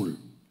evil.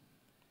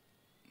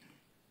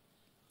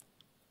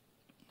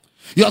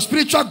 Your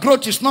spiritual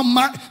growth is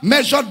not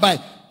measured by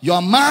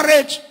your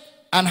marriage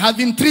and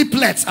having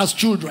triplets as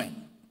children.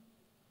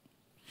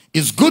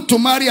 It's good to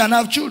marry and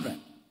have children.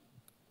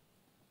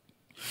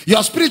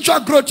 Your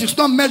spiritual growth is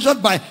not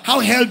measured by how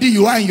healthy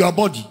you are in your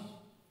body.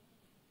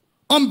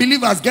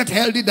 Unbelievers get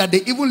healthy that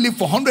they even live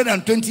for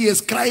 120 years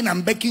crying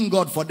and begging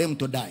God for them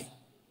to die.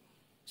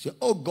 Say,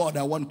 oh God,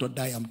 I want to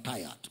die, I'm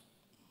tired.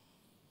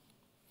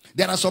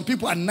 There are some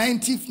people at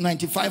 90,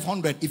 95,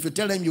 100. If you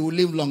tell them you will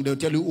live long, they'll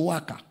tell you,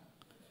 Uwaka,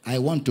 I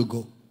want to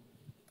go.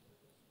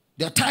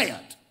 They're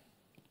tired.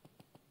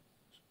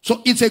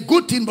 So it's a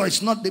good thing, but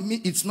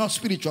it's not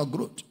spiritual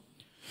growth.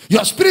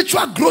 Your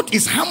spiritual growth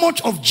is how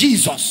much of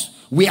Jesus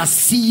we are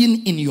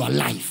seeing in your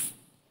life.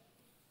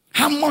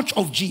 How much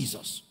of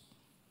Jesus?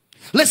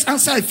 Let's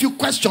answer a few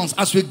questions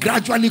as we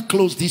gradually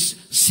close this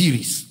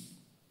series.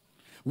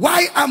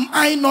 Why am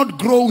I not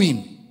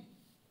growing?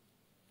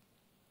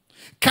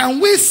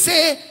 Can we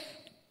say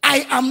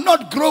I am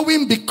not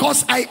growing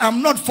because I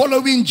am not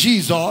following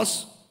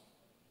Jesus?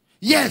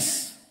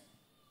 Yes.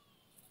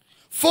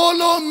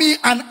 Follow me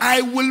and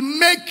I will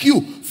make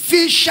you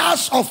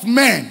fishers of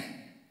men.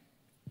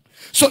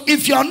 So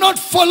if you are not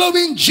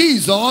following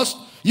Jesus,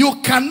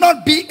 you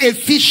cannot be a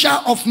fisher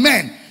of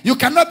men. You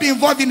cannot be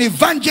involved in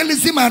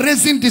evangelism and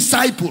raising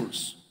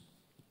disciples.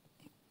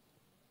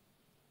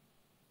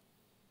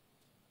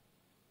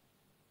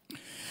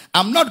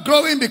 I'm not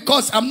growing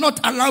because I'm not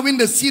allowing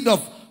the seed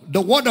of the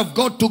word of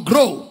God to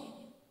grow.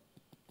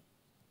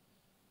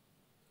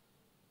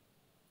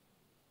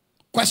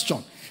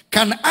 Question.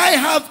 Can I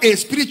have a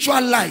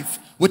spiritual life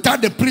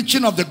without the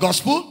preaching of the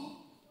gospel?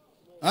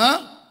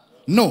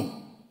 No.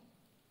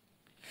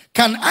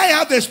 Can I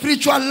have a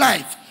spiritual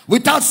life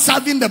without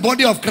serving the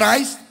body of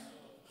Christ?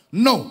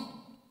 No.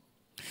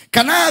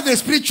 Can I have a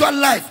spiritual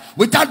life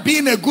without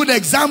being a good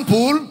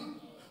example?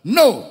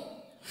 No.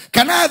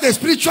 Can I have a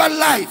spiritual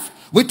life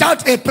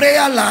without a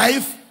prayer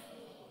life?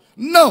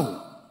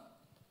 No.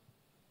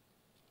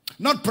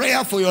 Not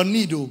prayer for your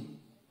need.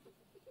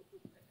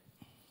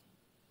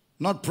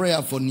 Not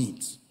prayer for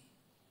needs.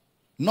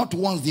 Not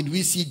once did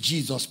we see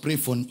Jesus pray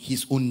for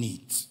his own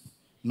needs.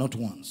 Not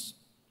once.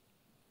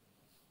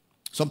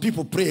 Some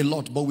people pray a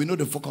lot, but we know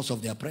the focus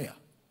of their prayer.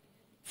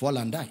 Fall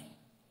and die.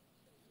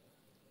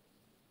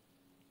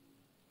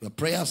 Your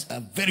prayers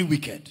are very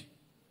wicked.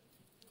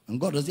 And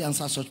God doesn't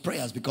answer such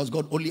prayers because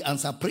God only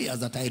answers prayers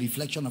that are a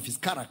reflection of his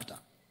character.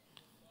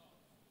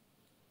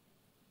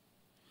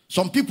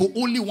 Some people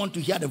only want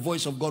to hear the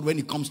voice of God when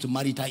it comes to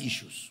marital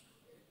issues.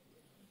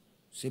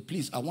 Say,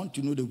 please, I want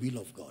to know the will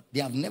of God. They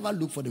have never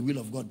looked for the will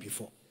of God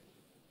before.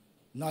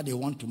 Now they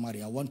want to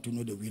marry. I want to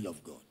know the will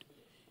of God.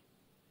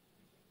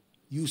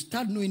 You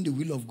start knowing the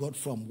will of God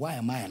from, why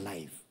am I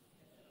alive?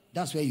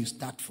 That's where you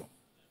start from.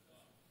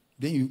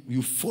 Then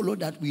you follow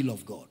that will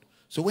of God.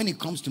 So when it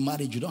comes to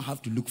marriage, you don't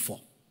have to look for.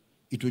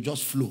 It will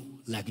just flow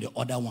like the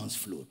other ones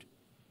flowed.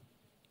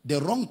 The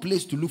wrong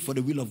place to look for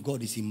the will of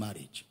God is in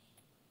marriage.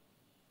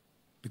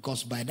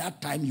 Because by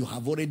that time, you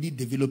have already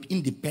developed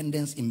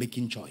independence in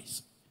making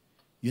choice.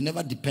 You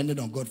never depended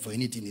on God for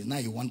anything. It's now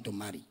you want to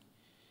marry.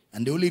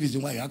 And the only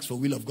reason why you ask for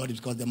will of God is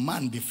because the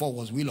man before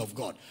was will of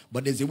God.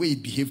 But there's a way he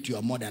behaved to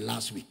your mother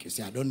last week. You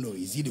say, I don't know.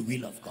 Is he the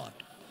will of God?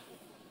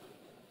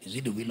 Is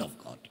he the will of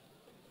God?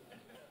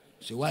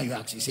 So why you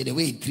ask? He said, the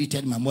way he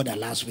treated my mother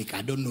last week,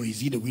 I don't know. Is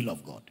he the will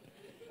of God?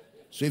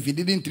 So if he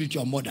didn't treat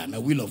your mother, the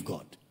will of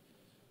God,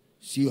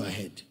 see your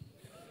head.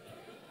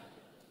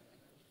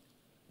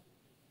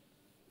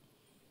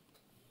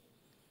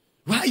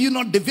 Why are you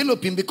not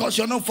developing? Because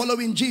you're not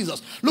following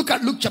Jesus. Look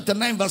at Luke chapter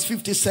 9 verse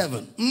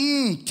 57.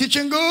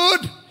 Teaching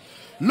good.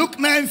 Luke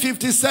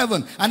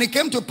 9:57. And it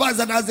came to pass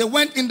that as they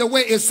went in the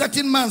way, a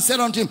certain man said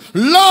unto him,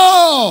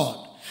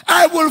 Lord,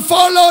 I will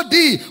follow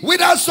thee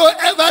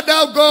whithersoever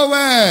thou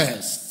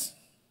goest.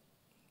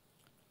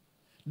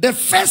 The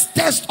first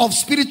test of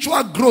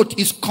spiritual growth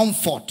is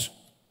comfort.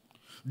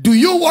 Do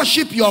you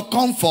worship your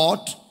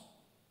comfort?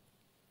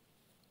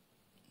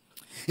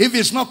 If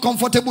it's not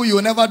comfortable, you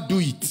will never do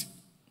it.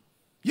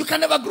 You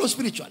can never grow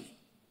spiritually.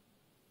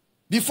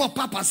 Before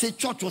Papa said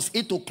church was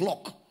 8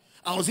 o'clock,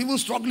 I was even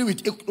struggling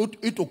with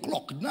 8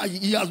 o'clock. Now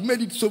he has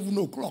made it 7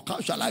 o'clock. How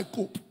shall I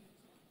cope?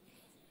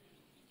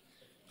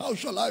 How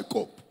shall I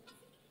cope?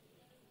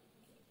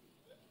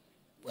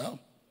 Well,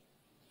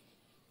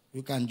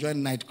 you can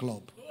join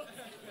nightclub.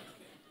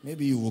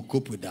 Maybe you will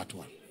cope with that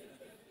one.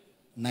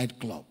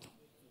 Nightclub.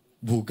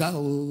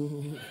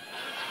 Bugao.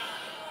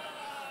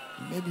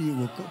 Maybe you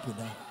will cope with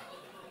that.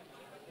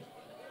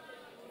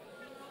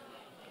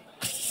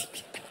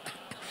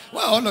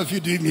 Why all of you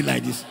doing me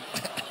like this?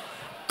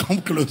 Come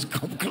close,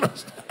 come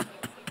close.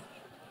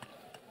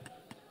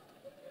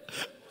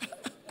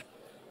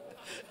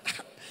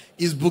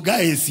 Is buga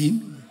a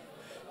sin?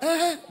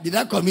 Did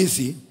I come in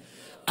sin?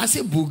 I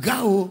say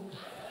bugao.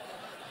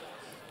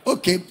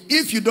 okay,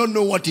 if you don't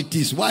know what it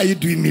is, why are you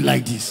doing me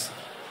like this?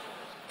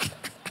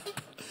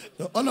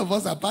 All of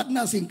us are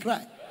partners in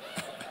crime.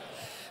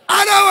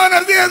 I don't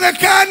want to be a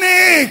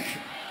mechanic.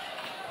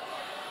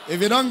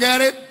 If you don't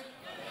get it,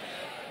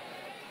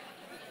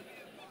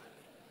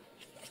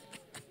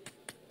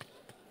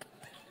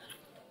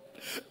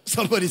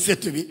 somebody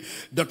said to me,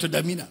 Dr.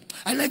 Damina,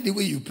 I like the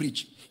way you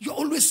preach. You're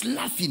always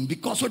laughing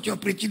because what you're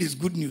preaching is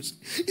good news.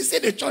 He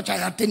said the church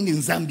I attend in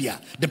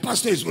Zambia, the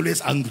pastor is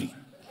always angry.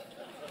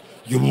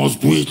 You must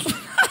do it.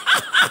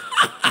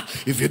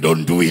 If you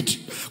don't do it,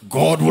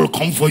 God will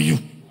come for you.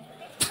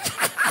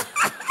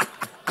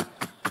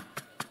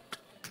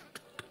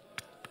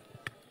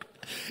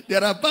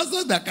 There are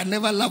pastors that can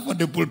never laugh on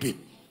the pulpit.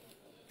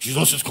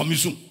 Jesus is coming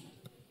soon.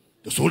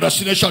 The soul that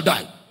sinners shall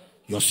die.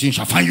 Your sin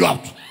shall find you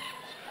out.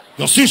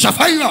 Your sin shall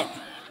find you out.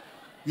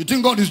 You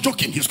think God is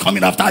joking? He's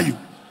coming after you.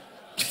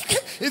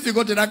 If you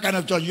go to that kind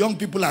of church, young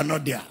people are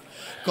not there.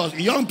 Because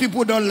young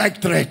people don't like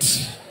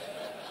threats.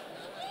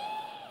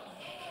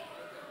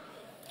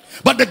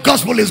 But the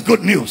gospel is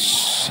good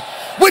news.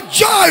 With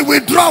joy we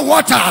draw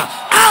water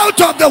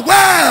out of the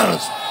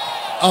wells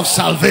of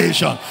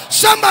salvation.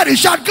 Somebody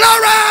shout glory.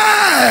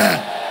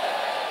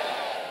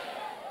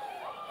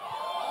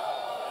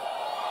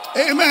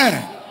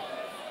 Amen.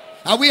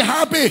 Are we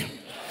happy?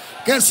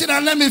 Okay, sit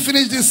down. Let me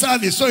finish this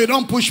service so you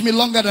don't push me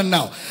longer than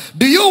now.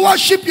 Do you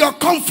worship your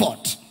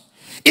comfort?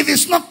 If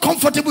it's not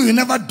comfortable, you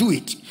never do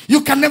it.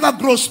 You can never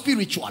grow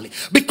spiritually.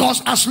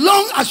 Because as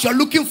long as you're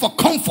looking for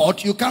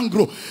comfort, you can't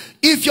grow.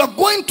 If you're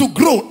going to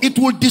grow, it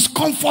will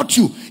discomfort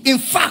you. In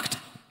fact,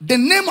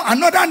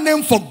 another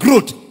name for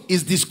growth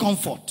is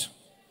discomfort.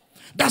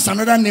 That's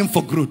another name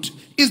for growth.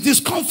 Is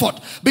discomfort.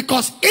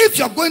 Because if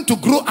you're going to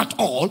grow at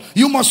all,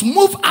 you must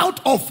move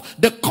out of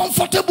the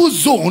comfortable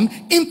zone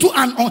into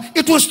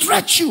it will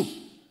stretch you.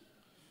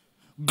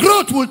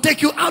 Growth will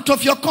take you out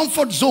of your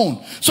comfort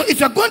zone. So if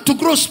you're going to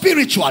grow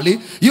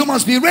spiritually, you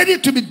must be ready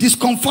to be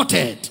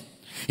discomforted.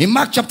 In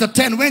Mark chapter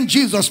 10, when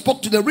Jesus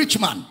spoke to the rich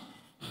man,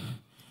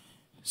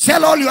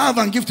 sell all you have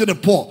and give to the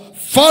poor.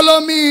 Follow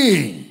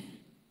me.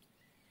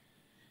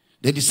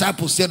 The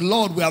disciples said,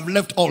 Lord, we have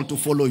left all to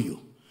follow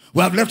you.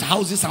 We have left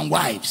houses and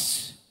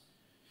wives.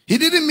 He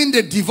didn't mean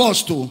they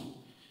divorced too.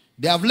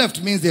 They have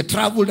left means they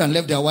traveled and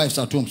left their wives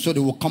at home, so they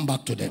will come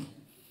back to them.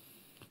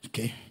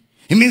 Okay.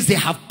 It means they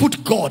have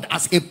put God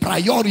as a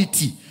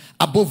priority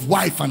above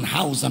wife and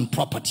house and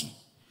property.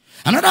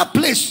 Another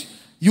place,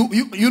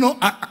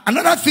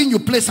 another thing you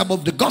place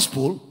above the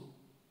gospel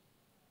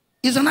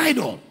is an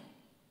idol.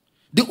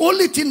 The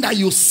only thing that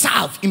you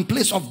serve in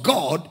place of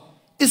God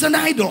is an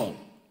idol.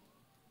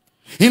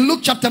 In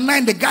Luke chapter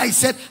 9, the guy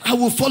said, I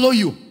will follow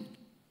you.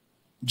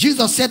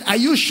 Jesus said, are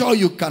you sure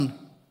you can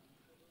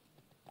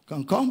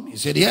come? He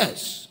said,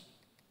 yes.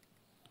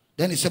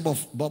 Then he said,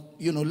 but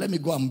let me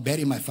go and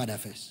bury my father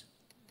first.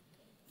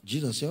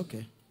 Jesus said,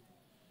 okay.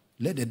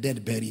 Let the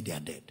dead bury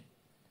their dead.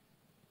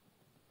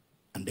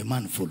 And the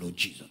man followed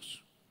Jesus.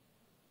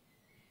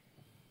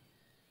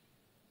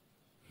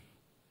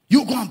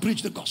 You go and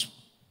preach the gospel.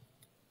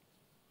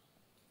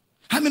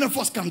 How many of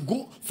us can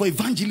go for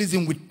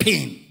evangelism with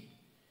pain?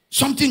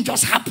 Something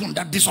just happened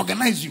that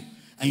disorganized you,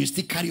 and you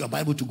still carry your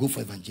Bible to go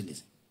for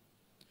evangelism.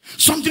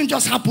 Something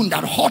just happened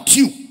that hurt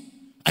you,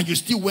 and you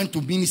still went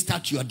to minister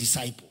to your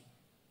disciple.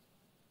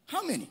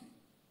 How many?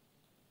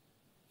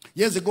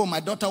 Years ago, my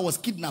daughter was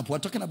kidnapped. We were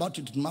talking about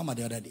it with Mama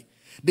the other day.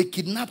 They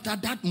kidnapped her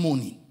that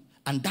morning,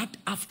 and that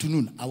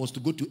afternoon, I was to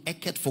go to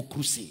Eket for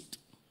crusade.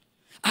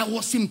 I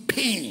was in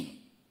pain.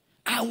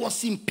 I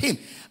was in pain.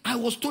 I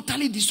was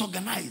totally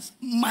disorganized.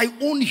 My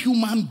own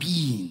human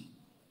being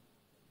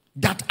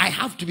that I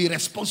have to be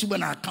responsible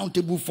and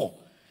accountable for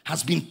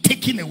has been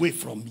taken away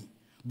from me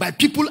by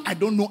people I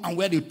don't know and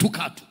where they took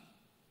her to.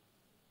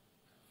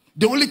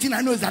 The only thing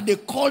I know is that they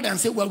called and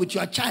said, well, with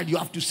your child, you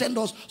have to send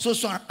us so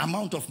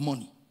amount of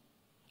money.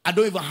 I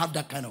don't even have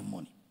that kind of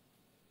money.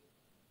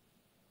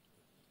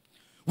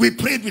 We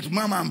prayed with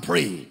Mama and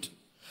prayed.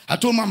 I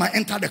told Mama,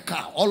 enter the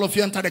car. All of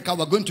you enter the car.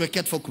 We're going to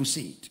Eket for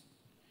crusade.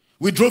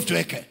 We drove to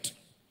Eket.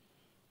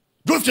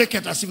 Drove to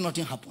Eket as if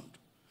nothing happened.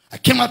 I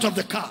came out of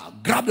the car,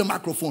 grabbed the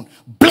microphone,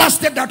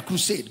 blasted that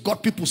crusade,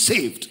 got people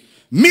saved,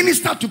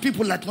 ministered to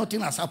people like nothing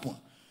has happened.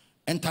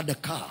 Entered the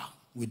car,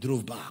 we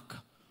drove back.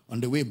 On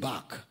the way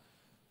back,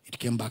 it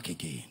came back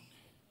again.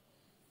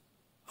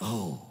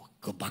 Oh,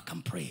 go back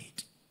and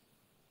prayed.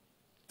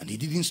 And he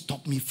didn't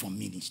stop me from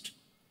ministry.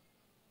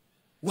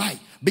 Why?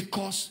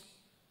 Because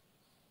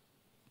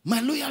my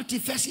loyalty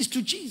first is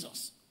to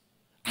Jesus.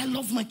 I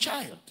love my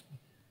child.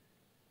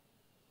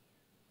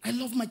 I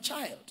love my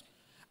child.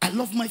 I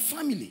love my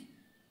family.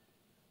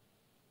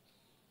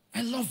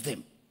 I love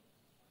them.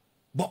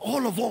 But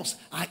all of us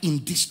are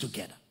in this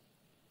together.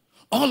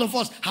 All of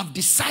us have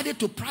decided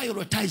to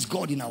prioritize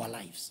God in our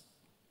lives.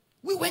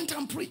 We went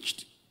and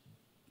preached.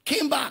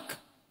 Came back.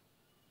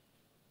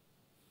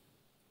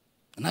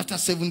 And after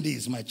 7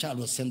 days, my child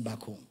was sent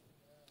back home.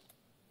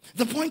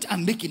 The point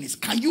I'm making is,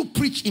 can you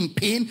preach in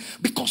pain?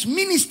 Because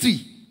ministry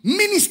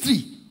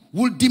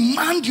will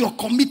demand your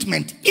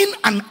commitment in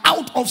and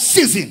out of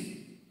season.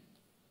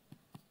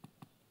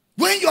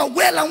 When you are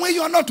well and when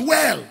you are not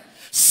well.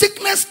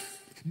 Sickness,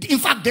 in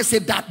fact, they say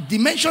that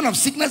dimension of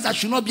sickness that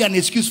should not be an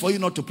excuse for you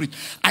not to preach.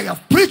 I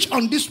have preached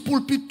on this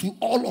pulpit to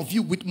all of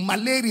you with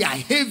malaria,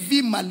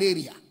 heavy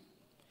malaria.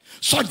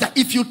 Such that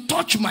if you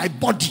touch my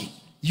body,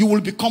 you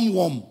will become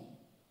warm.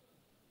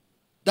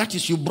 That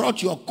is, you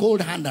brought your cold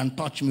hand and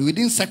touched me.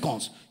 Within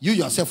seconds, you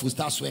yourself will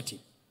start sweating.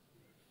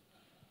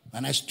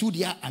 And I stood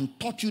here and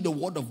taught you the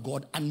word of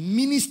God and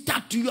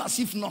ministered to you as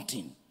if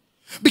nothing.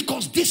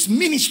 Because this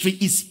ministry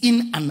is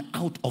in and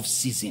out of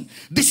season.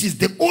 This is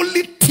the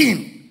only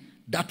thing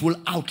that will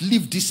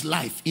outlive this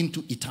life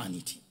into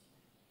eternity.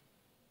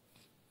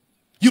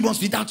 You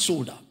must be that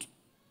sold out.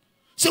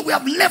 So we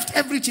have left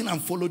everything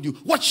and followed you.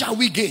 What shall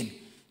we gain?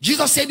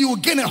 Jesus said you will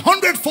gain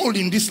 100-fold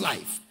in this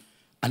life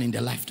and in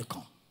the life to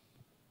come.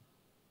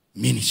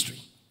 Ministry.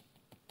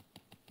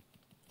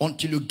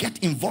 Until you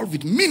get involved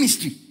with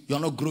ministry, you are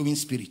not growing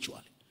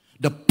spiritually.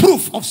 The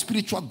proof of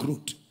spiritual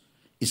growth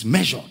is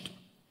measured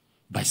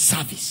by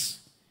service,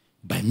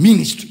 by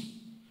ministry,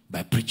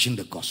 by preaching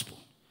the gospel.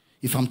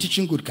 If I'm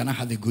teaching good, can I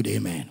have a good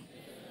amen?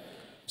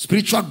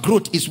 Spiritual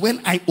growth is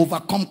when I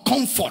overcome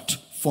comfort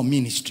for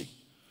ministry.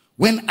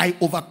 When I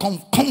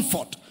overcome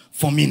comfort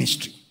for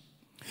ministry.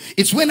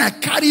 It's when I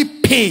carry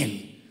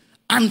pain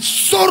and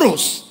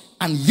sorrows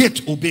and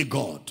yet obey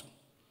God.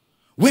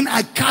 When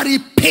I carry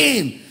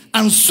pain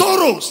and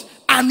sorrows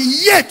and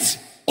yet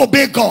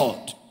obey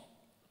God.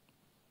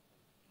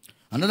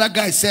 Another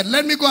guy said,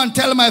 let me go and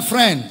tell my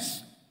friends.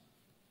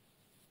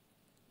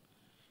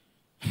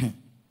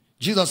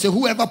 Jesus said,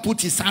 whoever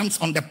puts his hands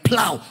on the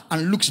plow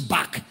and looks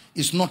back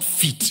is not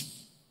fit.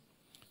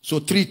 So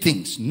 3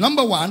 things.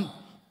 Number 1,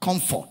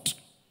 comfort.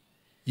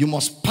 You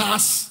must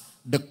pass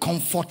the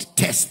comfort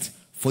test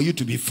for you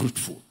to be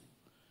fruitful.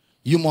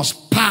 You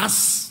must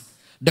pass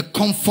the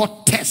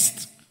comfort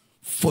test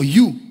for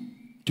you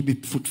to be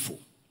fruitful.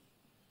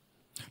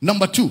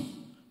 Number 2,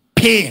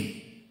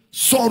 pain,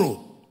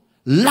 sorrow,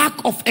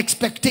 lack of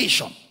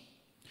expectation.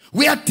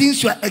 Where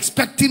things you are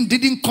expecting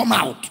didn't come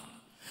out.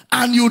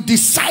 And you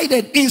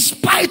decided, in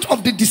spite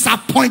of the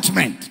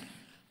disappointment,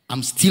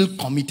 I'm still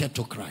committed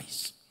to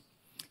Christ.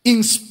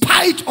 In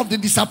spite of the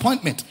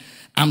disappointment,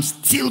 I'm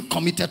still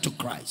committed to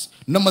Christ.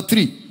 Number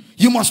 3,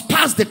 you must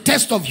pass the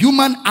test of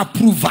human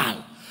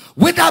approval.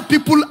 Whether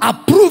people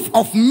approve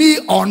of me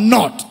or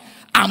not,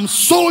 I'm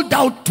sold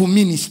out to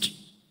ministry.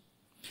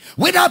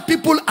 Whether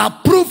people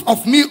approve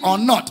of me or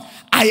not,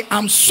 I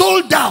am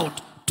sold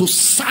out to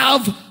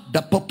serve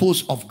the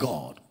purpose of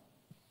God.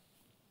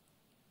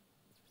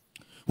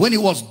 When he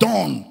was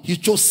done, he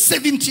chose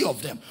 70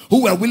 of them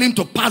who were willing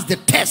to pass the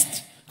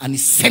test, and he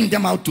sent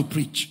them out to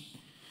preach.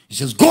 He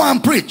says, go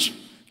and preach.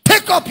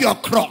 Take up your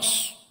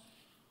cross.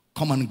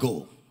 Come and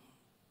go.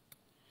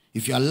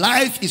 If your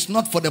life is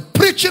not for the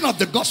preaching of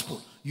the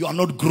gospel, you are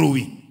not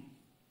growing.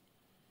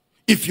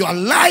 If your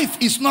life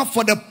is not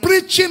for the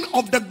preaching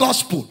of the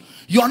gospel,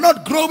 you are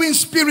not growing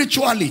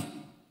spiritually.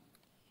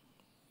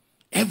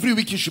 Every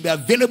week you should be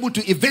available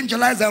to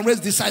evangelize and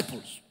raise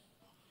disciples.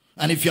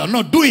 And if you are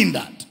not doing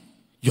that,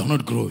 you're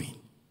not growing.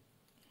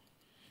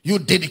 You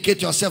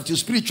dedicate yourself to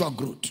spiritual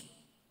growth.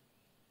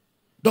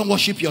 Don't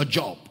worship your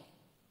job.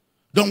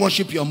 Don't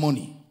worship your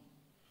money.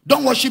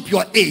 Don't worship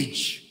your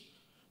age.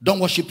 Don't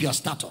worship your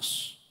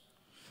status.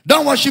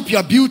 Don't worship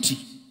your beauty.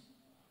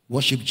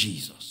 Worship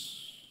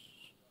Jesus.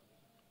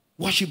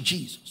 Worship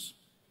Jesus.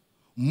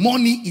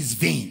 Money is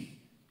vain.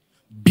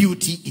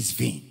 Beauty is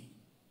vain.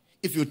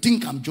 If you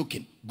think I'm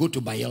joking, go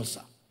to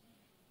Bielsa.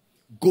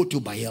 Go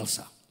to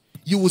Bielsa.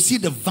 You will see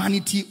the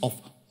vanity of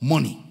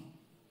money.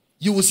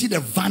 You will see the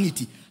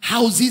vanity.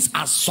 Houses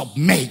are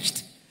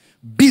submerged.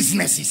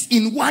 Businesses.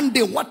 In one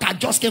day, water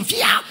just came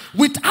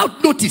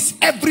without notice.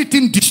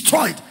 Everything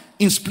destroyed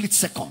in split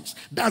seconds.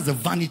 That's the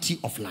vanity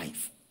of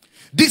life.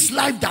 This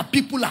life that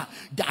people are,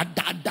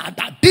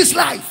 this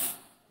life,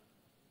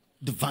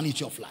 the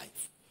vanity of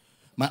life.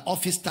 My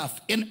office staff,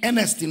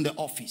 Ernest in the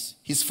office,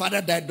 his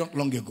father died not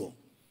long ago.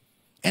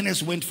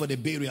 Ernest went for the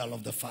burial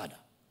of the father.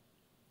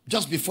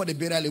 Just before the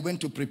burial, he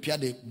went to prepare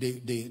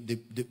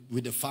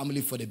with the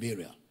family for the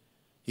burial.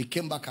 He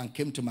came back and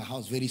came to my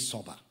house very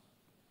sober.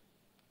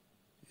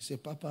 He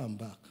said, Papa, I'm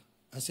back.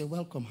 I said,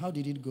 welcome. How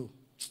did it go?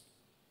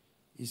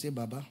 He said,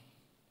 Baba,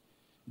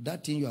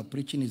 that thing you are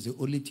preaching is the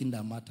only thing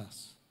that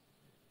matters.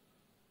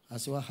 I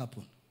said, what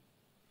happened?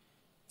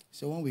 He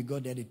said, when we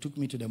got there, they took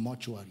me to the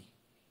mortuary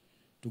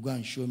to go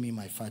and show me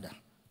my father.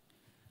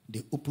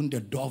 They opened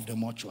the door of the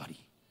mortuary.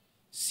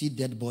 See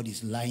dead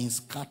bodies lying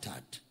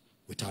scattered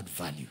without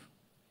value.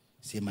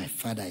 Say, my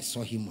father, I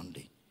saw him on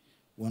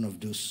one of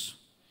those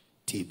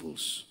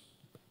tables,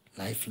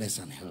 lifeless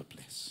and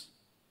helpless.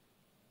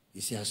 He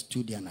said, I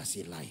stood there and I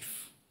said,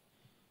 life.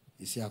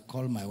 He said, I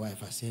called my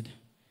wife. I said,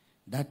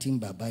 that thing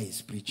Baba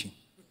is preaching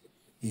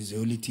is the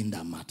only thing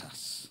that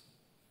matters.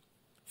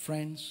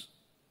 Friends,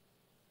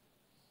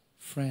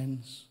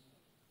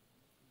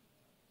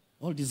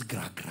 all this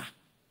gra,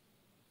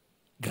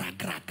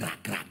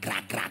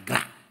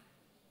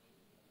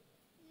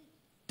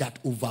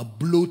 that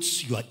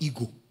overbloats your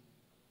ego.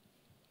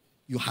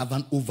 You have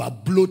an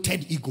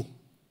overbloated ego.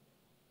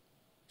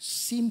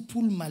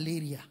 Simple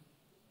malaria.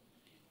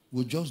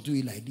 We'll just do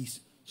it like this.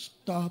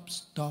 Stop,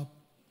 stop.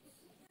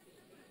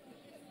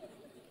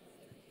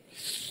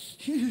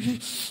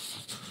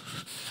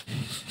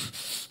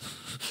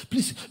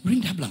 Please,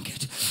 bring that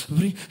blanket.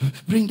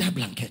 Bring that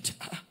blanket.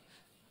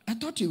 I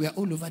thought you were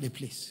all over the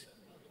place.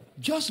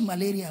 Just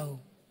malaria.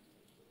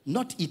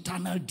 Not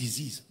eternal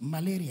disease.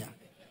 Malaria.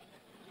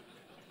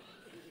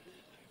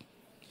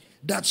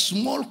 That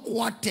small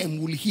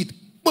quartem will hit.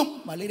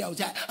 Boom! Malaria will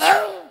say,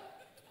 ah!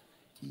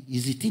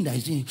 Is the thing that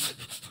is in.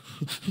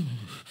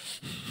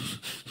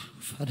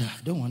 Father,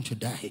 I don't want to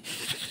die.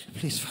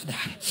 Please, Father,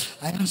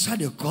 I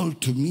answered a call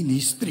to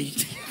ministry.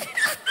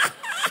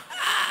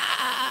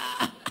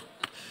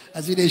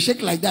 As they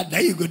shake like that, now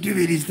you go to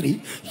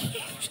ministry.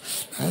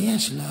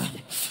 Yes,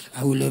 Lord,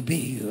 I will obey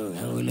you.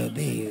 I will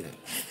obey you.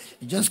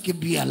 Just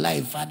keep me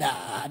alive, Father.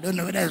 I don't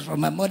know whether it's from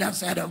my mother's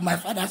side or my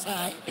father's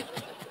side.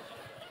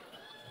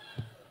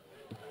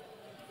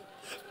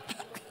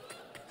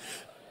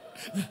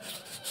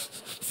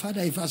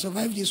 Father, if I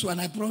survive this one,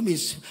 I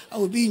promise I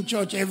will be in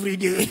church every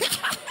day.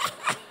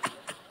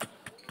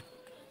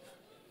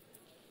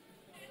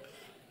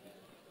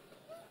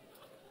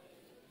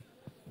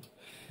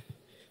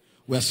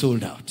 We're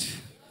sold out.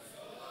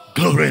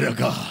 Glory to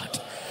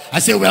God. I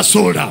say we are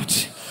sold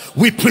out.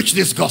 We preach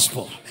this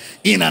gospel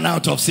in and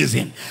out of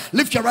season.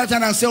 Lift your right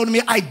hand and say with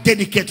me, I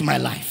dedicate my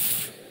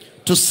life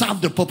to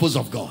serve the purpose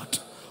of God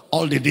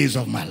all the days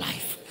of my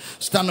life.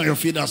 Stand on your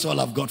feet. That's all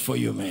I've got for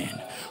you,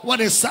 man. What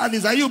a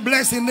service. Are you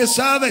blessed in this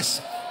service?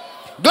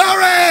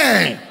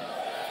 Glory.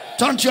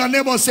 Turn to your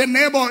neighbor. Say,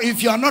 neighbor,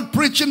 if you are not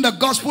preaching the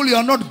gospel, you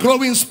are not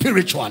growing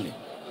spiritually.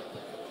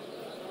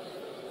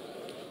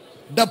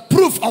 The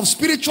proof of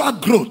spiritual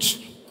growth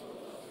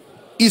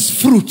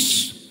is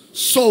fruits,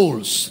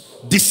 souls,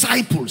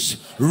 disciples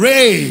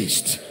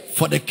raised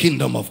for the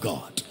kingdom of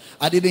God.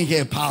 I didn't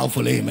hear a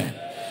powerful amen.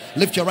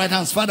 Lift your right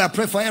hands. Father, I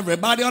pray for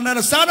everybody under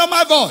the sound of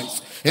my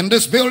voice. In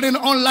this building,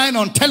 online,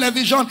 on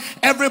television,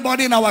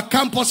 everybody in our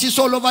campuses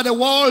all over the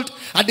world.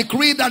 I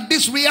decree that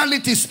these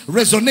realities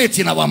resonate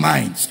in our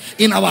minds,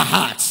 in our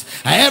hearts.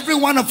 Every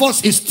one of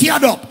us is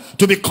stirred up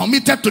to be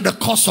committed to the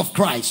cause of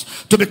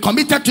Christ, to be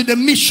committed to the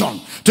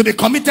mission, to be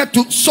committed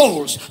to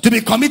souls, to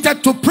be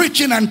committed to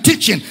preaching and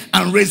teaching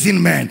and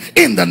raising men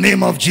in the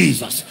name of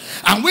Jesus.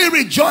 And we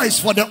rejoice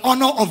for the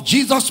honor of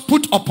Jesus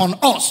put upon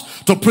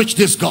us to preach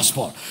this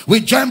gospel.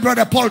 We join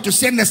Brother Paul to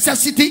say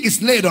necessity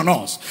is laid on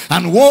us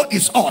and woe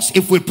is us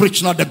if we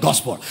preach not the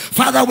gospel.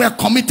 Father, we are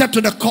committed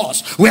to the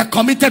cause. We are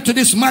committed to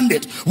this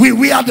mandate.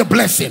 We are the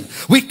blessing.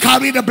 We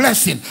carry the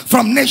blessing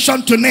from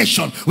nation to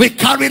nation. We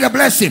carry the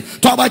blessing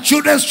to our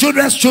children's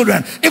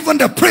children, even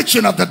the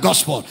preaching of the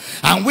gospel.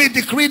 And we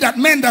decree that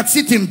men that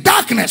sit in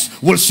darkness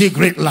will see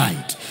great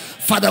light.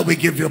 Father, we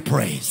give you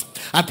praise.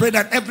 I pray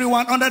that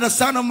everyone under the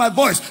sound of my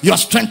voice, you are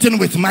strengthened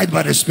with might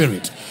by the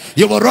Spirit.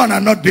 You will run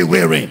and not be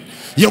weary.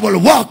 You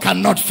will walk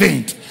and not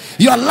faint.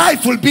 Your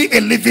life will be a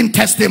living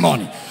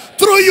testimony.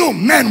 Through you,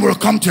 men will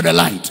come to the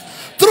light.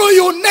 Through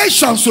you,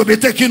 nations will be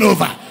taken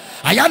over.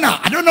 Ayana,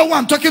 I don't know who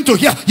I'm talking to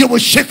here. You will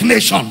shake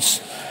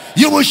nations.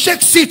 You will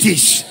shake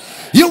cities.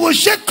 You will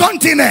shake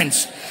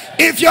continents.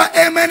 If your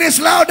amen is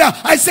louder,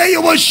 I say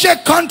you will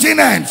shake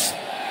continents.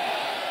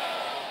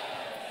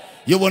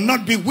 You will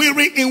not be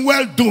weary in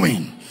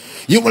well-doing.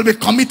 You will be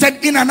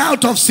committed in and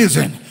out of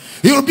season.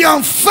 You will be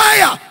on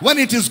fire when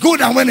it is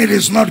good and when it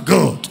is not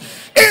good.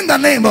 In the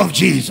name of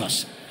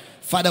Jesus.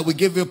 Father, we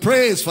give you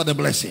praise for the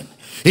blessing.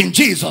 In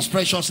Jesus'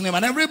 precious name.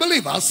 And every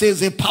believer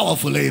says a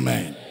powerful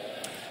amen.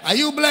 Are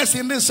you blessed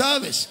in this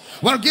service?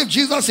 Well, give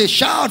Jesus a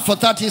shout for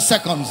 30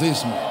 seconds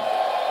this morning.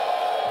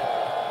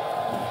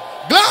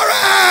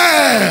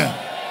 Glory!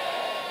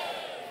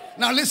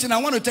 Now listen,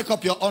 I want to take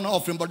up your honor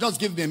offering, but just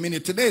give me a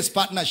minute. Today is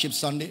Partnership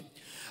Sunday.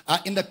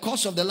 In the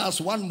course of the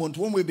last 1 month,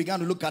 when we began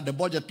to look at the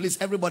budget, please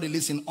everybody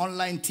listen,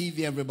 online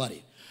TV,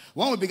 everybody.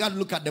 When we began to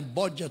look at the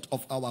budget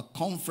of our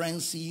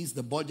conferences,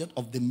 the budget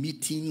of the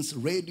meetings,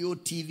 radio,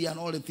 TV, and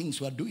all the things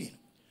we are doing,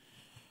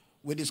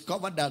 we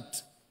discovered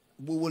that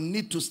we will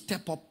need to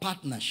step up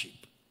partnership.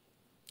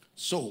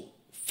 So,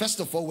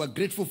 first of all, we're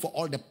grateful for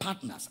all the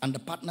partners, and the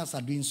partners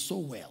are doing so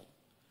well.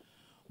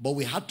 But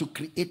we had to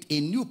create a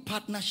new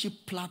partnership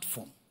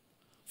platform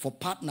for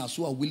partners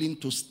who are willing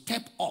to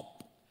step up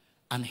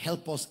and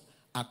help us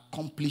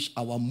accomplish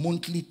our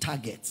monthly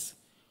targets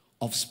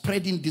of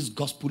spreading this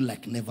gospel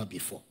like never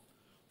before.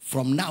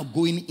 From now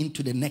going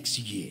into the next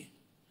year.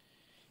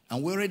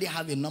 And we already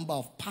have a number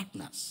of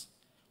partners,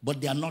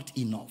 but they are not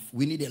enough.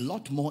 We need a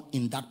lot more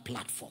in that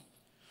platform,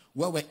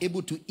 where we're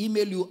able to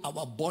email you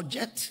our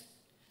budget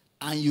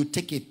and you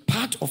take a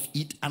part of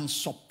it and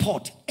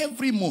support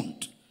every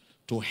month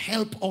to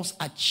help us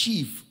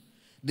achieve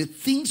the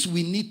things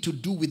we need to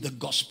do with the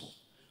gospel,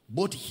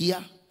 both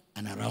here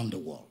and around the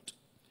world.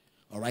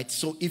 All right,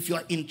 so if you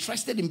are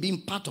interested in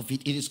being part of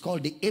it, it is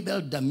called the Abel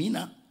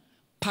Damina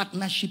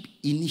Partnership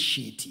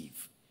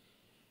Initiative.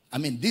 I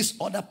mean, this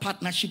other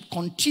partnership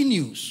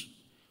continues,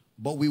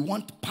 but we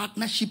want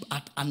partnership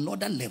at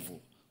another level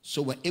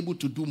so we're able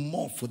to do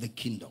more for the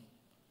kingdom.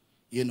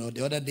 You know,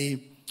 the other day,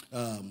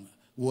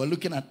 we're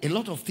looking at a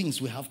lot of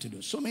things we have to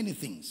do. So many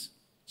things.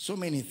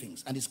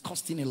 And it's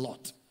costing a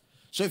lot.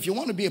 So if you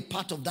want to be a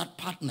part of that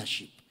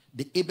partnership,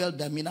 the Abel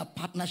Damina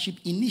Partnership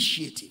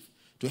Initiative,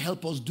 to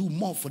help us do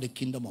more for the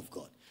kingdom of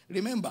God.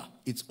 Remember,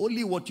 it's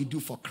only what you do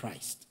for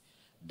Christ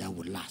that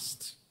will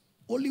last.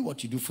 Only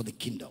what you do for the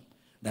kingdom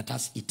that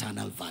has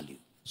eternal value.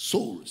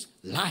 Souls,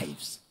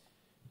 lives,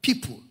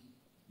 people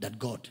that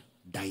God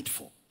died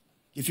for.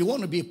 If you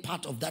want to be a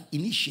part of that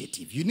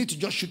initiative, you need to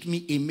just shoot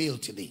me a mail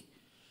today.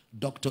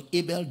 Dr.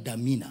 Abel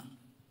Damina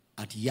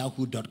at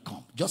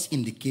yahoo.com. Just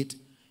indicate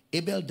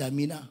Abel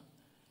Damina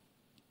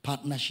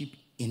Partnership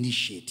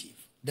Initiative.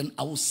 Then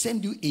I will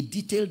send you a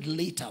detailed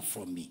letter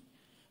from me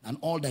and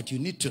all that you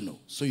need to know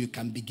so you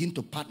can begin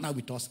to partner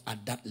with us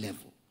at that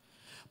level.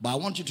 But I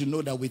want you to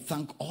know that we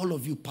thank all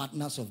of you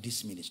partners of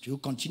this ministry who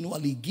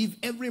continually give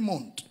every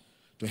month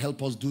to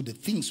help us do the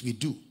things we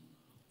do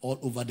all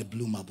over the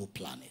blue marble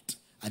planet.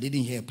 I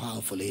didn't hear a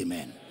powerful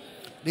amen.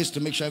 This is to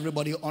make sure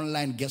everybody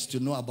online gets to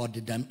know about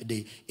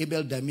the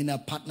Abel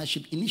Damina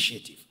Partnership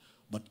Initiative.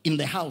 But in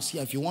the house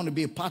here, if you want to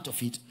be a part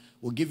of it,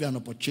 we'll give you an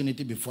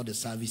opportunity before the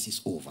service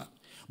is over.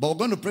 But we're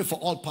going to pray for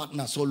all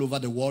partners all over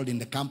the world in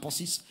the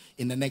campuses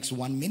in the next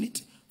 1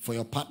 minute for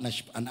your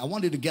partnership. And I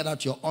want you to get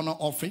out your honor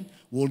offering.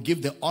 We'll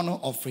give the honor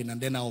offering, and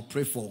then I'll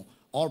pray for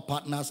all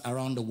partners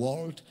around the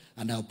world,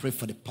 and I'll pray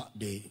for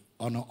the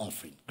honor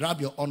offering.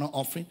 Grab your honor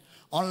offering.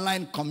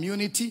 Online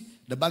community,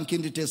 the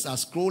banking details are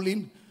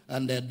scrolling.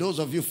 And those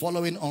of you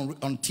following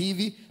on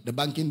TV, the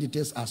banking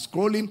details are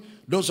scrolling.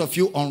 Those of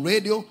you on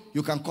radio,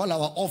 you can call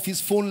our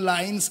office phone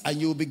lines and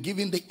you'll be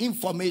given the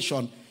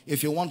information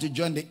if you want to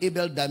join the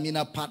Abel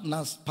Damina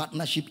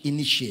Partnership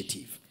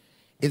Initiative.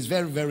 It's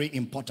very, very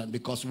important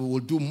because we will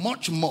do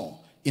much more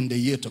in the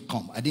year to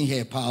come. I didn't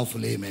hear a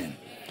powerful amen.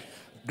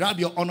 Grab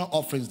your honor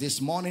offerings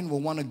this morning. We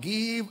want to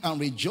give and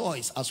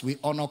rejoice as we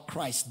honor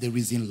Christ, the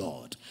risen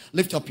Lord.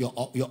 Lift up your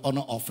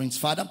honor offerings,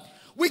 Father.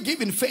 We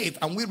give in faith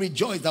and we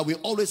rejoice that we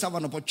always have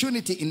an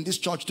opportunity in this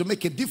church to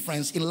make a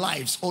difference in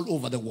lives all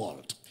over the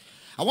world.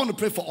 I want to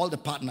pray for all the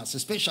partners,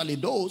 especially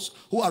those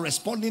who are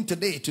responding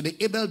today to the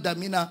Abel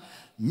Damina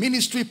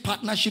Ministry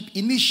Partnership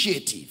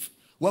Initiative,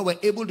 where we're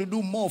able to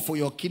do more for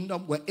your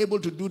kingdom. We're able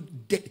to do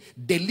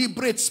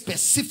deliberate,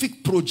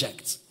 specific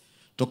projects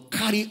to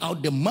carry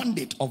out the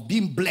mandate of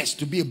being blessed,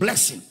 to be a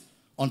blessing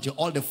until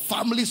all the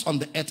families on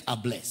the earth are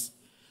blessed.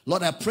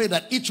 Lord, I pray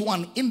that each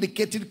one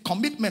indicated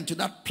commitment to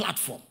that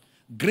platform.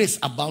 Grace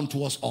abound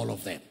towards all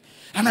of them.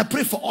 And I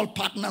pray for all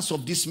partners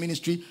of this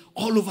ministry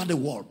all over the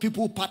world.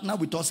 People who partner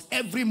with us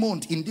every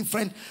month in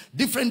different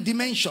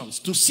dimensions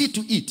to see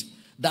to it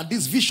that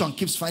this vision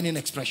keeps finding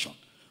expression.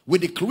 We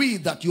decree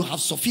that you have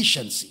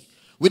sufficiency.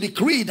 We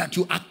decree that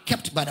you are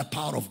kept by the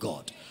power of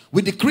God.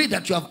 We decree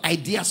that you have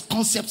ideas,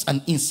 concepts,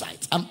 and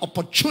insights and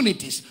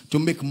opportunities to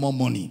make more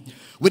money.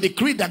 We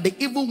decree that the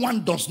evil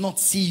one does not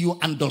see you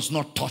and does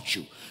not touch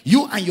you.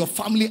 You and your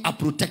family are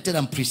protected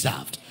and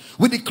preserved.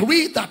 We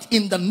decree that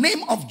in the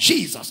name of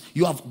Jesus,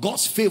 you have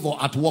God's favor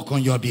at work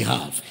on your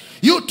behalf.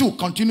 You too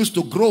continues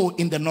to grow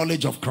in the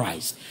knowledge of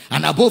Christ.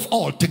 And above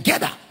all,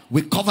 together,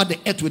 we cover the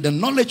earth with the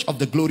knowledge of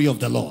the glory of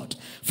the Lord.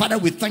 Father,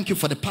 we thank you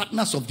for the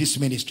partners of this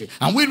ministry.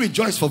 And we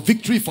rejoice for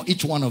victory for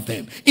each one of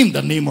them in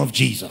the name of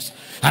Jesus.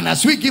 And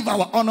as we give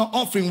our honor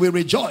offering, we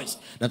rejoice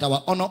that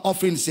our honor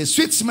offering is a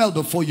sweet smell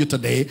before you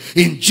today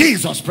in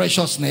Jesus'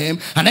 precious name.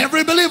 And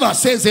every believer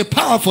says a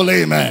powerful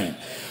amen.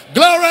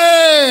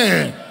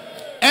 Glory!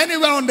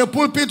 Anywhere on the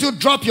pulpit, you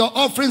drop your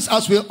offerings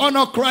as we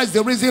honor Christ,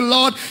 the risen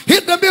Lord.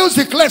 Hit the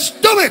music. Let's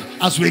do it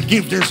as we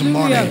give this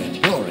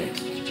morning. Glory.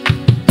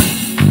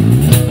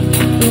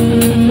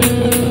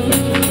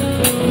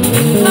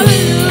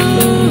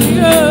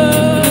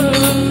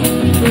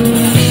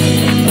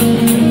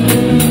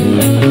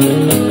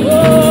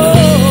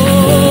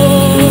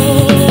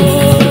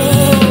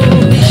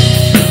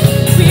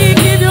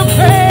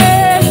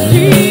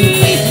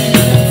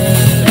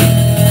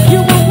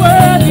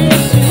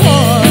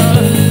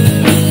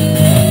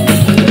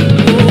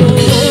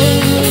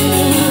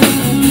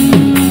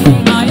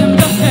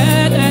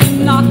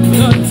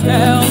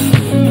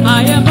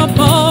 I am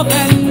above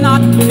and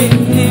not beneath,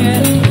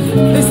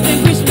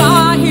 distinguished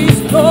by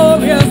his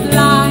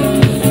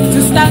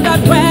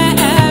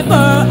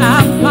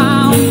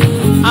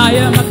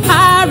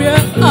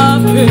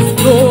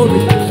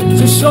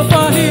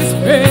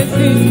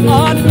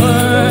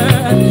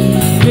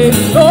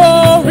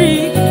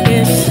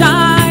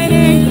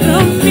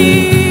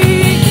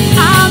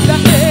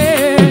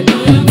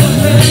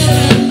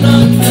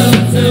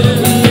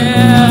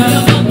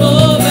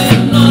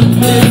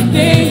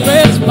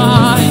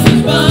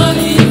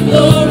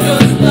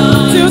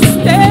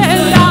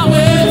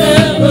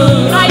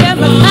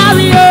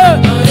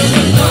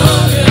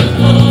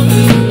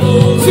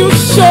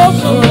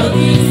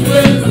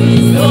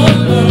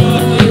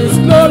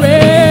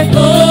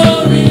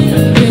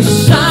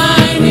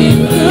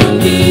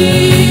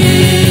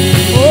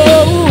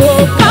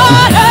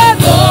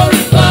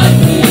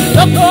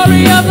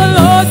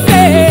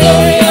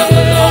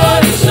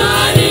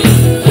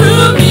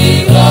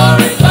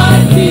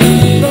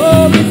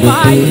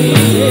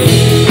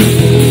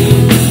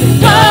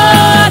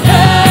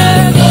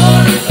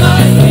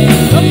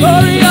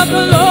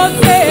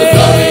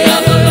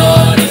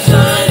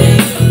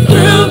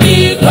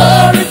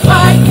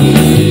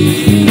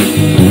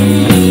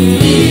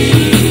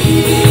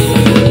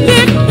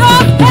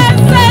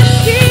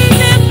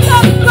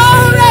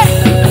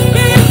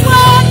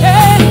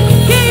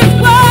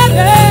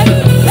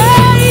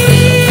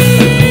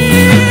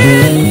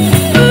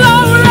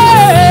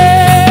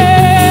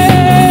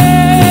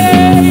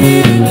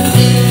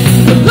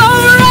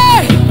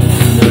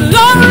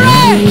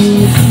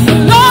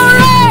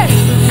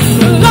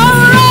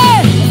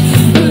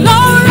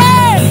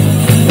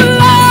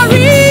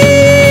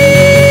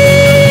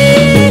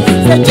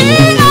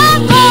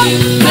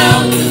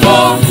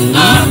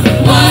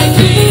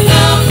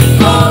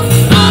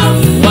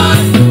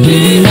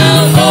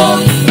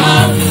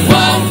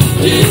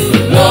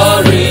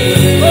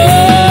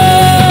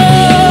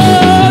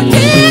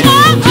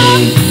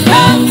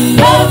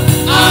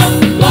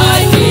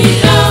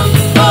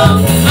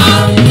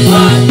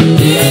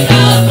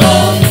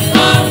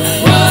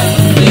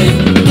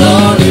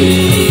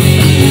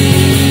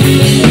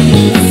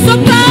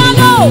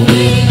I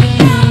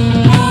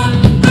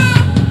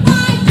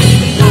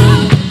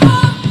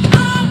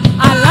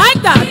like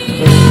that.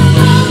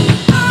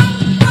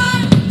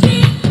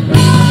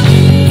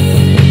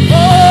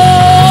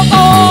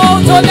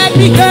 Oh, so let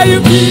me hear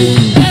you.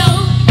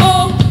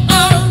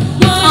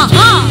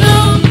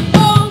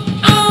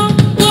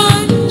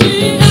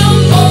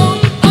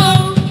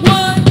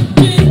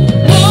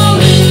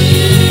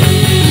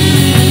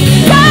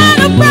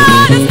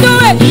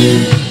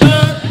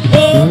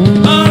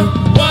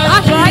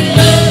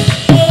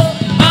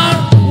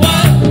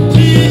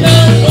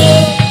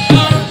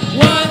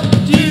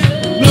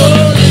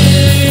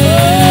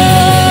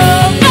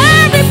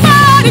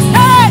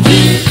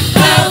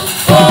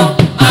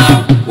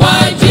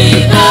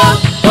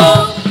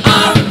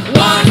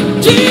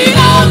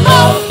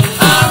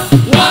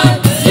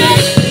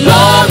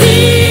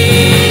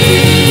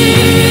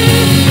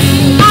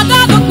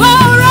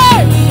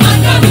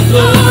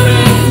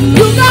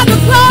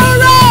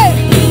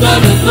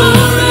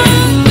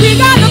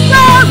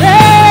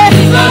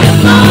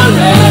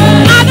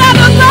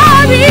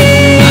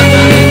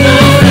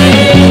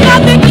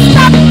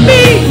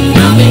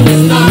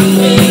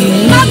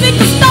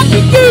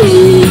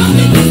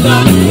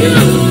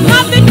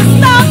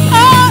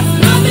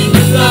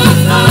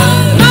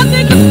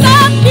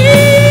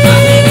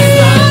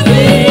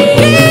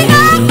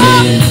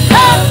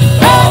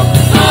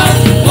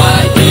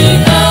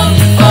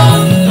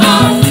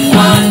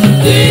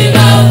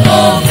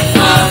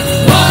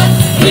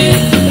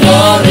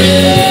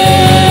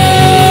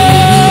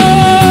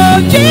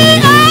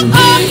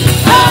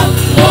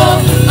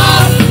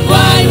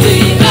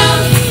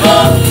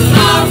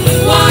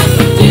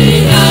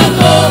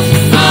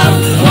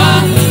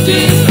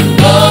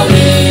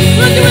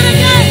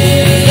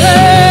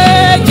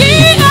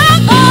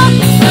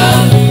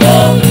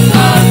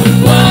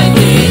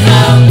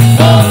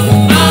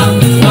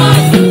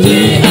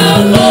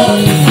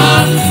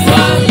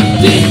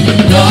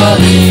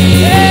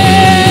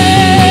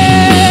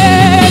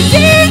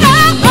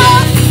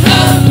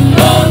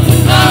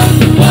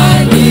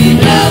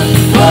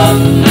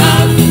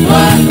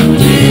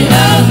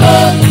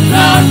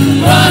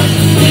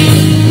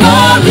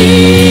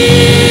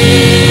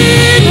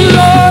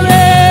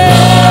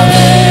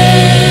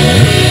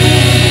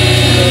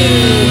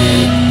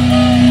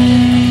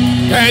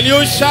 Can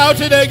you shout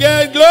it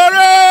again?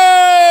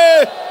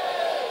 Glory!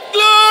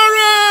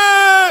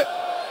 Glory!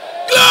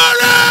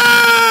 Glory!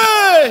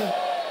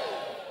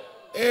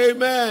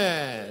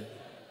 Amen.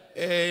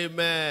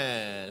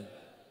 Amen.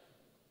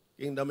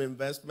 Kingdom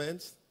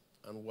investments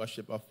and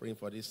worship offering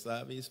for this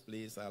service,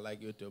 please, I'd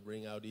like you to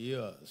bring out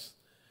yours.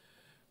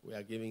 We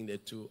are giving the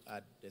two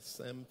at the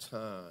same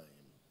time.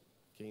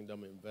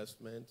 Kingdom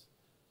investment,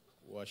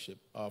 worship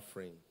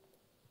offering.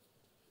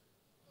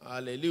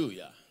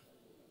 Hallelujah.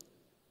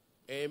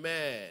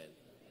 Amen.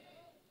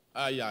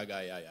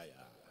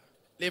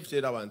 Lift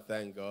it up and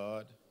thank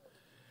God.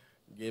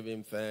 Give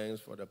him thanks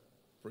for the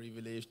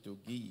privilege to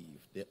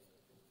give,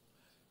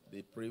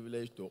 the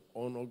privilege to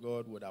honor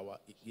God with our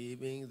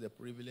giving, the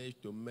privilege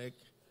to make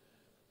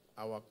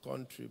our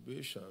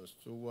contributions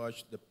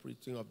towards the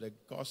preaching of the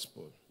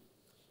gospel,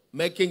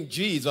 making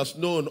Jesus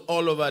known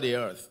all over the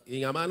earth.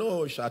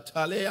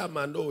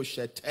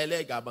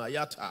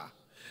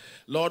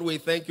 Lord, we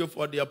thank you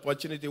for the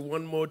opportunity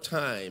one more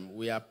time.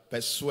 We are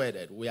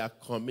persuaded, we are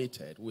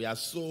committed, we are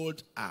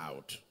sold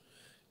out.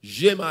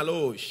 The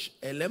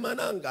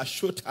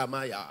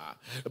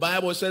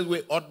Bible says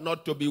we ought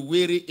not to be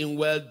weary in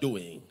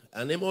well-doing.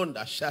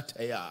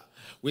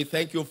 We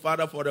thank you,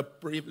 Father, for the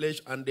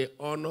privilege and the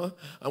honor,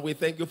 and we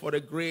thank you for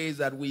the grace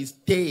that we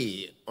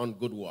stay on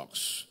good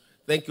works.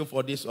 Thank you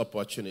for this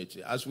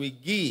opportunity. As we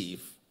give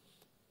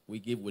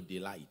with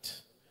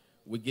delight.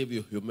 We give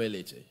you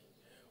humility.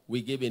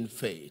 We give in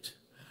faith.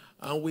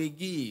 And we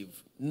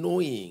give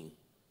knowing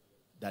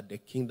that the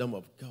kingdom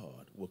of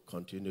God will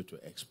continue to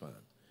expand.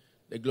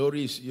 The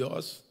glory is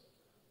yours,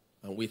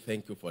 and we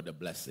thank you for the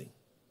blessing.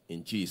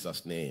 In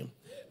Jesus' name.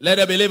 Let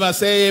the believer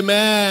say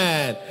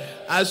amen.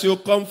 As you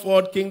come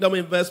forward, kingdom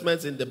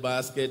investments in the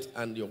basket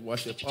and your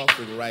worship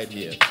offering right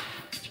here.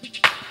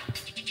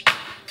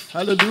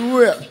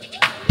 Hallelujah.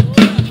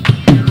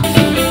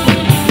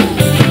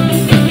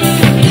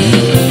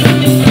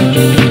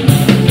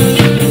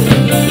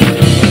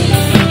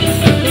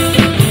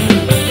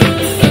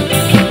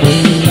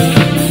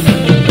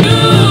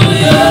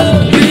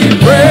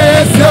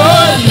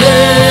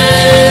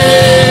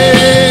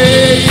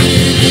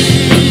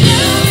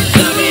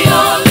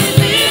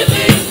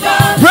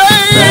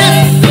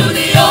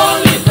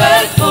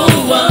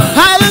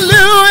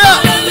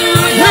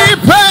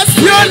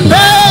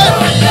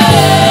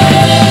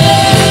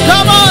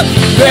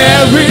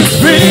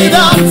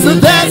 Freedom to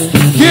dance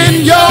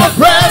in your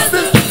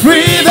presence,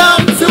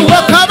 freedom to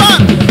walk. Come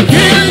on,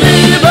 in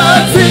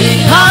liberty,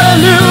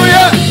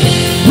 hallelujah.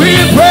 We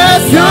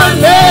praise your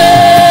name.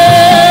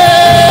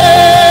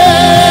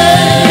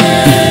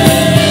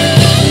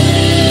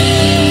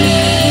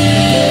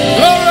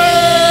 Glory.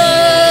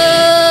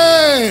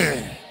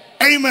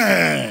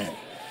 Amen.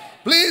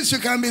 Please, you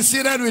can be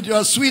seated with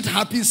your sweet,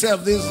 happy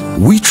self.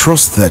 We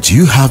trust that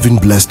you have been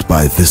blessed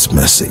by this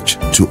message.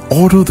 To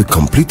order the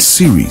complete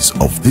series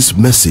of this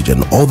message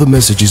and other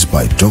messages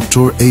by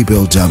Dr.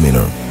 Abel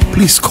Damina,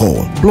 please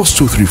call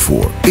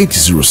 +234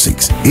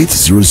 806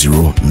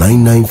 800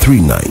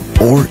 9939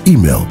 or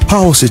email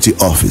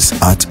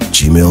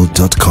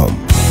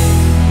powercityoffice@gmail.com.